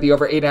less, looking at the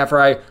over 8.5 or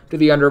higher to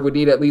the under, would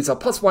need at least a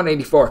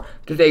 +184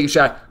 to take a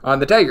shot on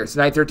the Tigers.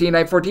 9-13,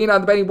 9-14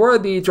 on the betting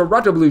board. The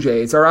Toronto Blue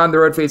Jays are on the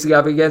road facing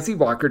up against the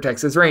Walker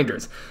Texas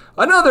Rangers.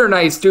 Another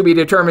nice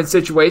to-be-determined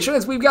situation,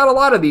 as we've got a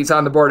lot of these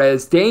on the board,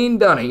 as Dane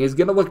Dunning is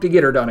going to look to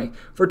get her Dunning.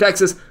 For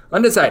Texas,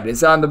 undecided.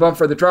 It's on the bump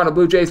for the Toronto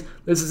Blue Jays.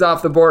 This is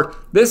off the board.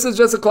 This is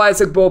just a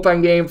classic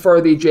bullpen game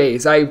for the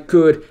Jays. I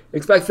could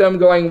expect them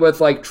going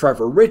with like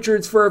Trevor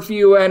Richards for a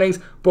few innings.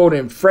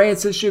 Bowden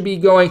Francis should be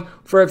going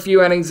for a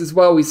few innings as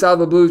well. We saw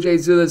the Blue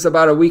Jays do this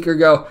about a week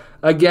ago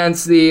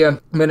against the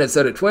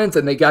Minnesota Twins,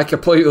 and they got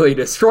completely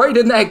destroyed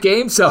in that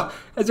game. So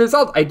as a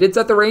result, I did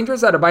set the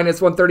Rangers at a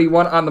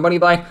 -131 on the money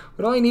line.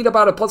 Would only need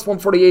about a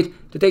 +148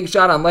 to take a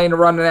shot on laying a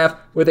run and a half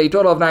with a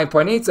total of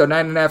 9.8. So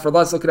 9.5 or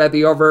less. Looking at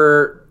the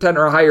over 10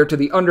 or higher to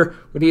the under,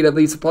 would need at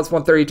least a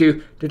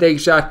 +132 to take a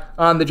shot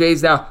on the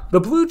Jays. Now, the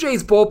Blue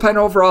Jays bullpen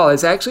overall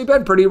has actually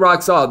been pretty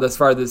rock solid thus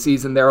far this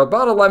season. They're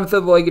about 11th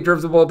of the league in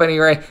terms of bullpen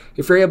ERA.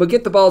 If you're able to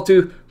get the ball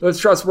to those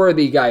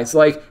trustworthy guys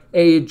like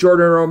a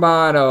Jordan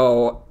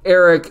Romano,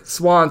 Eric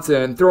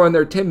Swanson, throw in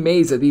there Tim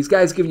Meza, these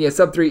guys giving you a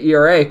sub-3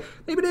 ERA,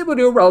 they've been able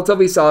to do a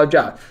relatively solid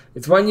job.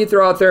 It's fun you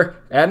throw out there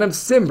Adam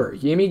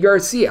Simber, Yimi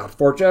Garcia.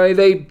 Fortunately,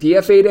 they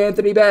DFA'd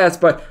Anthony Bass,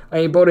 but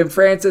Bowden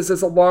Francis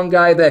is a long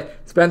guy that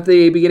spent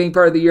the beginning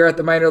part of the year at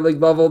the minor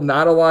league level.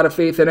 Not a lot of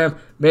faith in him.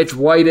 Mitch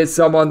White is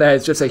someone that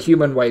is just a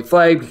human white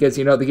flag because,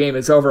 you know, the game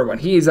is over when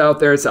he's out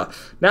there. So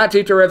not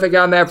too terrific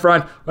on that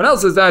front. What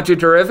else is not too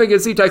terrific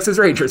is the Texas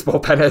Rangers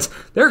bullpen. Is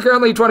they're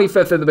currently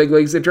 25th in the big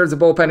leagues in terms of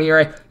bullpen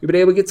ERA. You've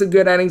been able to get some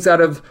good innings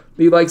out of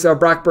the likes of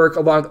Brock Burke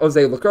along with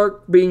Jose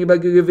Leclerc being able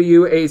to give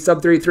you a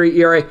sub-3.3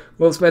 ERA.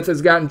 Will Smith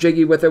has gotten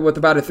jiggy with it with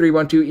about a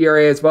 3.12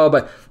 ERA as well,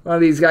 but a lot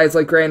of these guys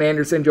like Grant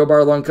Anderson, Joe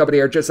Barlow and company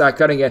are just not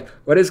cutting it.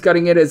 What is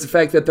cutting it is the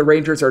fact that the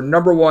Rangers are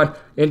number 1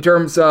 in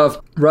terms of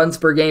runs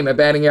per game and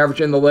batting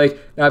average in the league.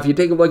 Now, if you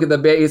take a look at the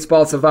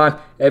Baseball Savant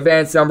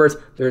advanced numbers,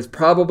 there's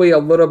probably a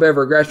little bit of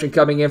regression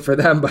coming in for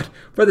them, but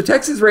for the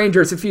Texas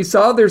Rangers, if you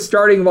saw their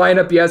starting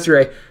lineup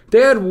yesterday,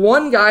 they had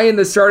one guy in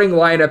the starting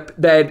lineup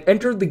that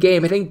entered the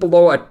game hitting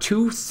below a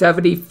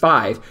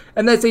 275,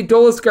 and that's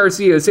Adolis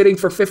Garcia, who's hitting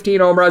for 15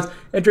 home runs,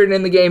 entered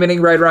in the game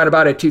hitting right around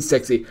about a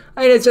 260.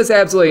 I mean, it's just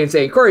absolutely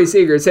insane. Corey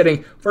Seager is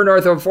hitting for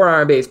north of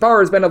 400 base. Power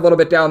has been a little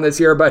bit down this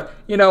year, but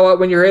you know what?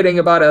 When you're hitting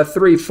about a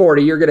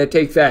 340, you're going to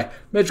take that.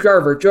 Mitch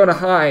Garver, Jonah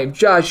Heim,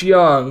 Josh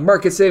Young,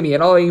 Marcus Semien,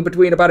 all in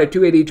between about a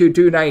 282,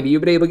 290.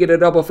 You've been able to get a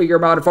double-figure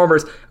amount of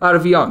homers out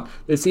of Young.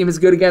 This team is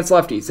good against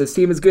lefties. This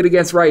team is good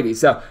against righties.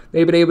 So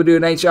they've been able to do a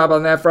nice job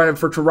on that front. And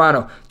for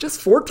Toronto, just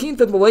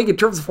 14th in the league in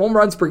terms of home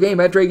runs per game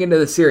entering into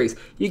the series.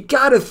 You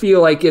got to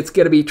feel like it's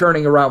going to be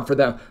turning around for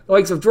them. The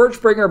likes of George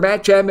Springer,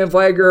 Matt Chapman,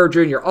 Vlad Guerrero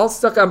Jr., all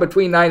stuck on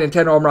between 9 and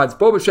 10 home runs.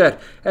 Bo Bichette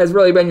has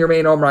really been your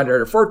main home run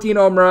hitter. 14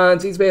 home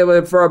runs. He's been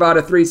able to for about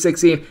a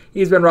 316.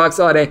 He's been rock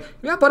solid. And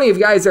you got plenty of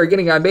guys that are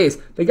getting on base.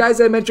 The guys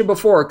I mentioned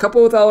before, a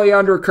couple with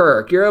Alejandro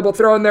Kirk. You're able to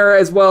throw in there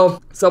as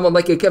well someone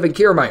like a Kevin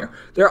Kiermaier.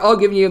 They're all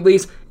giving you at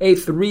least a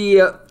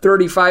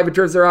 335 in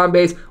terms of their on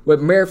base,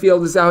 with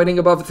Merrifield is now hitting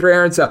above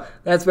 300, so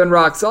that's been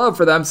rock solid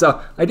for them.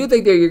 So I do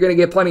think that you're going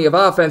to get plenty of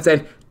offense.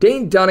 And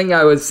Dane Dunning,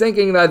 I was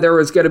thinking that there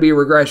was going to be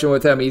regression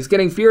with him. He's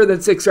getting fewer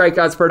than 6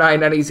 strikeouts per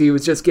 9 innings. He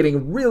was just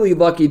getting really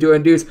lucky to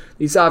induce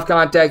the soft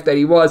contact that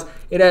he was.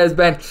 It has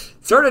been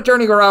started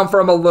turning around for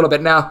him a little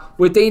bit now.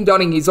 With Dane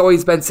Dunning, he's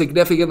always been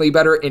significantly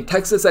better in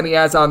Texas than he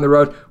has on the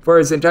road for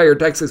his entire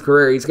Texas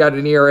career. He's got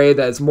an ERA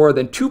that is more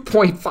than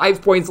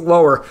 2.5 points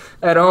lower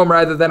at home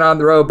rather than on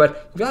the road.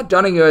 But you've got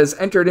Dunning, who has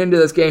entered into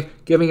this game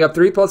giving up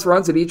 3+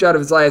 runs in each out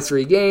of his last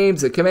 3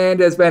 games. The command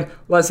has been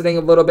lessening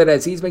a little bit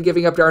as he's been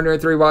giving up darn near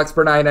 3 walks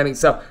per 9 innings.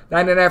 So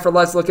 9.5 or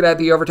less, looking at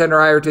the over 10 or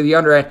higher to the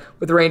under end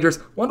with the Rangers.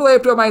 1 to lay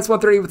up to a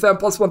 -130 with them,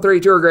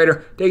 +132 or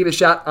greater. Taking a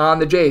shot on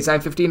the Jays.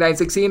 9-15,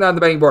 9-16 on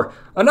the betting board.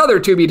 Another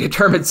another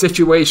to-be-determined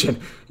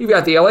situation. You've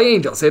got the LA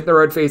Angels hitting the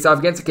road face-off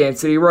against the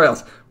Kansas City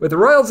Royals. With the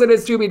Royals, it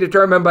is to be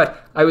determined,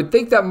 but I would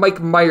think that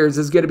Mike Myers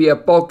is going to be a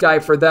bulk guy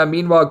for them.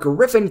 Meanwhile,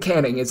 Griffin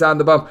Canning is on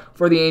the bump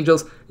for the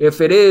Angels. If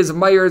it is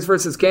Myers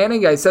versus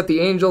Canning, I set the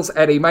Angels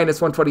at a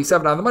minus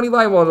 127 on the money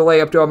line. We'll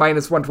delay up to a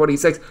minus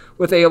 126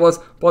 with Aeolus,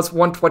 plus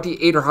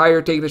 128 or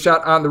higher, taking the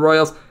shot on the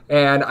Royals.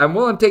 And I'm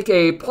willing to take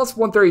a plus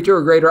 132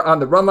 or greater on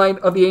the run line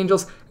of the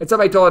Angels. It's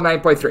semi-total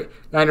 9.3.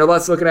 9 or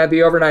less, looking at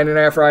the over,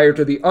 9.5 or higher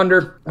to the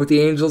under. With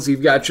the Angels,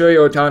 you've got Shohei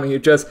Ohtani, who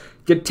just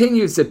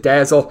continues to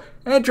dazzle.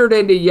 Entered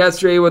into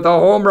yesterday with a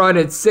home run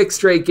in 6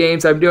 straight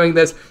games. I'm doing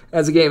this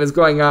as the game is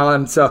going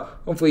on, so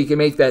hopefully he can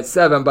make that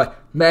 7. But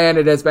man,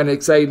 it has been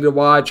exciting to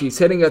watch. He's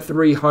hitting at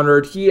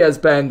 300. He has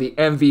been the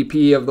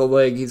MVP of the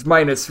league. He's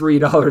minus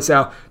 $3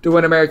 now to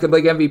win American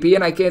League MVP,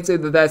 and I can't say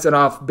that that's an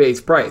off-base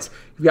price.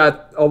 You've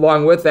got,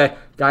 along with that,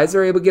 guys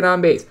are able to get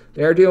on base.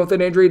 They are dealing with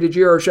an injury to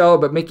Gio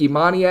Urshela, but Mickey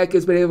Moniak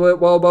has been able to hit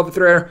well above a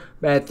 300.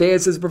 Matt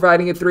Theus is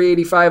providing a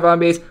 385 on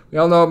base. We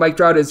all know what Mike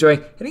Trout is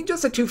doing. Hitting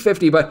just a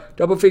 250, but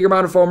double-figure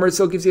amount of homers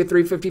still gives you a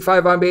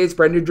 355 on base.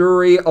 Brendan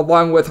Drury,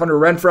 along with Hunter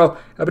Renfroe,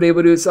 have been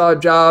able to do a solid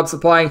job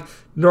supplying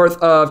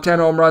north of 10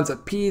 home runs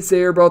apiece.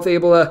 They are both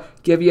able to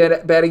give you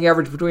a batting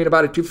average between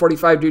about a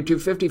 245 to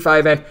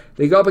 255, and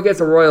they go up against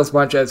the Royals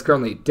bunch that's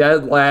currently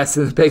dead last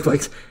in the big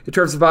leagues in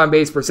terms of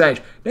on-base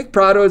percentage. Nick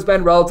Prado has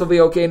been relatively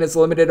okay in his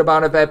limited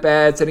amount of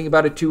at-bats, hitting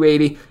about a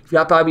 280. You've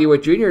got Bobby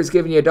Witt Jr. is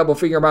giving you a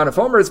double-figure amount of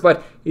homers,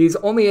 but he's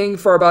only aiming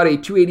for about a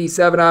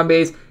 287 on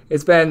base.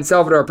 It's been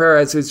Salvador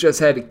Perez who's just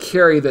had to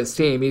carry this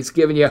team. He's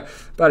given you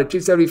about a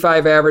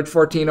 275 average,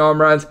 14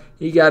 home runs.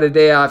 He got a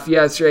day off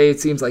yesterday. It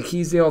seems like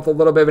he's dealing with a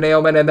little bit of an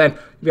ailment. And then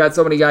you've got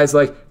so many guys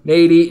like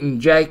Nate Eaton,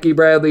 Jackie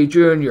Bradley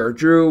Jr.,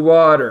 Drew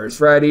Waters,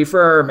 Freddie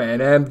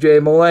Furman,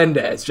 MJ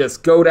Melendez.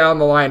 Just go down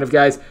the line of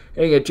guys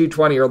hitting at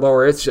 220 or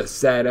lower. It's just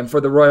sad. And for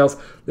the Royals,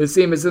 this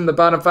team is in the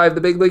bottom 5 of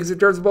the big leagues in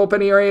terms of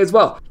bullpen ERA as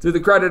well. To the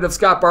credit of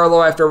Scott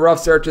Barlow, after a rough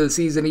start to the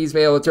season, he's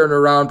been able to turn it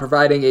around,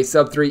 providing a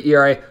sub-3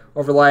 ERA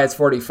over the last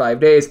 45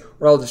 days.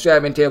 Aroldis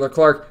Chapman, Taylor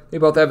Clark, they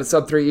both have a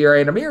sub-3 ERA.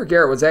 And Amir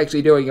Garrett was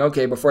actually doing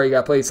okay before he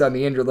got placed on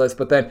the injured list.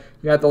 But then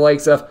you got the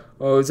likes of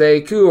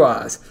Jose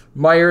Cuas,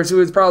 Myers,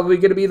 who is probably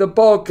going to be the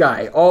bulk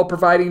guy, all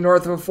providing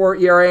north of a 4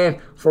 ERA.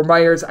 And for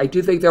Myers, I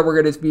do think that we're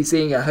going to be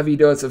seeing a heavy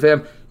dose of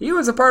him. He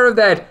was a part of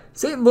that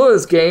St.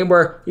 Louis game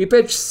where he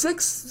pitched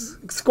 6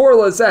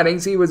 scoreless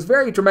innings. He was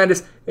very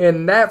tremendous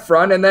in that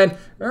front, and then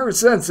ever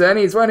since then,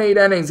 he's won 8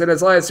 innings in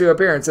his last 2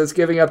 appearances,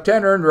 giving up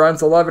 10 earned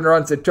runs, 11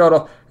 runs in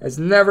total. Has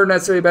never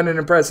necessarily been an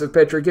impressive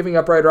pitcher, giving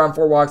up right around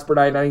 4 walks per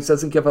 9 innings.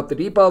 Doesn't give up the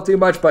deep ball too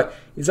much, but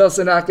he's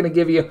also not going to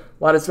give you a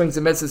lot of swings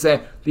and misses.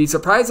 And the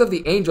surprise of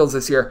the Angels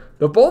this year,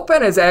 the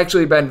bullpen has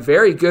actually been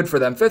very good for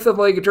them. 5th of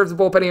the league in terms of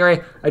bullpen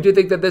ERA. I do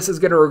think that this is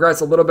going to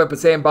regress a little bit, but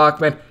Sam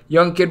Bachman,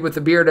 young kid with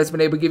the beard, has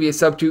been able to give you a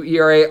sub-2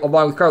 ERA,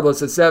 along with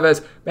Carlos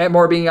Aceves. Matt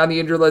Moore being on the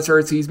injured list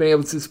hurts. He's been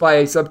able to supply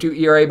a sub-2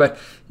 ERA, but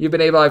you've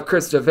been able to have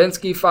Chris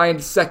Davinsky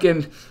find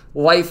second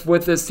life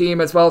with this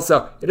team as well.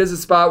 So it is a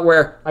spot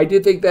where I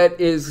do think that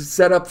is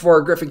set up for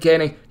Griffin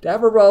Canning to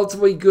have a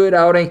relatively good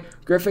outing.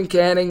 Griffin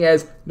Canning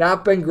has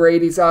not been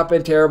great. He's not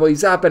been terrible.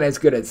 He's not been as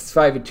good as his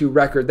 5-2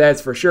 record,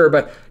 that's for sure.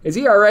 But his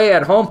ERA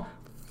at home,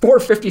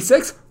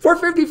 456,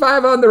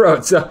 455 on the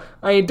road. So,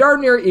 I mean,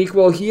 darn near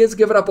equal. He has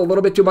given up a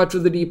little bit too much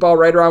of the deep ball,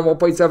 right around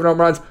 1.7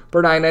 home runs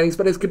per 9 innings,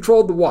 but has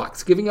controlled the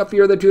walks, giving up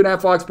fewer than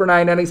 2.5 walks per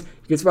 9 innings.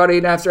 He gets about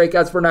 8.5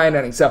 strikeouts per 9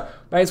 innings. So,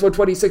 minus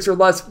 126 or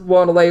less,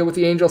 willing to lay with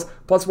the Angels,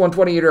 plus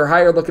 128 or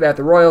higher, looking at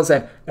the Royals,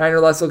 and 9 or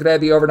less, looking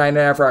at the over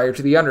 9.5 or higher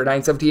to the under.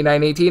 917,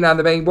 918 on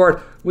the betting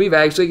board. We've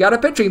actually got a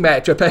pitching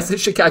matchup as the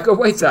Chicago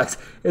White Sox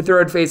in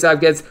third face-off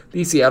against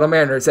the Seattle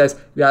Mariners. As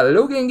we got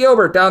Logan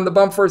Gilbert down the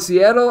bump for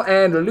Seattle,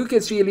 and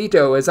Lucas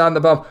Giolito is on the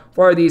bump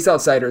for the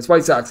Southsiders.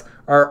 White Sox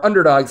are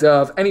underdogs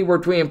of anywhere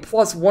between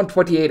plus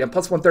 128 and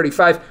plus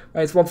 135,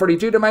 minus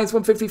 142 to minus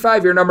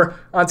 155. Your number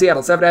on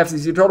Seattle. 7.5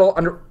 is your total,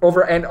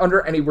 over and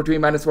under anywhere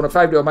between minus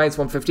 105 to a minus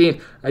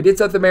 115. I did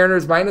set the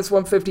Mariners minus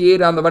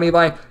 158 on the money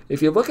line.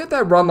 If you look at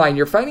that run line,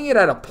 you're finding it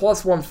at a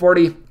plus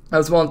 140. I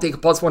was willing to take a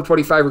plus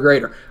 125 or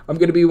greater. I'm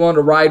going to be willing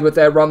to ride with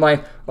that run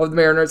line of the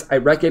Mariners. I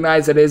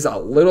recognize it is a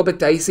little bit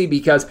dicey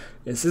because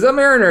this is a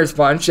Mariners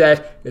bunch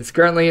that is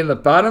currently in the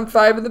bottom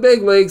 5 of the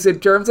big leagues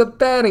in terms of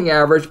batting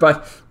average.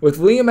 But with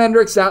Liam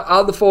Hendriks now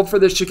out of the fold for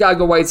the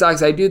Chicago White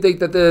Sox, I do think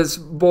that this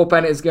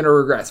bullpen is going to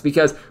regress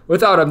because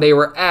without him, they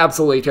were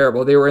absolutely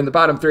terrible. They were in the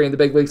bottom 3 in the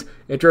big leagues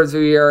in terms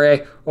of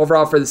ERA.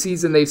 Overall for the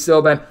season, they've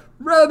still been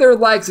rather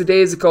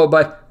lackadaisical,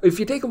 but if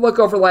you take a look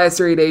over the last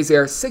 3 days, they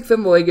are 6th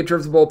in the league in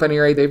terms of bullpen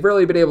ERA. They've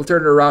really been able to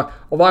turn it around.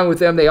 Along with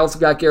them, they also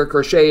got Garrett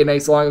Crochet, a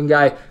nice long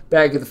guy,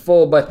 back at the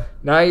fold, but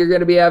now you're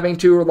going to be having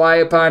to rely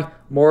upon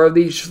more of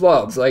these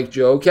schlubs like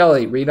Joe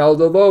Kelly,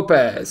 Reynaldo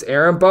Lopez,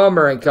 Aaron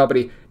Bummer and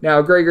company.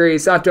 Now, Gregory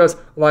Santos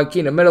along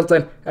Keenan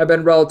Middleton have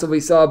been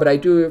relatively solid, but I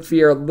do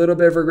fear a little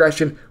bit of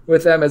regression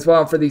with them as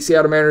well. For the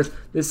Seattle Mariners,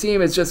 this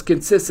team is just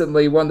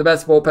consistently one of the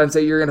best bullpens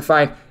that you're going to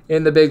find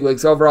in the big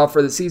leagues. Overall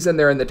for the season,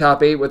 they're in the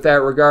top 8 with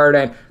that regard,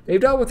 and they've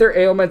dealt with their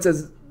ailments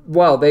as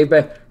well, they've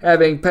been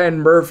having Penn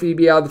Murphy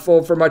be out of the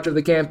fold for much of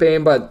the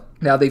campaign, but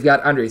now they've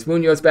got Andres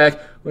Munoz back,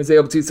 was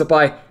able to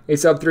supply a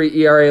sub-3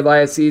 ERA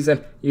last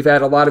season. You've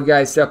had a lot of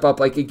guys step up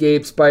like a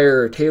Gabe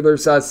Spire, Taylor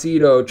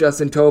Saucedo,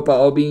 Justin Topa,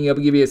 all being able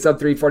to give you a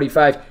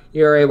sub-3.45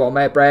 ERA, while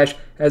Matt Brash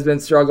has been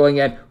struggling.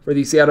 And for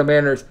the Seattle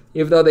Mariners,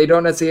 even though they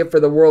don't necessarily hit for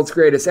the world's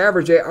greatest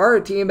average, they are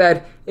a team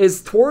that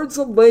is towards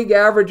the league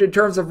average in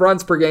terms of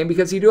runs per game,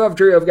 because you do have a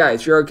trio of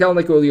guys, Jarred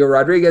Kelenic, Julio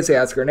Rodriguez,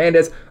 Teoscar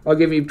Hernandez. I'll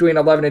give you between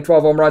 11 and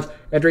 12 home runs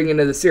entering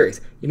into the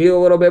series. You need a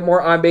little bit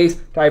more on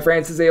base. Ty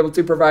France is able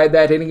to provide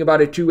that, hitting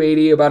about a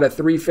 280, about a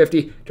 350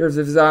 in terms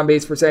of his on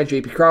base percentage.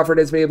 JP Crawford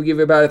has been able to give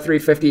you about a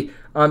 350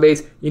 on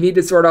base. You need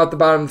to sort out the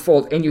bottom of the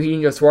fold. And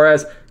Eugenio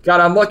Suarez got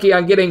unlucky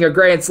on getting a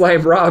grand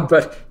slam robbed,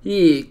 but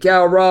he,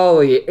 Cal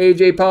Raleigh,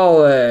 AJ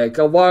Pollock,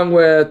 along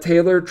with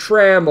Taylor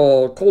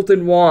Trammell,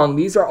 Colton Wong,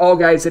 these are all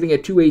guys hitting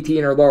at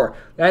 218 or lower.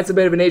 That's a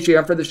bit of an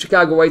issue for the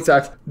Chicago White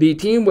Sox, the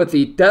team with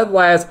the dead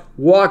last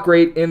walk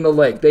rate in the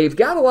league. They've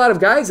got a lot of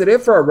guys that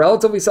hit for a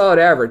relatively solid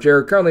average.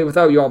 They're currently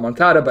without Yoel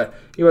Moncada, but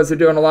he wasn't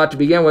doing a lot to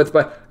begin with.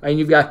 But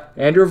you've got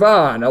Andrew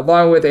Vaughn,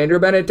 along with Andrew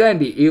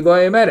Benintendi,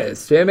 Eloy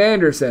Jimenez, Tim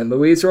Anderson,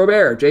 Luis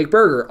Robert, Jake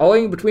Berger, all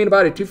in between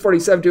about a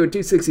 247 to a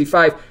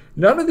 265.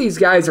 None of these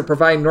guys are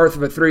providing north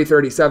of a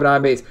 337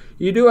 on base.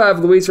 You do have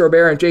Luis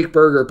Robert and Jake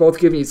Berger both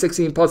giving you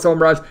 16 plus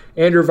home runs.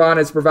 Andrew Vaughn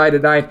has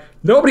provided 9.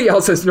 Nobody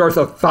else is north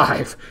of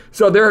 5.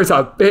 So there is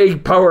a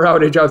big power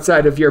outage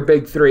outside of your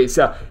big three.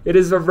 So it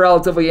is a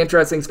relatively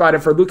interesting spot.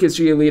 And for Lucas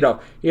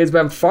Giolito, he has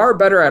been far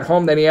better at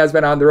home than he has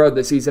been on the road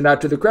this season. Now,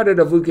 to the credit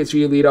of Lucas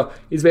Giolito,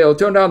 he's been able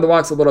to tone down the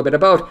walks a little bit,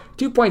 about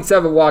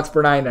 2.7 walks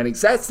per 9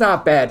 innings. That's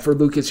not bad for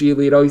Lucas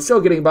Giolito. He's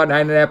still getting about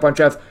 9.5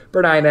 punch-outs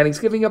per 9 innings,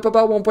 giving up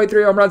about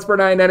 1.3 home runs per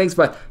 9 innings,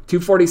 but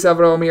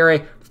 247 home ERA,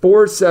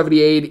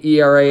 4.78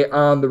 ERA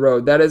on the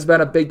road. That has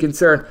been a big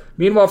concern.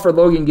 Meanwhile, for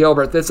Logan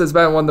Gilbert, this has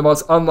been one of the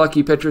most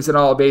unlucky pitchers in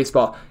all of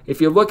baseball. If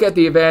you look at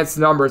the advanced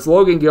numbers,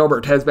 Logan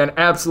Gilbert has been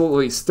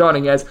absolutely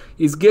stunning, as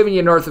he's giving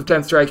you north of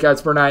 10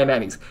 strikeouts per 9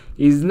 innings.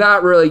 He's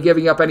not really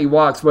giving up any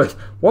walks, with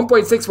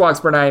 1.6 walks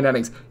per 9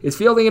 innings. His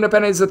fielding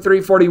independence is a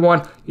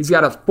 341. He's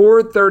got a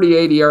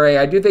 4.38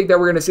 ERA. I do think that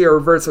we're going to see a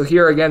reversal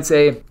here against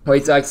a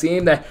White Sox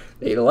team that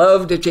they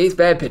love to chase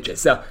bad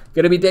pitches. So,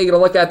 going to be taking a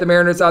look at the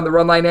Mariners on the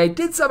run line. I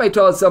did set my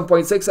total at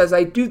 7.6, as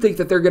I do think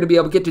that they're going to be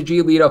able to get to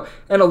Giolito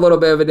and a little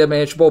bit of a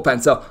diminished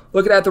bullpen. So,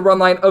 looking at the run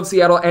line of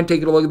Seattle and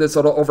taking a look at this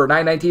total over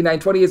 919,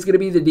 920 is going to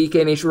be the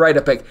DK Nation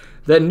write-up pick.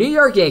 The New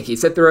York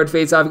Yankees hit the road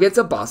face-off against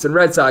the Boston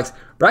Red Sox.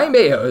 Brayan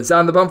Bello is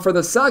on the bump for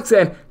the Sox,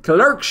 and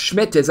Clarke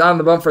Schmidt is on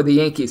the bump for the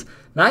Yankees.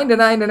 9 to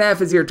 9.5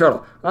 is your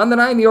total. On the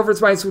 9, the over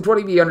is minus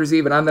 120, the under is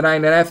even. On the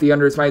 9.5, the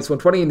under is minus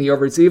 120, and the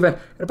over is even.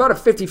 And about a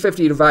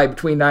 50-50 divide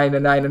between 9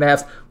 and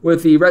 9.5.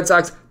 With the Red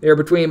Sox, they're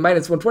between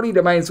minus 120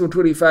 to minus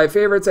 125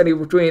 favorites, and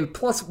between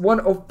plus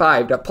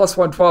 105 to plus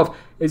 112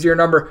 is your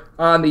number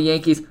on the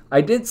Yankees. I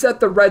did set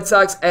the Red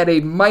Sox at a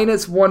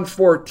minus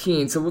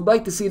 114, so would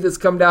like to see this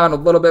come down a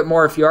little bit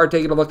more. If you are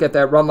taking a look at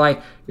that run line,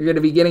 you're going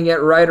to be getting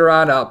it right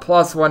around a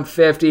plus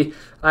 150.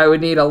 I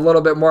would need a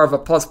little bit more of a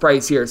plus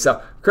price here.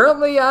 So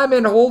currently I'm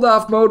in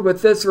hold-off mode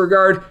with this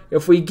regard.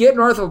 If we get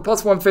north of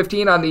plus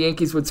 115 on the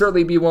Yankees, would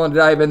certainly be willing to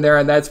dive in there,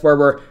 and that's where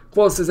we're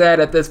closest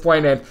at this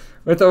point. And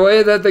with the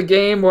way that the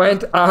game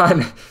went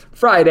on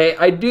Friday,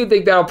 I do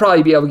think that I'll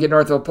probably be able to get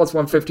north of plus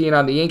 115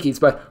 on the Yankees,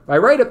 but my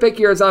write-up pick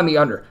here is on the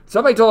under.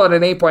 Somebody told it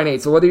an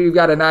 8.8, so whether you've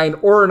got a 9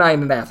 or a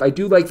 9.5, I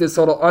do like this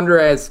total under,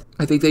 as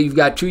I think that you've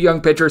got two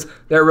young pitchers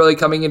that are really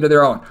coming into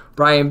their own.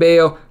 Brayan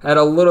Bello had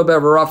a little bit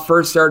of a rough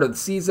first start of the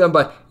season,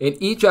 but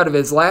in each out of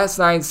his last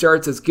 9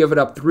 starts has given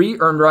up 3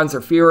 earned runs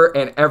or fewer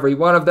in every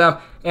one of them.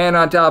 And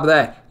on top of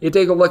that, you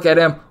take a look at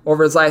him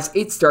over his last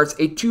 8 starts,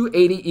 a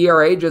 2.80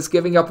 ERA, just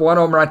giving up 1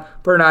 home run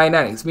per 9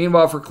 innings.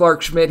 Meanwhile, for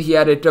Clarke Schmidt, he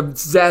had a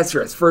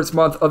disastrous first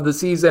month of the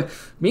season.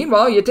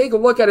 Meanwhile, you take a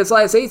look at his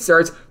last 8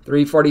 starts,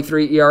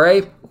 3.43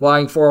 ERA,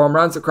 allowing 4 home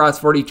runs across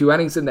 42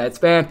 innings in that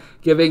span,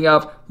 giving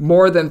up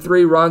more than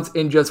 3 runs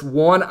in just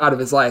 1 out of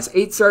his last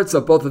 8 starts.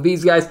 So both of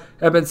these guys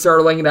have been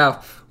startling.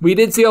 Now, we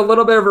did see a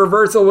little bit of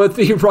reversal with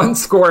the run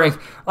scoring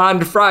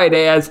on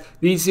Friday, as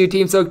these two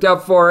teams hooked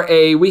up for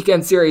a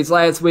weekend series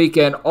last week,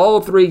 and all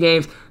 3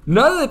 games,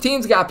 none of the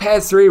teams got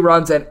past 3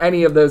 runs in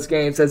any of those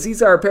games, as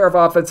these are a pair of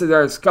offenses that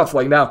are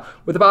scuffling. Now,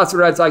 with the Boston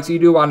Red Sox, you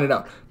do want to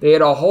know, they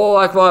hit a whole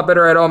heck of a lot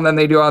better at home than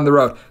they do on the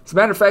road. As a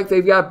matter of fact,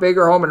 they've got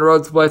bigger home and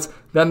road splits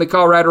than the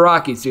Colorado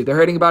Rockies do. They're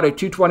hitting about a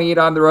 228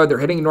 on the road. They're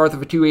hitting north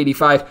of a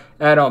 285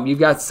 at home. You've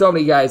got so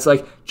many guys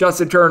like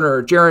Justin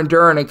Turner, Jarren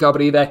Duran and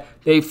company that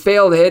they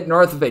fail to hit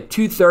north of a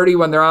 230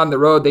 when they're on the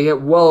road. They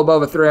hit well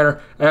above a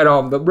 300 at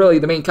home. But really,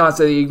 the main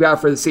constant that you've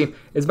got for this team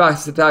is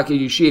Masataka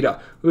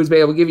Yoshida, who's been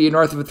able to give you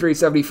north of a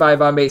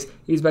 375 on base.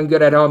 He's been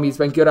good at home. He's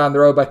been good on the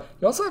road. But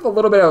you also have a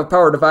little bit of a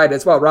power divide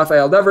as well.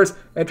 Rafael Devers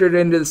entered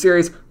into the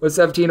series with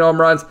 17 home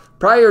runs.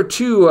 Prior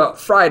to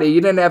Friday,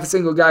 you didn't have a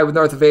single guy with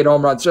north of 8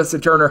 home runs.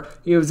 Justin Turner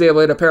he was able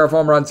to hit a pair of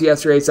home runs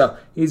yesterday, so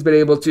he's been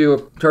able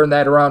to turn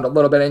that around a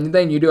little bit. And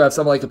then you do have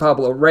someone like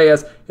Pablo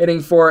Reyes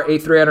hitting for a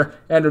 300,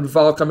 and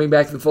Duvall coming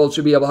back to the fold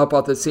should be able to help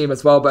out this team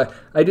as well. But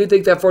I do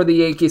think that for the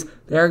Yankees,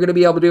 they are going to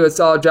be able to do a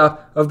solid job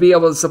of being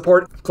able to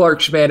support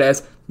Clarke Schmidt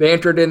as they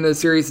entered into the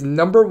series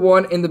number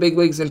 1 in the big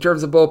leagues in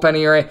terms of bullpen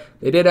ERA.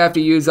 They did have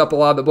to use up a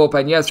lot of the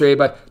bullpen yesterday,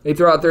 but they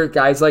throw out their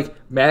guys like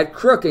Matt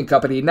Crook and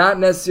company, not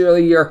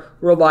necessarily your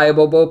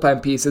reliable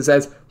bullpen pieces.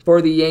 As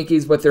for the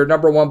Yankees with their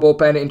number 1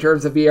 bullpen in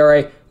terms of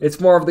ERA,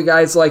 it's more of the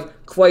guys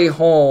like Clay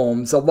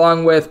Holmes,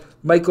 along with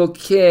Michael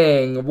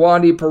King,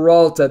 Wandy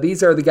Peralta.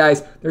 These are the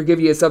guys that are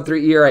giving you a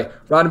sub-3 ERA.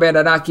 Ron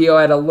Mandanacchio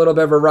had a little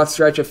bit of a rough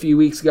stretch a few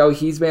weeks ago.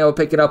 He's been able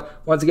to pick it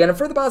up once again. And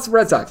for the Boston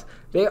Red Sox,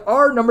 they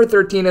are number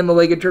 13 in the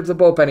league in terms of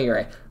bullpen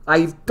ERA.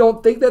 I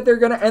don't think that they're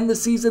going to end the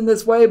season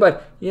this way,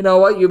 but you know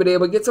what? You've been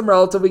able to get some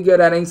relatively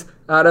good innings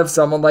out of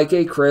someone like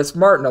a Chris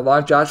Martin,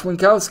 along Josh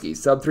Winkowski.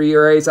 Sub-3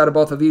 ERAs out of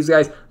both of these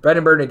guys.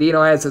 Brendan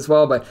Bernardino has as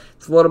well, but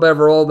it's a little bit of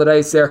a roll of the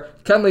dice there.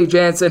 Kenley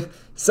Jansen,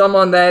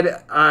 someone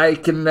that I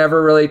can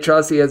never really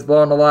trust. He has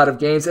blown a lot of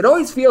games. It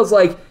always feels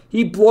like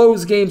he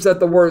blows games at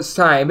the worst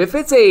time. If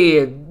it's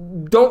a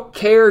don't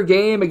care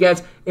game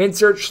against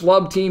insert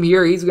schlub team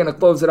here, he's going to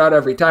close it out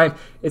every time.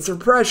 It's the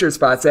pressure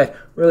spots that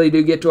really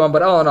do get to him.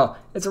 But all in all,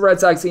 it's a Red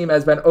Sox team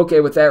has been okay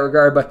with that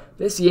regard. But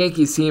this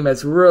Yankees team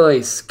has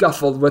really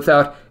scuffled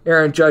without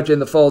Aaron Judge in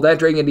the fold.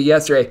 Entering into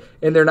yesterday,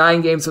 in their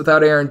 9 games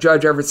without Aaron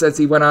Judge ever since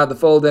he went out of the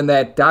fold in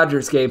that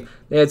Dodgers game,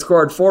 they had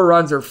scored 4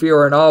 runs or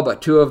fewer in all,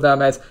 but 2 of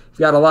them as you've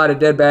got a lot of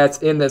dead bats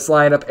in this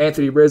lineup.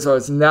 Anthony Rizzo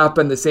has not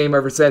been the same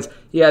ever since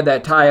he had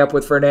that tie-up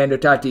with Fernando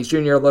Tatis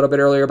Jr. a little bit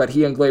earlier, but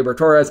he and Gleyber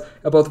Torres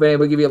have both been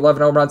able to give you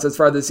 11 home runs as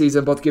far this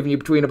season, both giving you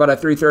between about a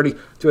 330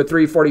 to a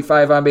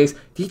 345 on base.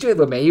 DJ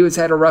LeMahieu has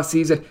had a rough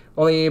season,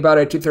 only about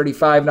a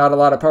 235, not a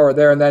lot of power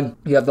there. And then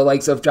you have the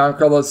likes of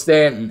Giancarlo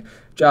Stanton,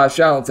 Josh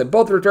Allen,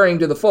 both returning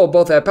to the fold,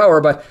 both have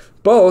power, but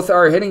both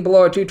are hitting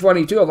below a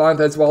 222, along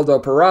with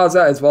Oswaldo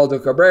Peraza,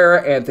 Oswaldo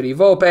Cabrera, Anthony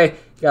Volpe.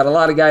 Got a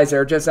lot of guys that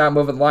are just not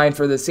moving the line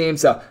for this team,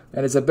 so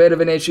that is a bit of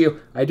an issue.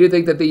 I do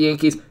think that the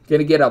Yankees going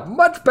to get a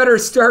much better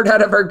start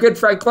out of our good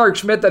friend Clarke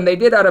Schmidt than they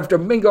did out of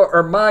Domingo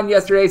Germán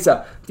yesterday,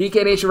 so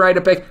DK Nation right to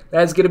pick,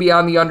 that is going to be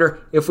on the under.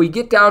 If we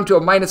get down to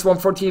a minus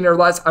 114 or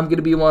less, I'm going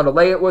to be willing to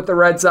lay it with the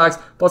Red Sox,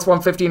 plus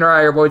 115 or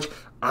higher, which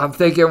I'm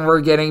thinking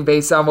we're getting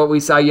based on what we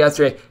saw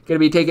yesterday. Going to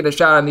be taking a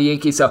shot on the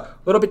Yankees, so a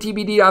little bit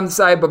TBD on the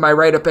side, but my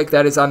right to pick,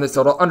 that is on this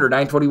total under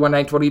 921,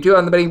 922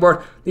 on the betting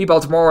board. The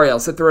Baltimore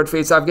Orioles sit the road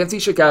face-off against the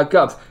Chicago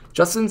Cubs.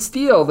 Justin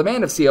Steele, the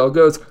man of steel,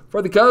 goes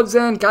for the Cubs,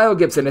 and Kyle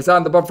Gibson is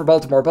on the bump for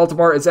Baltimore.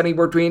 Baltimore is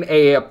anywhere between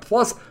a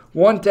plus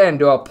 110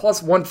 to a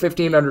plus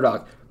 115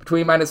 underdog.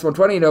 Between minus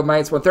 120 to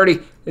minus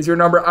 130 is your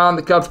number on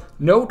the Cubs.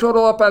 No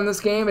total up on this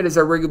game. It is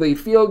a Wrigley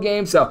Field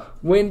game, so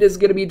wind is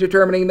going to be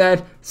determining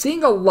that.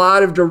 Seeing a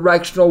lot of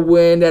directional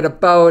wind at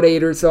about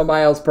 8 or so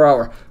miles per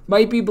hour.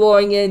 Might be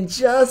blowing in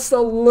just a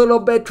little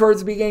bit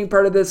towards the beginning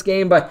part of this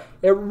game, but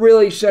it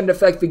really shouldn't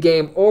affect the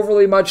game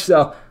overly much,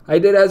 so I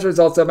did, as a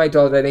result, set my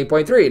total at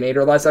 8.3. And 8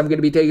 or less, I'm going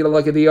to be taking a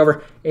look at the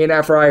over,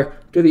 8.5 or higher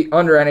to the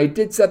under. And I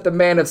did set the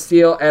Man of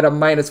Steel at a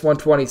minus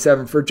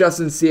 127 for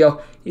Justin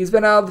Steele. He's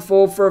been out of the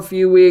fold for a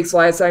few weeks.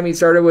 Last time he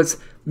started was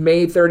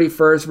May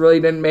 31st. Really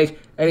didn't make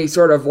any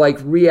sort of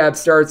rehab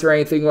starts or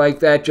anything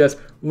like that. Just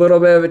a little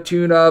bit of a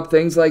tune-up,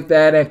 things like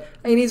that. And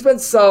he's been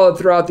solid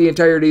throughout the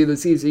entirety of the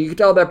season. You can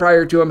tell that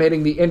prior to him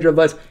hitting the injured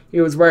list,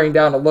 he was wearing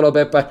down a little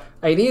bit, but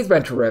he's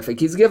been terrific.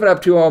 He's given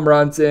up 2 home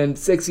runs in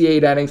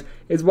 68 innings.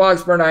 His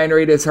walks per 9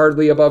 rate is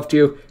hardly above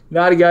 2.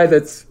 Not a guy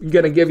that's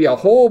going to give you a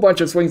whole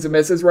bunch of swings and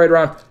misses, right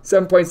around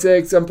 7.6,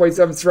 7.7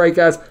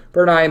 strikeouts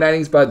per 9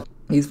 innings, but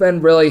he's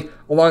been really,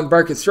 along with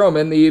Marcus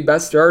Stroman, the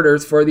best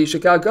starters for the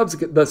Chicago Cubs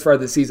thus far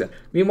this season.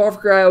 Meanwhile,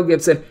 for Kyle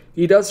Gibson,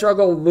 he does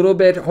struggle a little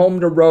bit home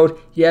to road.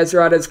 He has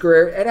throughout his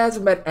career. It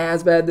hasn't been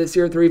as bad this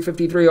year.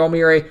 3.53 home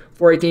ERA,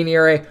 4.18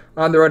 ERA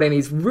on the road, and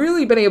he's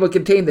really been able to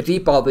contain the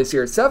deep ball this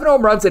year. 7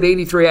 home runs at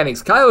 83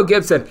 innings. Kyle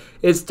Gibson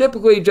is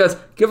typically just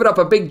giving up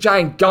a big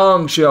giant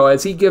gong show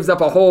as he gives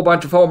up a whole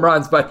bunch of home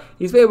runs, but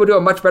he's been able to do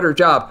a much better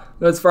job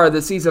thus far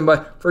this season.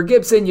 But for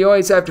Gibson, you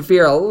always have to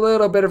fear a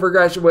little bit of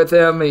regression with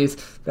him. He's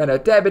been a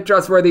tad bit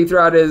trustworthy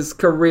throughout his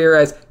career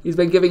as he's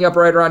been giving up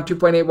right around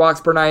 2.8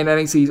 walks per 9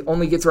 innings. He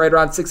only gets right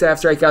around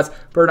 6.5 strikeouts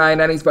per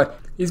 9 innings, but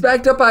he's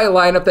backed up by a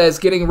lineup that is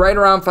getting right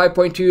around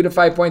 5.2 to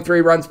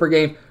 5.3 runs per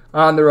game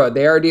on the road.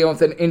 They are dealing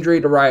with an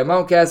injury to Ryan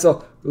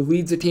Mountcastle, who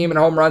leads the team in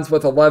home runs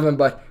with 11,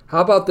 but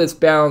how about this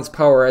balanced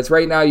power? As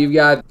right now you've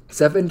got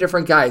 7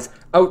 different guys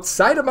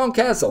outside of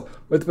Mountcastle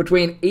with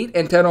between 8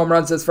 and 10 home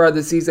runs this far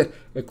this season,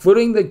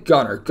 including the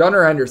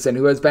Gunnar Henderson,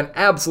 who has been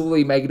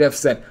absolutely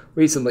magnificent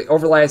recently.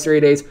 Over the last 3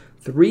 days,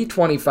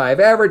 325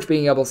 average,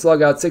 being able to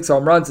slug out 6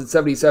 home runs and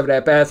 77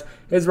 at-bats.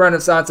 His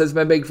renaissance has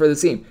been big for the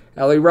team.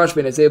 Ellie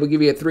Rushman is able to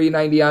give you a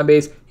 390 on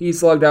base. He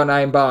slugged out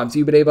 9 bombs.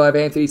 You've been able to have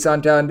Anthony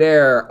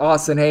Santander,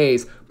 Austin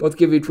Hayes, both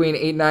give you between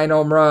 8 and 9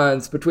 home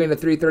runs, between a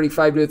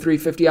 335 to a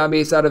 350 on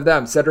base out of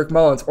them. Cedric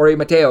Mullins, Ori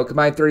Mateo,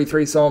 combined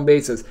 33 stolen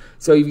bases.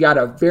 So you've got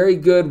a very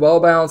good,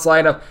 well-balanced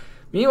lineup.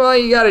 Meanwhile,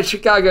 you got a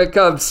Chicago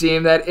Cubs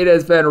team that it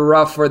has been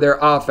rough for their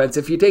offense.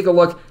 If you take a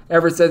look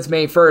ever since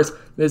May 1st,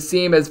 this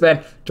team has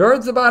been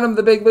towards the bottom of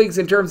the big leagues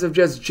in terms of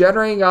just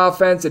generating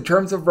offense, in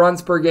terms of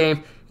runs per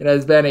game. It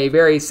has been a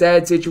very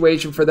sad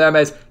situation for them,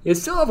 as you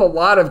still have a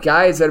lot of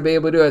guys that have been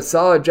able to do a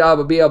solid job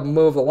of being able to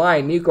move the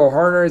line. Nico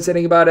Hoerner is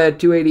hitting about a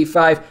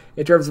 .285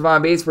 in terms of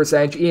on-base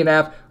percentage. Ian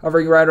Happ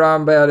hovering right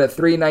around about a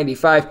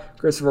 .395.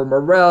 Christopher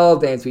Morel,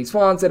 Dansby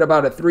Swanson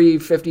about a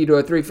 .350 to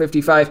a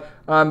 .355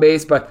 on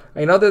base. But I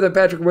mean, other than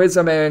Patrick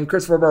Wisdom and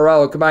Christopher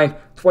Morel, combined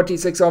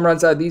 26 home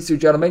runs out of these two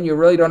gentlemen, you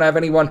really don't have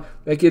anyone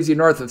that gives you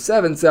north of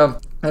 7. So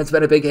that's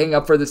been a big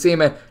hang-up for the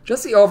team, and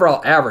just the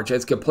overall average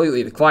has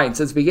completely declined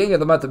since the beginning of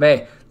the month of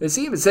May. The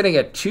team is sitting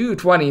at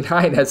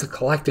 .229 as a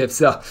collective,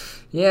 so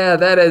yeah,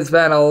 that has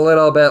been a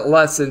little bit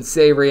less than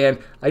savory, and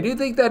I do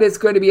think that it's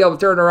going to be able to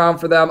turn around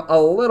for them a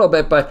little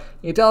bit, but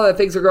you can tell that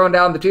things are going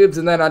down the tubes,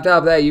 and then on top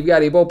of that, you've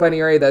got a bullpen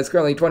ERA that's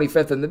currently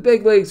 25th in the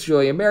big leagues.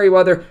 Julian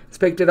Merriweather has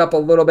picked it up a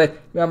little bit.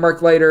 You got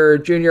Mark Leiter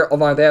Jr.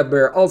 along with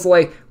Adbert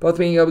Alzolay, both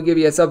being able to give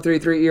you a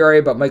sub-3.3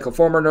 ERA, but Michael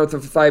Fulmer north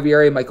of a 5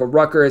 ERA. Michael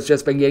Rucker has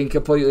just been getting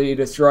completely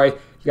destroyed.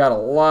 You got a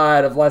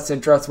lot of less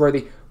than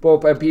trustworthy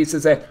bullpen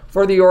pieces, and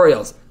for the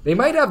Orioles, they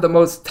might have the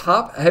most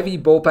top-heavy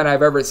bullpen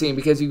I've ever seen,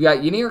 because you've got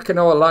Ynier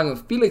Cano along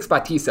with Felix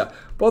Bautista,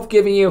 both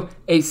giving you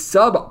a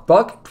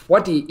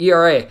sub-$1.20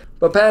 ERA.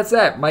 But past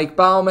that, Mike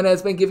Baumann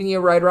has been giving you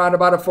right around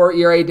about a 4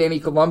 ERA. Danny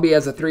Columbia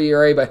has a 3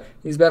 ERA, but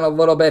he's been a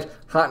little bit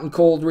hot and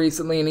cold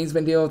recently, and he's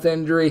been dealing with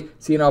injury.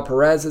 Cionel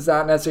Perez has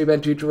not necessarily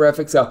been too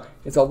terrific, so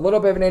it's a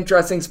little bit of an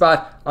interesting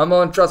spot. I'm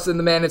willing to trust in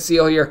the man of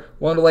steel here.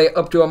 Willing to lay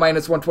up to a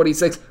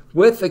 -126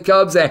 with the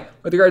Cubs. And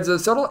with regards to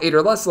the total, 8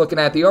 or less, looking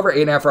at the over,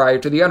 8.5 or higher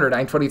to the under,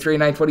 923,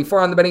 924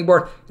 on the betting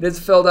board. It is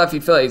the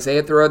Philadelphia Phillies. They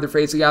hit the road. They're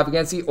facing off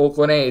against the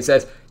Oakland A's,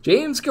 as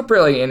James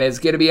Caprillion is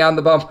going to be on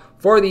the bump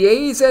for the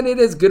A's, and it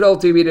is good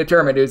old to be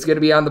determined who's going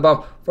to be on the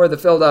bump for the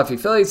Philadelphia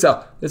Phillies.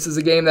 So this is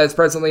a game that's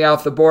presently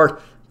off the board.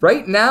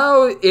 Right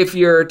now, if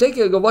you're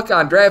taking a look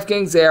on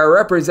DraftKings, they are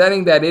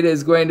representing that it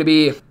is going to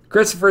be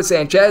Christopher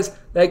Sanchez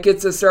that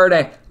gets the start.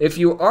 And if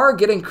you are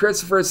getting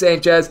Christopher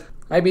Sanchez,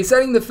 I'd be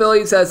setting the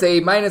Phillies as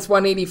a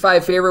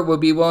 -185 favorite, would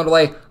be willing to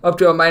lay up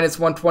to a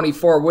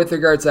 -124 with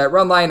regards to that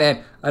run line, and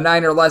a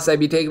 9 or less, I'd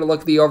be taking a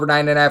look at the over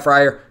 9.5 or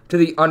higher to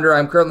the under.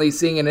 I'm currently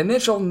seeing an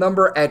initial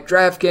number at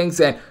DraftKings,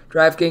 and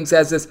DraftKings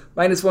has this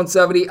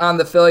 -170 on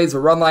the Phillies. The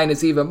run line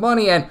is even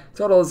money, and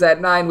total is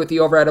at 9 with the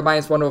over at a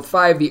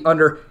 -105. The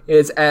under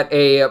is at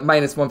a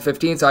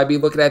 -115, so I'd be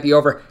looking at the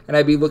over, and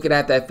I'd be looking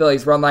at that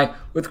Phillies run line.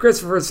 With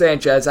Christopher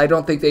Sanchez, I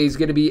don't think that he's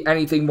going to be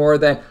anything more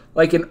than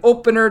like an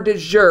opener de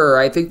jure.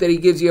 I think that he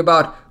gives you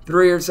about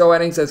 3 or so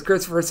innings as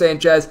Christopher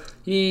Sanchez.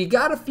 He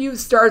got a few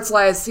starts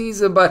last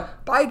season,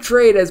 but by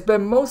trade has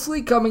been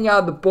mostly coming out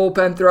of the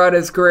bullpen throughout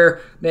his career.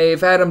 They've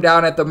had him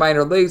down at the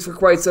minor leagues for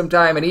quite some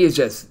time, and he's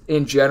just,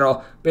 in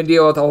general, been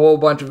dealing with a whole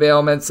bunch of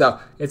ailments, so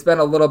it's been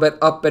a little bit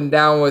up and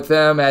down with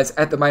him, as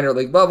at the minor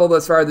league level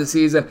thus far this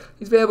season,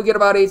 he's been able to get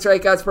about 8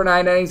 strikeouts per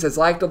 9 innings, has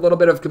lacked a little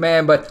bit of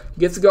command, but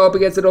gets to go up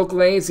against an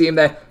Oakland A's team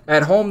that,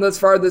 at home thus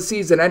far this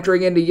season,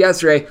 entering into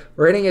yesterday,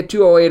 we're hitting at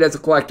 208 as a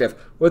collective.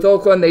 With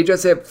Oakland, they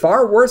just hit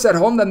far worse at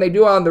home than they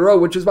do on the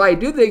road, which is why I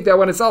do think that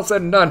when it's all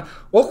said and done,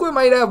 Oakland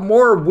might have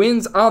more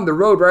wins on the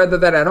road rather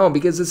than at home,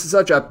 because this is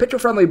such a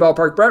pitcher-friendly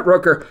ballpark. Brett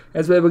Rooker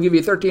has been able to give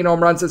you 13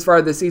 home runs as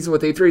far this season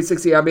with a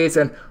 .360 on base,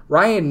 and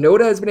Ryan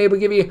Noda has been able to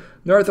give you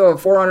north of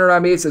 400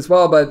 on base as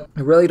well, but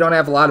I really don't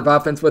have a lot of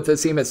offense with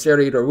this team. As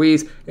Sergio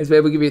Ruiz has been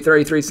able to give you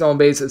 33 stolen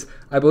bases.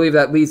 I believe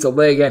that leads the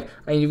league,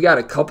 and you've got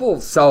a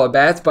couple solid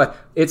bats, but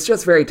it's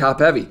just very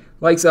top-heavy.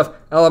 Likes of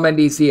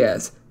Elemendiz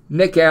Diaz,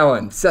 Nick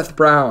Allen, Seth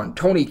Brown,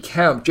 Tony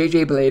Kemp,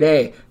 JJ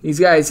Bleday. These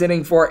guys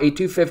hitting for a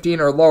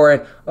 .215 or lower,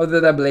 and other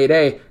than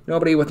Bleday,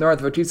 nobody with north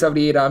of a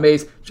 .278 on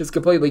base, just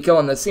completely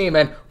killing the team.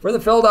 And for the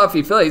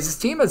Philadelphia Phillies, this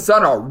team has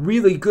done a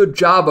really good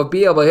job of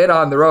being able to hit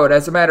on the road.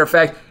 As a matter of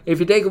fact, if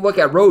you take a look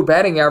at road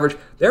batting average,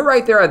 they're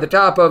right there at the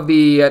top of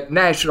the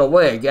National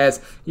League, as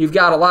you've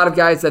got a lot of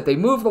guys that they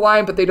move the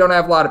line, but they don't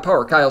have a lot of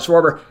power. Kyle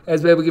Schwarber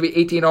has been able to give you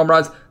 18 home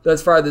runs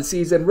thus far this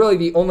season. Really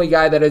the only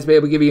guy that has been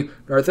able to give you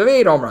north of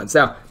 8 home runs.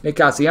 Now, Nick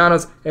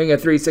Castellanos hitting a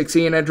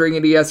 .316 entering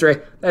into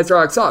yesterday. That's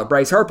rock solid.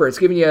 Bryce Harper is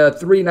giving you a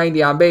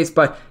 .390 on base,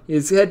 but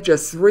he's hit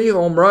just 3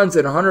 home runs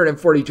and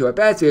 142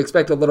 at-bats. You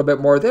expect a little bit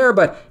more there,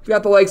 but you've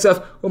got the likes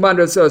of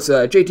Armando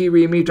Sosa, JT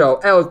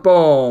Realmuto, Alec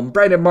Bohm,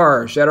 Brandon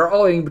Marsh that are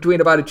all hitting between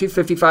about a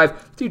 .255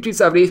 to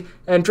 .270,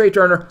 and Trey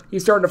Turner,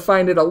 he's starting to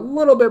find it a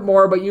little bit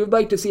more, but you'd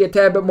like to see a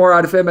tad bit more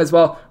out of him as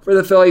well. For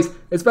the Phillies,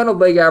 it's been a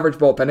league average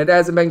bullpen. It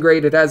hasn't been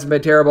great. It hasn't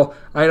been terrible.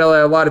 I know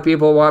that a lot of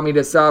people want me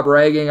to stop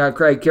ragging on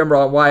Craig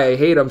Kimbrell and why I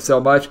hate him so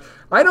much.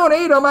 I don't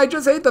hate him. I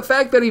just hate the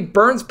fact that he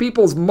burns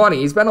people's money.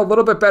 He's been a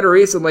little bit better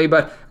recently,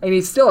 but he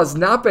still has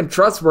not been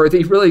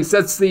trustworthy really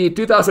since the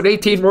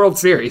 2018 World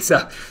Series.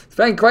 So it's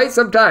been quite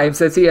some time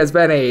since he has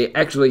been a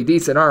actually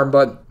decent arm,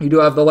 but you do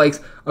have the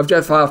likes of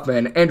Jeff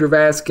Hoffman, Andrew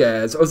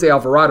Vasquez, Jose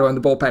Alvarado in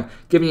the bullpen,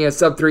 giving you a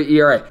sub-3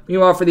 ERA.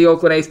 Meanwhile, for the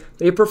Oakland A's,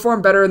 they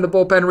performed better in the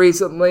bullpen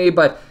recently,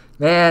 but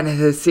Man,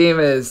 this team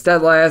is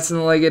dead last in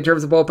the league in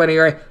terms of bullpen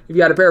ERA. You've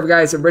got a pair of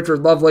guys in Richard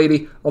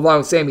Lovelady along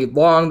with Sammy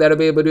Long that'll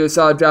be able to do a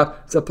solid job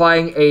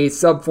supplying a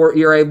sub-4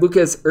 ERA.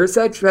 Lucas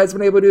Ursech has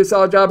been able to do a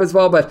solid job as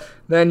well, but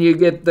then you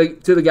get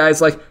to the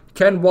guys like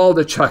Ken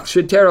Waldachuk,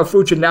 Shintaro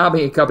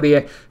Fujinami and company,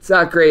 and it's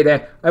not great.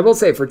 And I will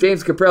say, for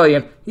James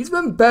Kaprielian, he's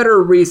been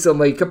better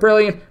recently.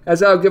 Kaprielian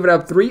has now given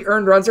up 3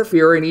 earned runs or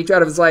fewer in each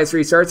out of his last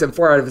 3 starts and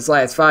 4 out of his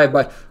last 5.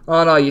 But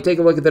all in all, you take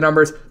a look at the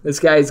numbers, this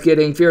guy is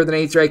getting fewer than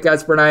 8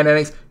 strikeouts per 9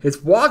 innings.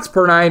 His walks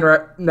per 9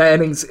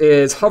 innings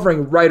is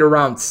hovering right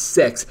around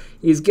 6.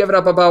 He's given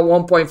up about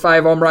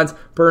 1.5 home runs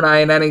per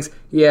 9 innings.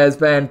 He has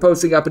been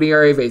posting up an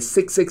ERA of a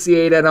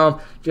 6.68 at home.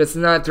 Just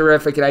not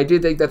terrific. And I do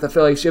think that the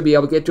Phillies should be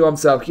able to get to him.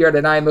 So here at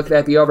a 9, looking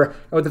at the over.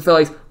 And with the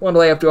Phillies, one to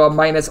lay up to a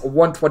minus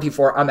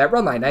 124 on that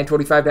run line.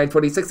 925,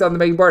 926 on the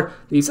main board.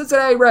 The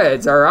Cincinnati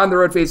Reds are on the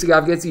road facing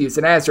off against the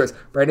Houston Astros.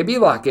 Brandon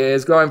Belock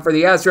is going for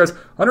the Astros.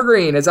 Hunter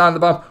Green is on the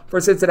bump for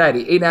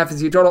Cincinnati. 8.5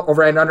 is your total.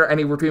 Over and under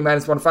any between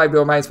minus 105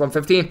 to a minus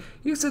 115.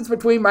 Houston's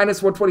between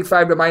minus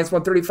 125 to minus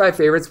 135.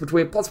 Favorites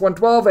between plus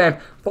 112 and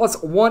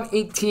plus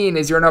 118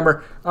 is your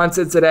number on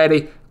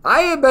Cincinnati.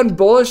 I have been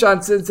bullish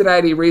on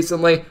Cincinnati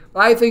recently.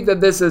 I think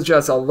that this is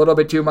just a little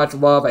bit too much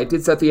love. I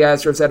did set the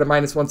Astros at a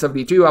minus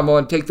 172. I'm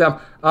willing to take them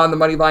on the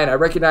money line. I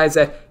recognize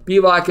that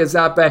Belock has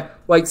not been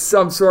like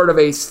some sort of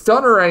a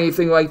stunner or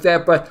anything like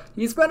that, but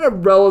he's been a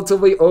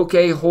relatively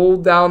okay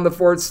hold down the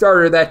fort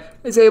starter that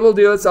is able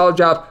to do a solid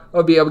job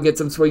of being able to get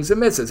some swings and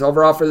misses.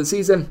 Overall for the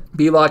season,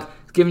 Belock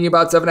giving you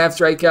about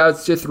 7.5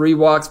 strikeouts to 3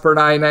 walks per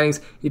 9 innings.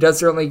 He does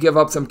certainly give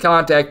up some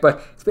contact,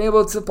 but he's been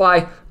able to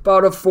supply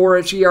about a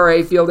 4-ish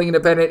ERA. Fielding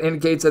independent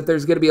indicates that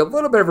there's going to be a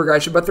little bit of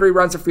regression, but 3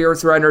 runs of fewer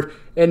surrendered,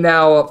 and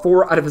now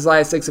 4 out of his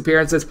last 6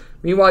 appearances.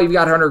 Meanwhile, you've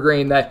got Hunter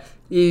Green that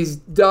he's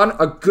done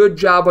a good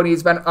job when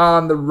he's been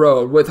on the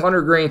road. With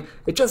Hunter Green,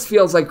 it just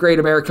feels like Great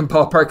American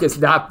Ballpark is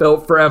not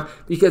built for him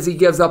because he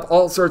gives up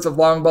all sorts of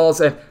long balls,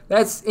 and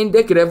that's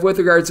indicative with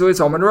regards to his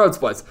home and road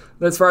splits.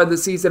 This far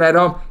this season at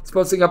home, he's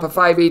posting up a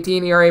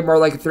 5.18 ERA, more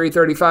like a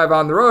 3.35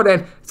 on the road,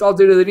 and it's all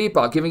due to the deep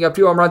ball, giving up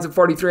 2 home runs in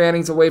 43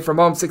 innings away from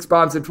home, 6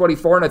 bombs in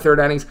 24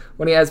 1/3 innings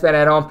when he has been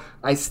at home.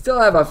 I still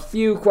have a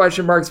few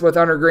question marks with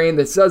Hunter Green.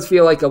 This does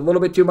feel like a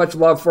little bit too much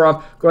love for him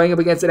going up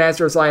against an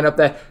Astros lineup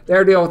that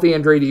they're dealing with the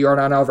injury to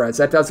Yordan Alvarez.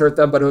 That does hurt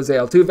them, but Jose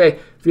Altuve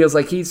feels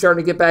like he's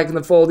starting to get back in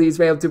the fold. He's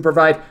been able to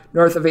provide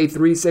north of a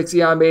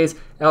 360 on base.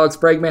 Alex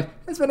Bregman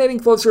has been hitting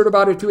closer to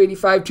about a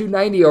 285,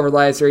 290 over the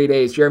last 3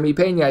 days. Jeremy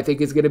Pena, I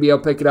think, is going to be able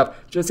to pick it up.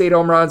 Just 8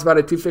 home runs, about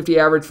a 250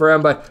 average for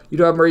him, but you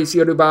do have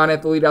Mauricio Dubon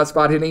at the leadoff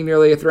spot, hitting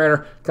nearly a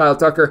 300. Kyle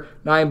Tucker,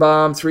 9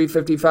 bombs,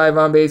 355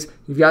 on base.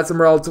 You've got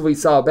some relatively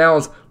solid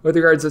balance with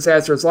regards to this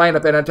Astros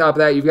lineup, and on top of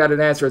that, you've got an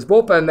Astros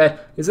bullpen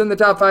that is in the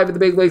top 5 of the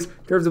big leagues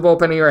in terms of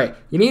bullpen ERA.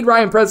 You need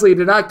Ryan Presley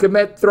to not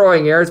commit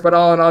throwing errors, but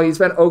all in all, he's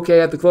been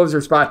okay at the closer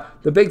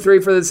spot. The big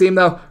 3 for the team,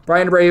 though,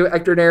 Brian Abreu,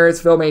 Hector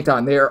Neris, Phil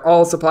Maton. They are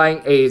all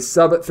supplying a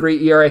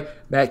sub-3 ERA.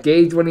 Matt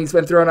Gage, when he's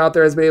been thrown out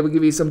there, has been able to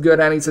give you some good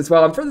innings as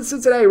well. And for the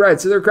Cincinnati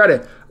Reds, to their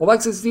credit,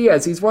 Alexis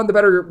Diaz, he's one of the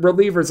better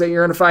relievers that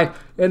you're going to find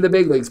in the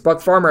big leagues.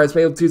 Buck Farmer has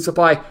been able to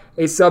supply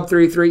a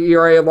sub-3.3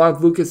 ERA along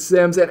with Lucas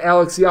Sims and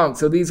Alex Young.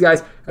 So these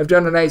guys have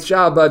done a nice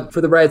job, but for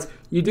the Reds,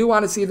 you do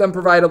want to see them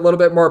provide a little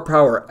bit more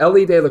power.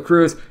 Elly De La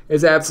Cruz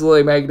is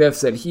absolutely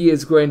magnificent. He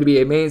is going to be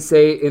a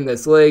mainstay in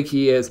this league.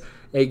 He is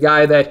a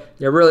guy that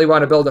you really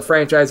want to build a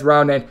franchise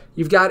around, and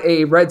you've got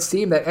a Reds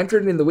team that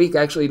entered in the week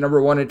actually number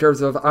 1 in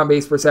terms of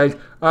on-base percentage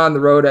on the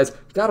road, as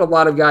got a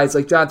lot of guys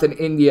like Jonathan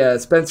India,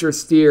 Spencer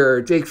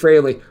Steer, Jake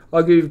Fraley.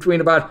 I'll give you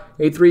between about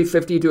a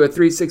 350 to a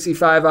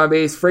 365 on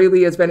base.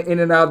 Fraley has been in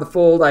and out of the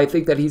fold. I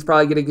think that he's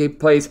probably going to get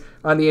placed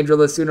on the injury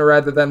list sooner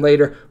rather than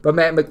later. But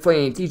Matt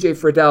McFlane, TJ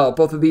Friedel,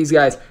 both of these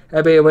guys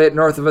have been able to hit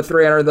north of a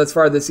 300 thus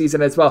far this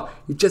season as well.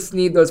 You just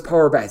need those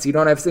power bats. You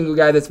don't have a single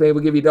guy that's been able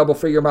to give you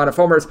double-figure amount of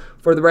homers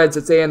for the Reds,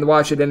 let's say, in the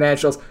Washington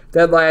Nationals.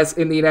 Dead last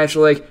in the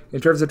National League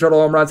in terms of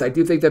total home runs. I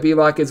do think that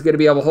Belock is going to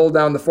be able to hold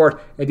down the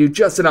fort and do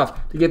just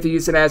enough to get the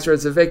Houston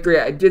Astros a victory.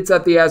 I did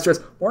set the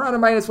Astros more on a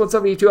minus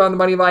 172 on the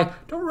money line.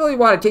 Don't really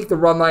want to take the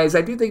run lines.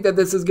 I do think that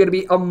this is going to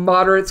be a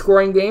moderate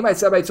scoring game. I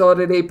set my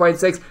total at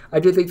 8.6. I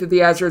do think that the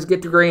Astros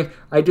get to green.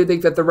 I do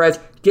think that the Reds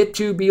get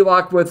to be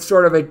locked with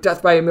sort of a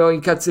death by a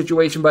million cut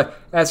situation,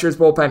 but Astros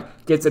bullpen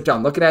gets it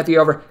done. Looking at the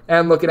over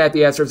and looking at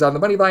the Astros on the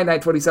money line,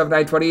 927,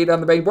 928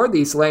 on the big board.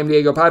 The Slam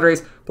Diego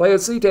Padres play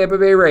with the Tampa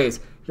Bay Rays.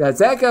 You got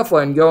Zach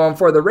Eflin going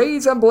for the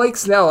Rays, and Blake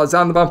Snell is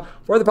on the bump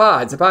for the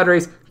Pods. The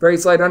Padres, very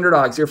slight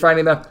underdogs. You're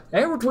finding them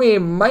anywhere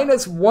between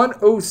minus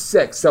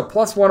 106 to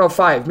plus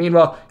 105.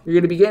 Meanwhile, you're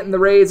going to be getting the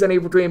Rays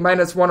anywhere between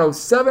minus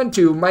 107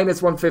 to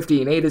minus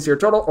 115. 8 is your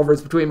total.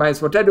 Overs between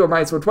minus 110 to a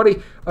minus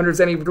 120.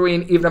 Unders anywhere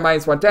between even a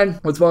minus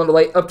 110. What's willing to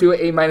lay up to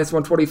a minus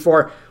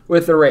 124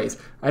 with the Rays.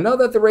 I know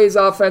that the Rays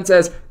offense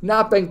has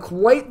not been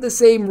quite the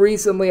same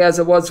recently as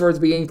it was towards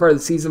the beginning part of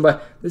the season,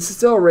 but this is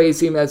still a Rays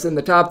team that's in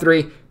the top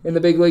 3 in the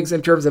big leagues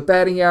in terms of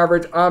batting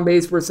average,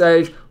 on-base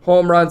percentage,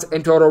 home runs,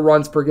 and total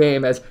runs per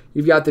game, as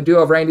you've got the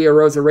duo of Randy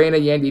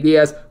Arozarena, Yandy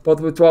Diaz, both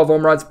with 12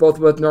 home runs, both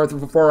with north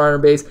of a 400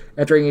 base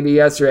entering into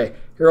yesterday.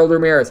 Harold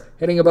Ramirez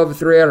hitting above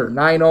 300,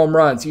 9 home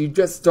runs. You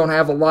just don't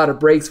have a lot of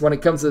breaks when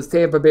it comes to this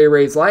Tampa Bay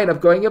Rays lineup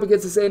going up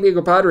against the San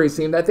Diego Padres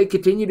team that they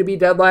continue to be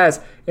dead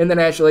last in the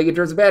National League in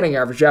terms of batting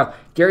average. Now,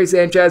 Gary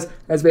Sanchez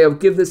has been able to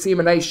give this team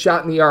a nice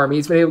shot in the arm.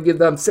 He's been able to give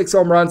them 6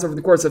 home runs over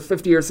the course of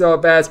 50 or so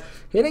at bats,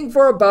 hitting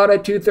for about a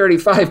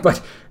 235,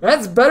 but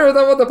that's better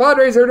than what the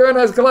Padres are doing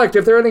as a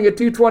collective. They're hitting a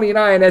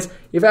 229, as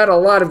you've had a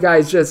lot of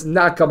guys just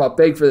not come up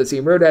big for the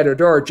team. Rodad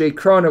Odor, Jake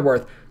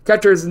Cronenworth,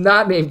 catchers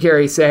not named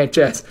Gary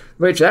Sanchez,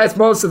 which that's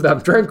most of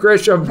them. Trent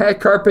Grisham, Matt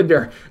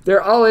Carpenter.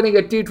 They're all hitting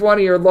at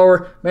 220 or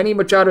lower. Manny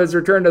Machado has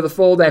returned to the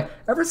fold, and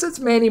ever since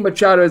Manny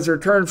Machado has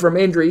returned from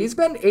injury, he's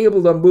been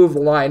able to move the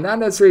line, not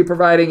necessarily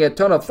providing a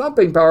ton of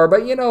thumping power,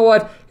 but you know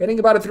what? Hitting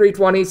about a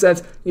 320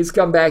 since he's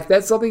come back.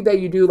 That's something that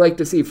you do like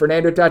to see.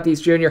 Fernando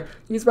Tatis Jr.,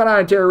 he's been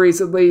on a tear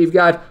recently. You've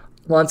got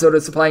Juan Soto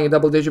supplying a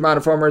double-digit amount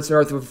of homers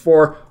north of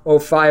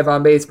 405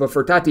 on base, but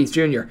for Tatis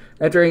Jr.,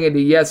 entering into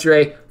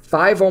yesterday,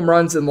 5 home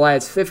runs in the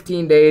last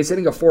 15 days,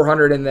 hitting a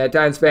 400 in that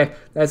time span.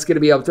 That's going to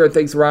be able to turn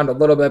things around a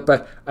little bit,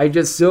 but I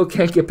just still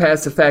can't get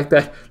past the fact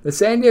that the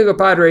San Diego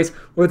Padres,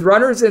 with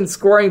runners in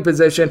scoring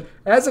position,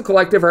 as a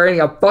collective are hitting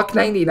a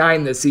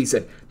 $199 this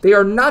season. They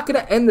are not going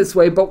to end this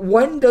way, but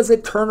when does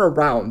it turn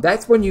around?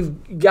 That's when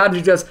you've got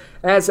to just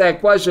ask that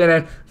question,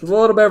 and it's a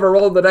little bit of a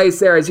roll of the dice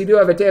there, as you do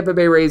have a Tampa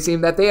Bay Rays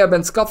team that they have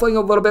been scuffling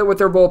a little bit with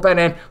their bullpen,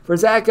 and for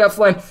Zach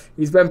Eflin,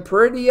 he's been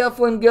pretty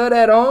Eflin good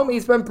at home.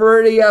 He's been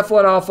pretty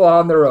Eflin awful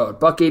on the road.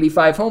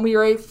 $1.85 home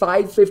ERA,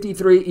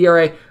 $5.53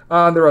 ERA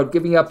on the road,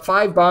 giving up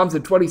 5 bombs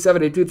in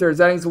 27 2/3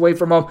 innings away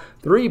from home,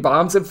 3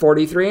 bombs in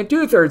 43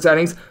 2/3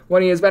 innings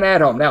when he has been at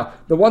home. Now,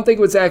 the one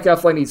thing with Zach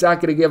Eflin, he's not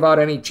going to give out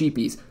any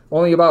cheapies.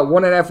 Only about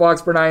 1.5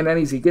 walks per 9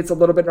 innings. He gets a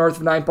little bit north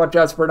of 9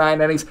 punch-outs per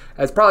 9 innings.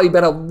 Has probably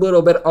been a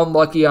little bit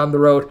unlucky on the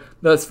road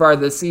thus far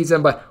this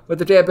season. But with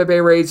the Tampa Bay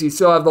Rays, you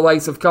still have the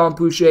likes of Colin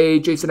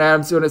Pouchet, Jason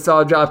Adams doing a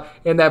solid job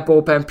in that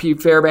bullpen.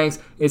 Pete Fairbanks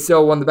is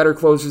still one of the better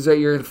closers that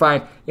you're going to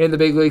find in the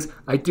big leagues.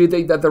 I do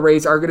think that the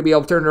Rays are going to be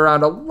able to turn it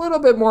around a little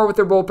bit more with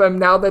their bullpen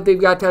now that they've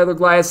got Tyler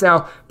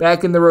Glasnow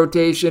back in the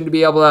rotation to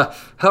be able to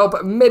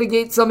help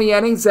mitigate some of the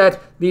innings that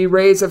the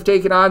Rays have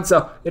taken on.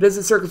 So it is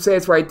a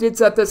circumstance where I did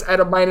set this at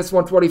a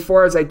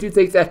 -124, as I do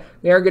think that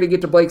they are going to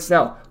get to Blake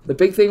Snell. The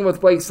big thing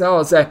with Blake Snell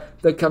is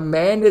that the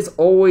command is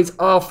always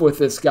off with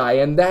this guy,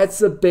 and that's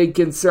the big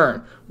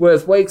concern.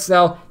 With Blake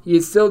Snell, he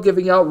is still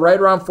giving out right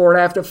around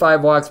 4.5 to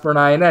 5 walks per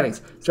 9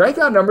 innings.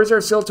 Strikeout numbers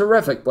are still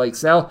terrific. Blake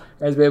Snell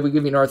has been able to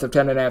give you north of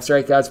 10.5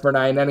 strikeouts per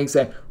 9 innings,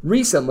 and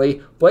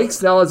recently, Blake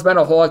Snell has been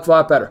a whole heck of a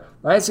lot better.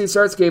 Last 2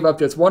 starts gave up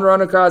just 1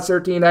 run across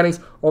 13 innings.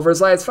 Over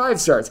his last 5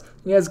 starts,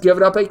 he has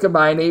given up a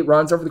combined 8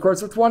 runs over the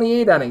course of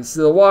 28 innings.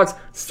 So the walks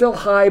still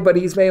high, but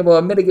he's been able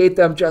to mitigate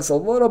them just a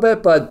little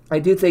bit. But I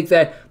do think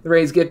that the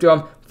Rays get to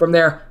him. From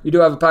there, you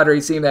do have a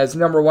Padres team that is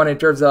number 1 in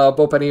terms of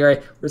bullpen ERA.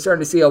 We're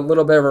starting to see a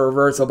little bit of a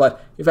reversal,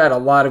 but you've had a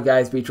lot of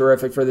guys be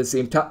terrific for this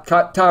team.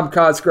 Tom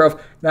Cosgrove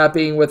not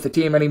being with the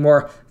team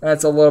anymore,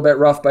 that's a little bit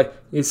rough, but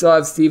you still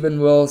have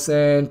Steven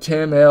Wilson,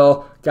 Tim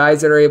Hill,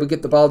 guys that are able to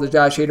get the ball to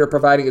Josh Hader,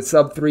 providing a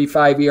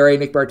sub-3.5 ERA.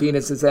 Nick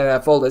Martinez is in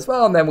that fold as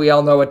well, and then we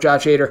all know what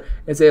Josh Hader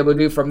is able to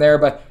do from there,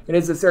 but it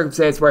is a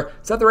circumstance where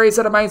set the Rays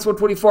at a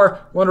 -124,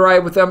 one to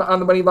ride with them on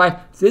the money line.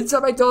 Did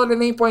set my total at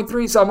an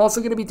 8.3, so I'm also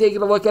going to be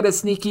taking a look at a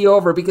sneaky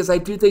over, because I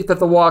do think that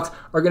the walks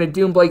are going to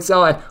doom Blake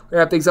Snell, and we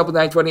wrap things up with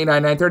 929,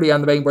 930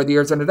 on the betting board. The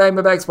Arizona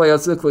Diamondbacks play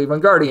out to the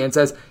Cleveland Guardians,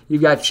 as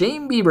you've got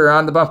Shane Bieber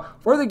on the bump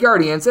for the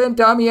Guardians, and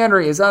Tommy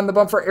Henry is on the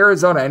bump for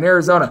Arizona, and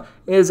Arizona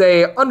is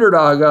a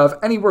underdog of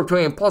anywhere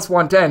between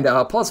 +110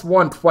 to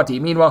 +120.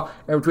 Meanwhile,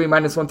 between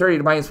 -130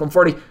 to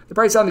 -140. The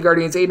price on the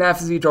Guardians,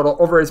 8.5 is the total.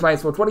 Over is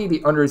 -120.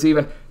 The under is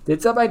even.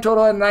 Did set my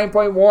total at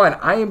 9.1.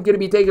 I am going to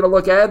be taking a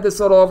look at this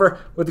total over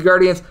with the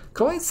Guardians.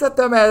 Going to set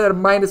them at a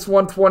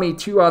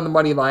 -122 on the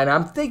money line.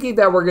 I'm thinking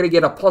that we're going to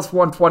get a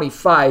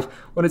 +125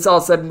 when it's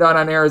all said and done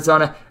on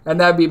Arizona, and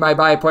that would be my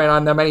buy point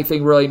on them.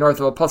 Anything really north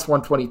of a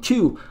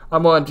 +122,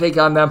 I'm willing to take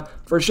on them.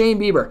 For Shane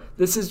Bieber,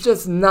 this is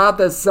just not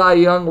the Cy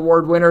Young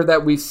Award winner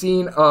that we've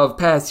seen of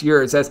past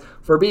years. As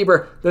for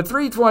Bieber, the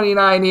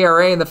 3.29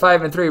 ERA and the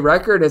 5-3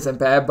 record isn't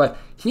bad, but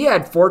he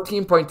had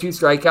 14.2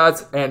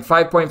 strikeouts and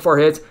 5.4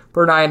 hits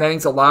per 9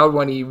 innings allowed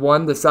when he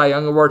won the Cy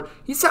Young Award.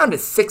 He's down to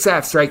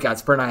 6.5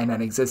 strikeouts per 9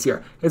 innings this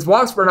year. His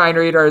walks per 9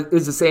 rate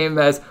is the same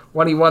as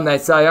when he won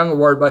that Cy Young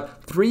Award, but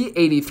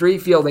 383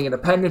 fielding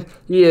independent.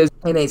 He is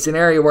in a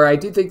scenario where I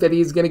do think that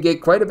he's going to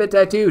get quite a bit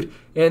tattooed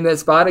in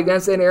this spot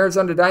against an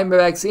Arizona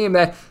Diamondbacks team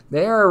that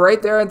they are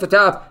right there at the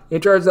top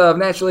in terms of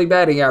National League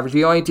batting average.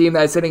 The only team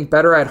that's hitting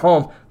better at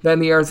home than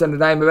the Arizona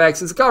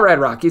Diamondbacks is the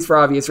Colorado Rockies for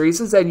obvious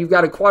reasons, and you've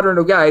got a quadrant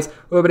of guys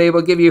who have been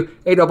able to give you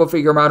a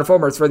double-figure amount of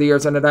homers for the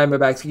Arizona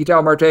Diamondbacks.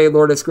 Ketel Marte,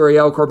 Lourdes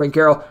Gurriel, Corbin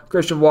Carroll,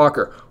 Christian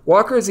Walker.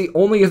 Walker is the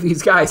only of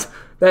these guys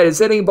that is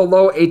hitting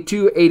below a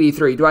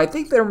 283. Do I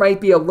think there might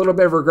be a little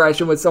bit of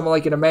regression with someone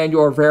like an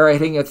Emmanuel Rivera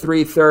hitting a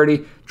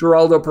 330,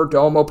 Geraldo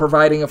Perdomo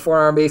providing a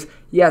 4-arm base?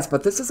 Yes,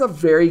 but this is a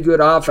very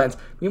good offense.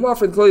 Meanwhile,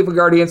 for the Cleveland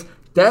Guardians,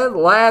 dead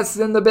last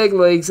in the big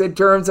leagues in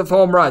terms of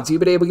home runs. You've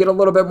been able to get a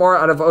little bit more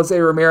out of Jose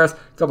Ramirez, a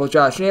couple of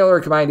Josh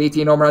Naylor, combined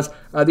 18 home runs.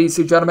 These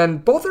two gentlemen,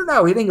 both are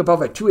now hitting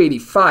above a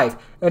 285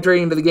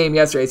 entering into the game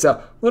yesterday. So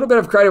a little bit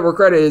of credit where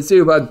credit is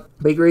due, but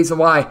big reason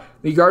why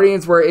the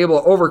Guardians were able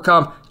to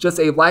overcome just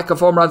a lack of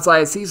home runs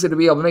last season to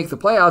be able to make the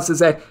playoffs is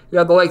that you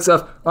have the likes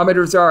of Ahmed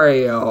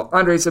Rosario,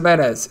 Andres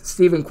Jimenez,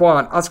 Steven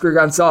Kwan, Oscar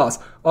Gonzalez,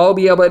 all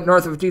be able to hit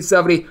north of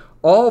 270.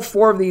 All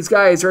four of these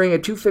guys are in a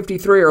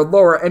 253 or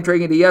lower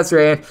entering into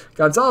yesterday, and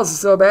Gonzalez is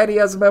so bad he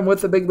hasn't been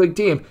with the big league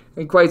team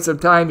in quite some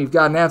time. You've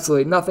gotten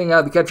absolutely nothing out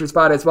of the catcher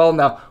spot as well.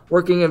 Now,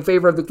 working in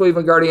favor of the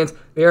Cleveland Guardians,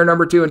 they are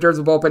number 2 in terms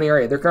of bullpen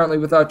area. They're currently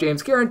without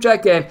James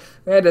Karinchak, and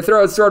they had to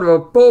throw sort of a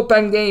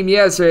bullpen game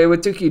yesterday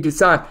with Tuki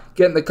Toussaint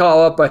getting the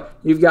call up, but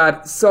you've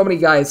got so many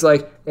guys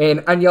like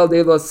Angel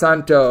de los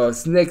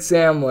Santos, Nick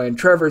Samlin,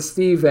 Trevor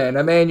Stephen,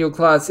 Emmanuel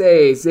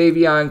Clase,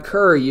 Xavier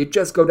Curry. You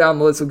just go down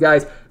the list of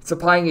guys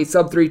supplying a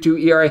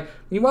sub-3.2 ERA.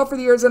 Meanwhile, for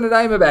the Arizona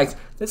Diamondbacks,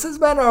 this has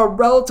been a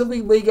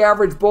relatively league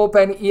average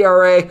bullpen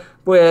ERA,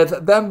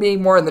 with them being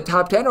more in the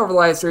top 10 over the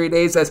last 30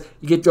 days as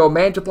you get Joe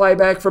Mantiply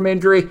back from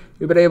injury.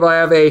 You've been able to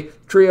have a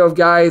trio of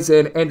guys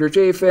in Andrew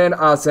Chafin,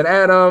 Austin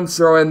Adams,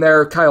 throw in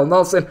there Kyle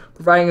Nelson,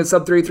 providing a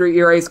sub-3.3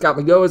 ERA. Scott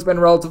McGough has been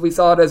relatively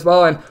solid as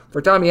well. And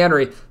for Tommy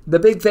Henry, the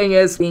big thing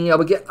is being able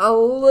to get a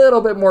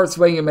little bit more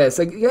swing and miss.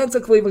 Against the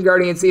Cleveland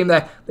Guardians team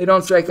that they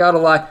don't strike out a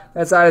lot,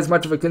 that's not as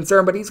much of a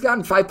concern, but he's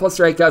gotten 5+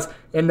 strikeouts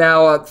in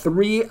now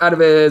 3 out of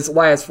his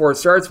last 4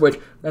 starts, which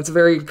that's a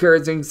very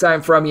encouraging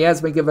sign from him. He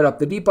has been giving up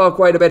the deep ball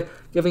quite a bit,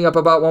 giving up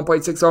about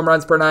 1.6 home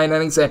runs per 9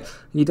 innings, and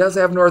he does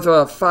have north of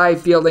a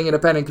 5 fielding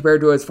independent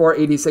compared to his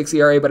 4.86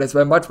 ERA, but it's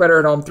been much better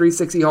at home.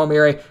 3.60 home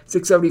ERA,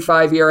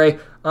 6.75 ERA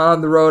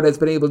on the road, has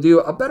been able to do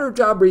a better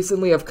job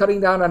recently of cutting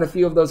down on a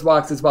few of those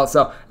walks as well.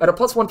 So at a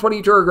plus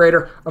 122 or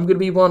greater, I'm going to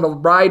be willing to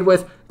ride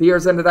with the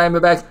Arizona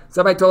Diamondbacks.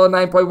 Semi-total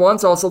 9.1,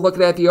 so also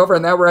looking at the over,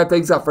 and that will wrap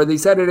things up for the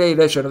Saturday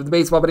edition of the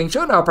Baseball Betting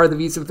Show, now part of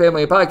the VSiN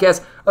Family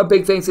Podcast. A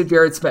big thanks to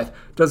Jared Smith.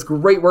 Does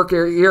great work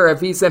here at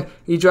VSiN.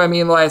 He joined me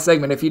in the last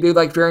segment. If you do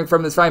like hearing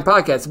from this fine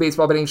podcast, the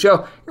Baseball Betting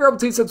Show, you're able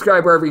to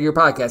subscribe wherever you get your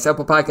podcasts,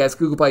 Apple Podcasts,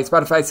 Google Play,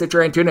 Spotify, Stitcher,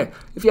 and TuneIn.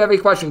 If you have a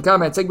question,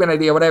 comment, segment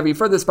idea, whatever you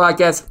for this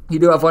podcast, you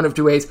do have one of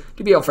 2 ways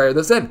to be able to fire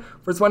this in.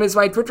 First one is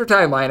my Twitter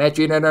timeline at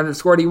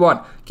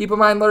JNet_D1. Keep in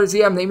mind, letters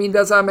EM, naming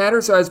does not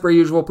matter, so as per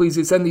usual, please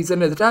do send these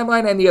into the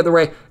timeline, and the other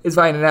way is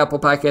via an Apple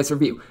Podcast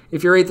review.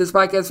 If you rate this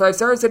podcast 5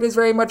 stars, it is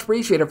very much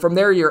appreciated. From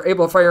there, you're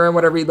able to fire in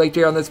whatever you'd like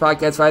to hear on this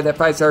podcast via that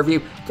 5-star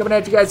review. Coming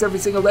at you guys every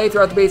single day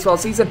throughout the baseball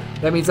season.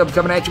 That means I'm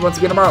coming at you once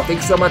again tomorrow.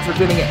 Thanks so much for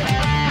tuning in.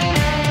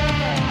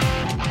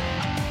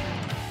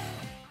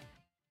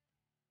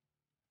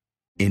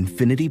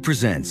 Infiniti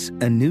presents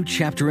a new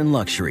chapter in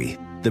luxury,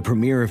 the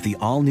premiere of the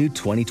all-new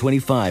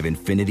 2025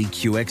 Infiniti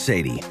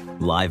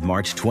QX80, live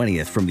March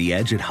 20th from the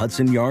Edge at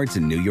Hudson Yards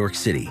in New York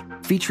City,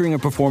 featuring a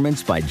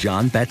performance by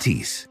John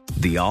Batiste.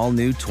 The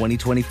all-new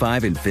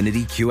 2025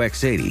 Infiniti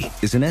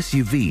QX80 is an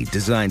SUV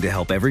designed to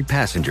help every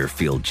passenger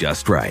feel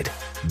just right.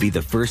 Be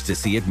the first to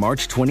see it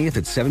March 20th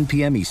at 7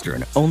 p.m.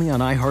 Eastern, only on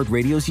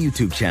iHeartRadio's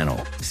YouTube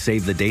channel.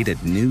 Save the date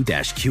at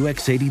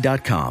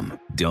new-QX80.com.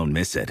 Don't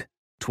miss it.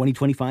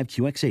 2025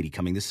 QX80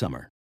 coming this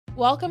summer.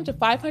 Welcome to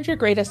 500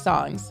 Greatest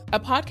Songs, a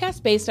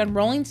podcast based on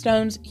Rolling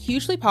Stone's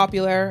hugely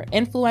popular,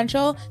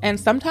 influential, and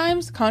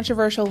sometimes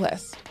controversial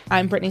list.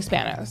 I'm Brittany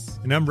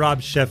Spanos. And I'm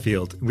Rob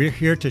Sheffield. We're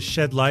here to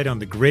shed light on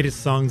the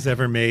greatest songs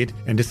ever made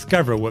and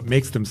discover what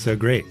makes them so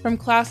great. From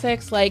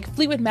classics like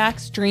Fleetwood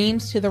Mac's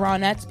Dreams to the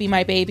Ronettes' Be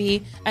My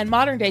Baby, and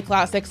modern-day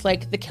classics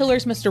like The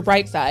Killer's Mr.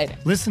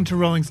 Brightside. Listen to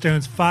Rolling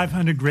Stone's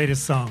 500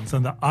 Greatest Songs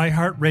on the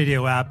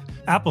iHeartRadio app,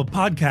 Apple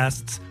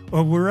Podcasts,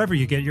 or wherever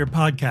you get your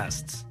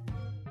podcasts.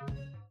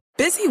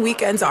 Busy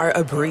weekends are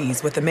a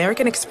breeze with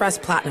American Express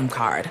Platinum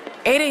Card.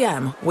 8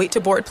 a.m., wait to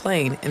board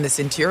plane in the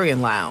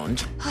Centurion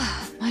Lounge.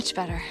 Much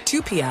better.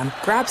 2 p.m.,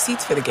 grab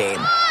seats for the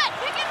game.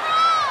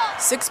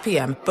 6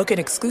 p.m., book an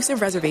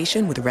exclusive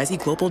reservation with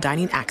Resy Global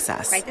Dining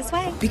Access. Right this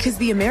way. Because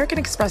the American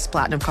Express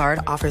Platinum Card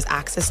offers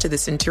access to the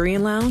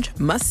Centurion Lounge,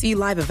 must-see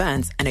live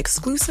events, and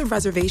exclusive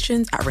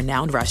reservations at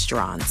renowned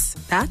restaurants.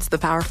 That's the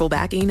powerful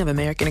backing of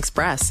American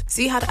Express.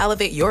 See how to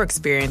elevate your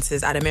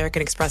experiences at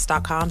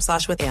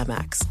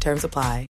americanexpress.com/withAmex. Terms apply.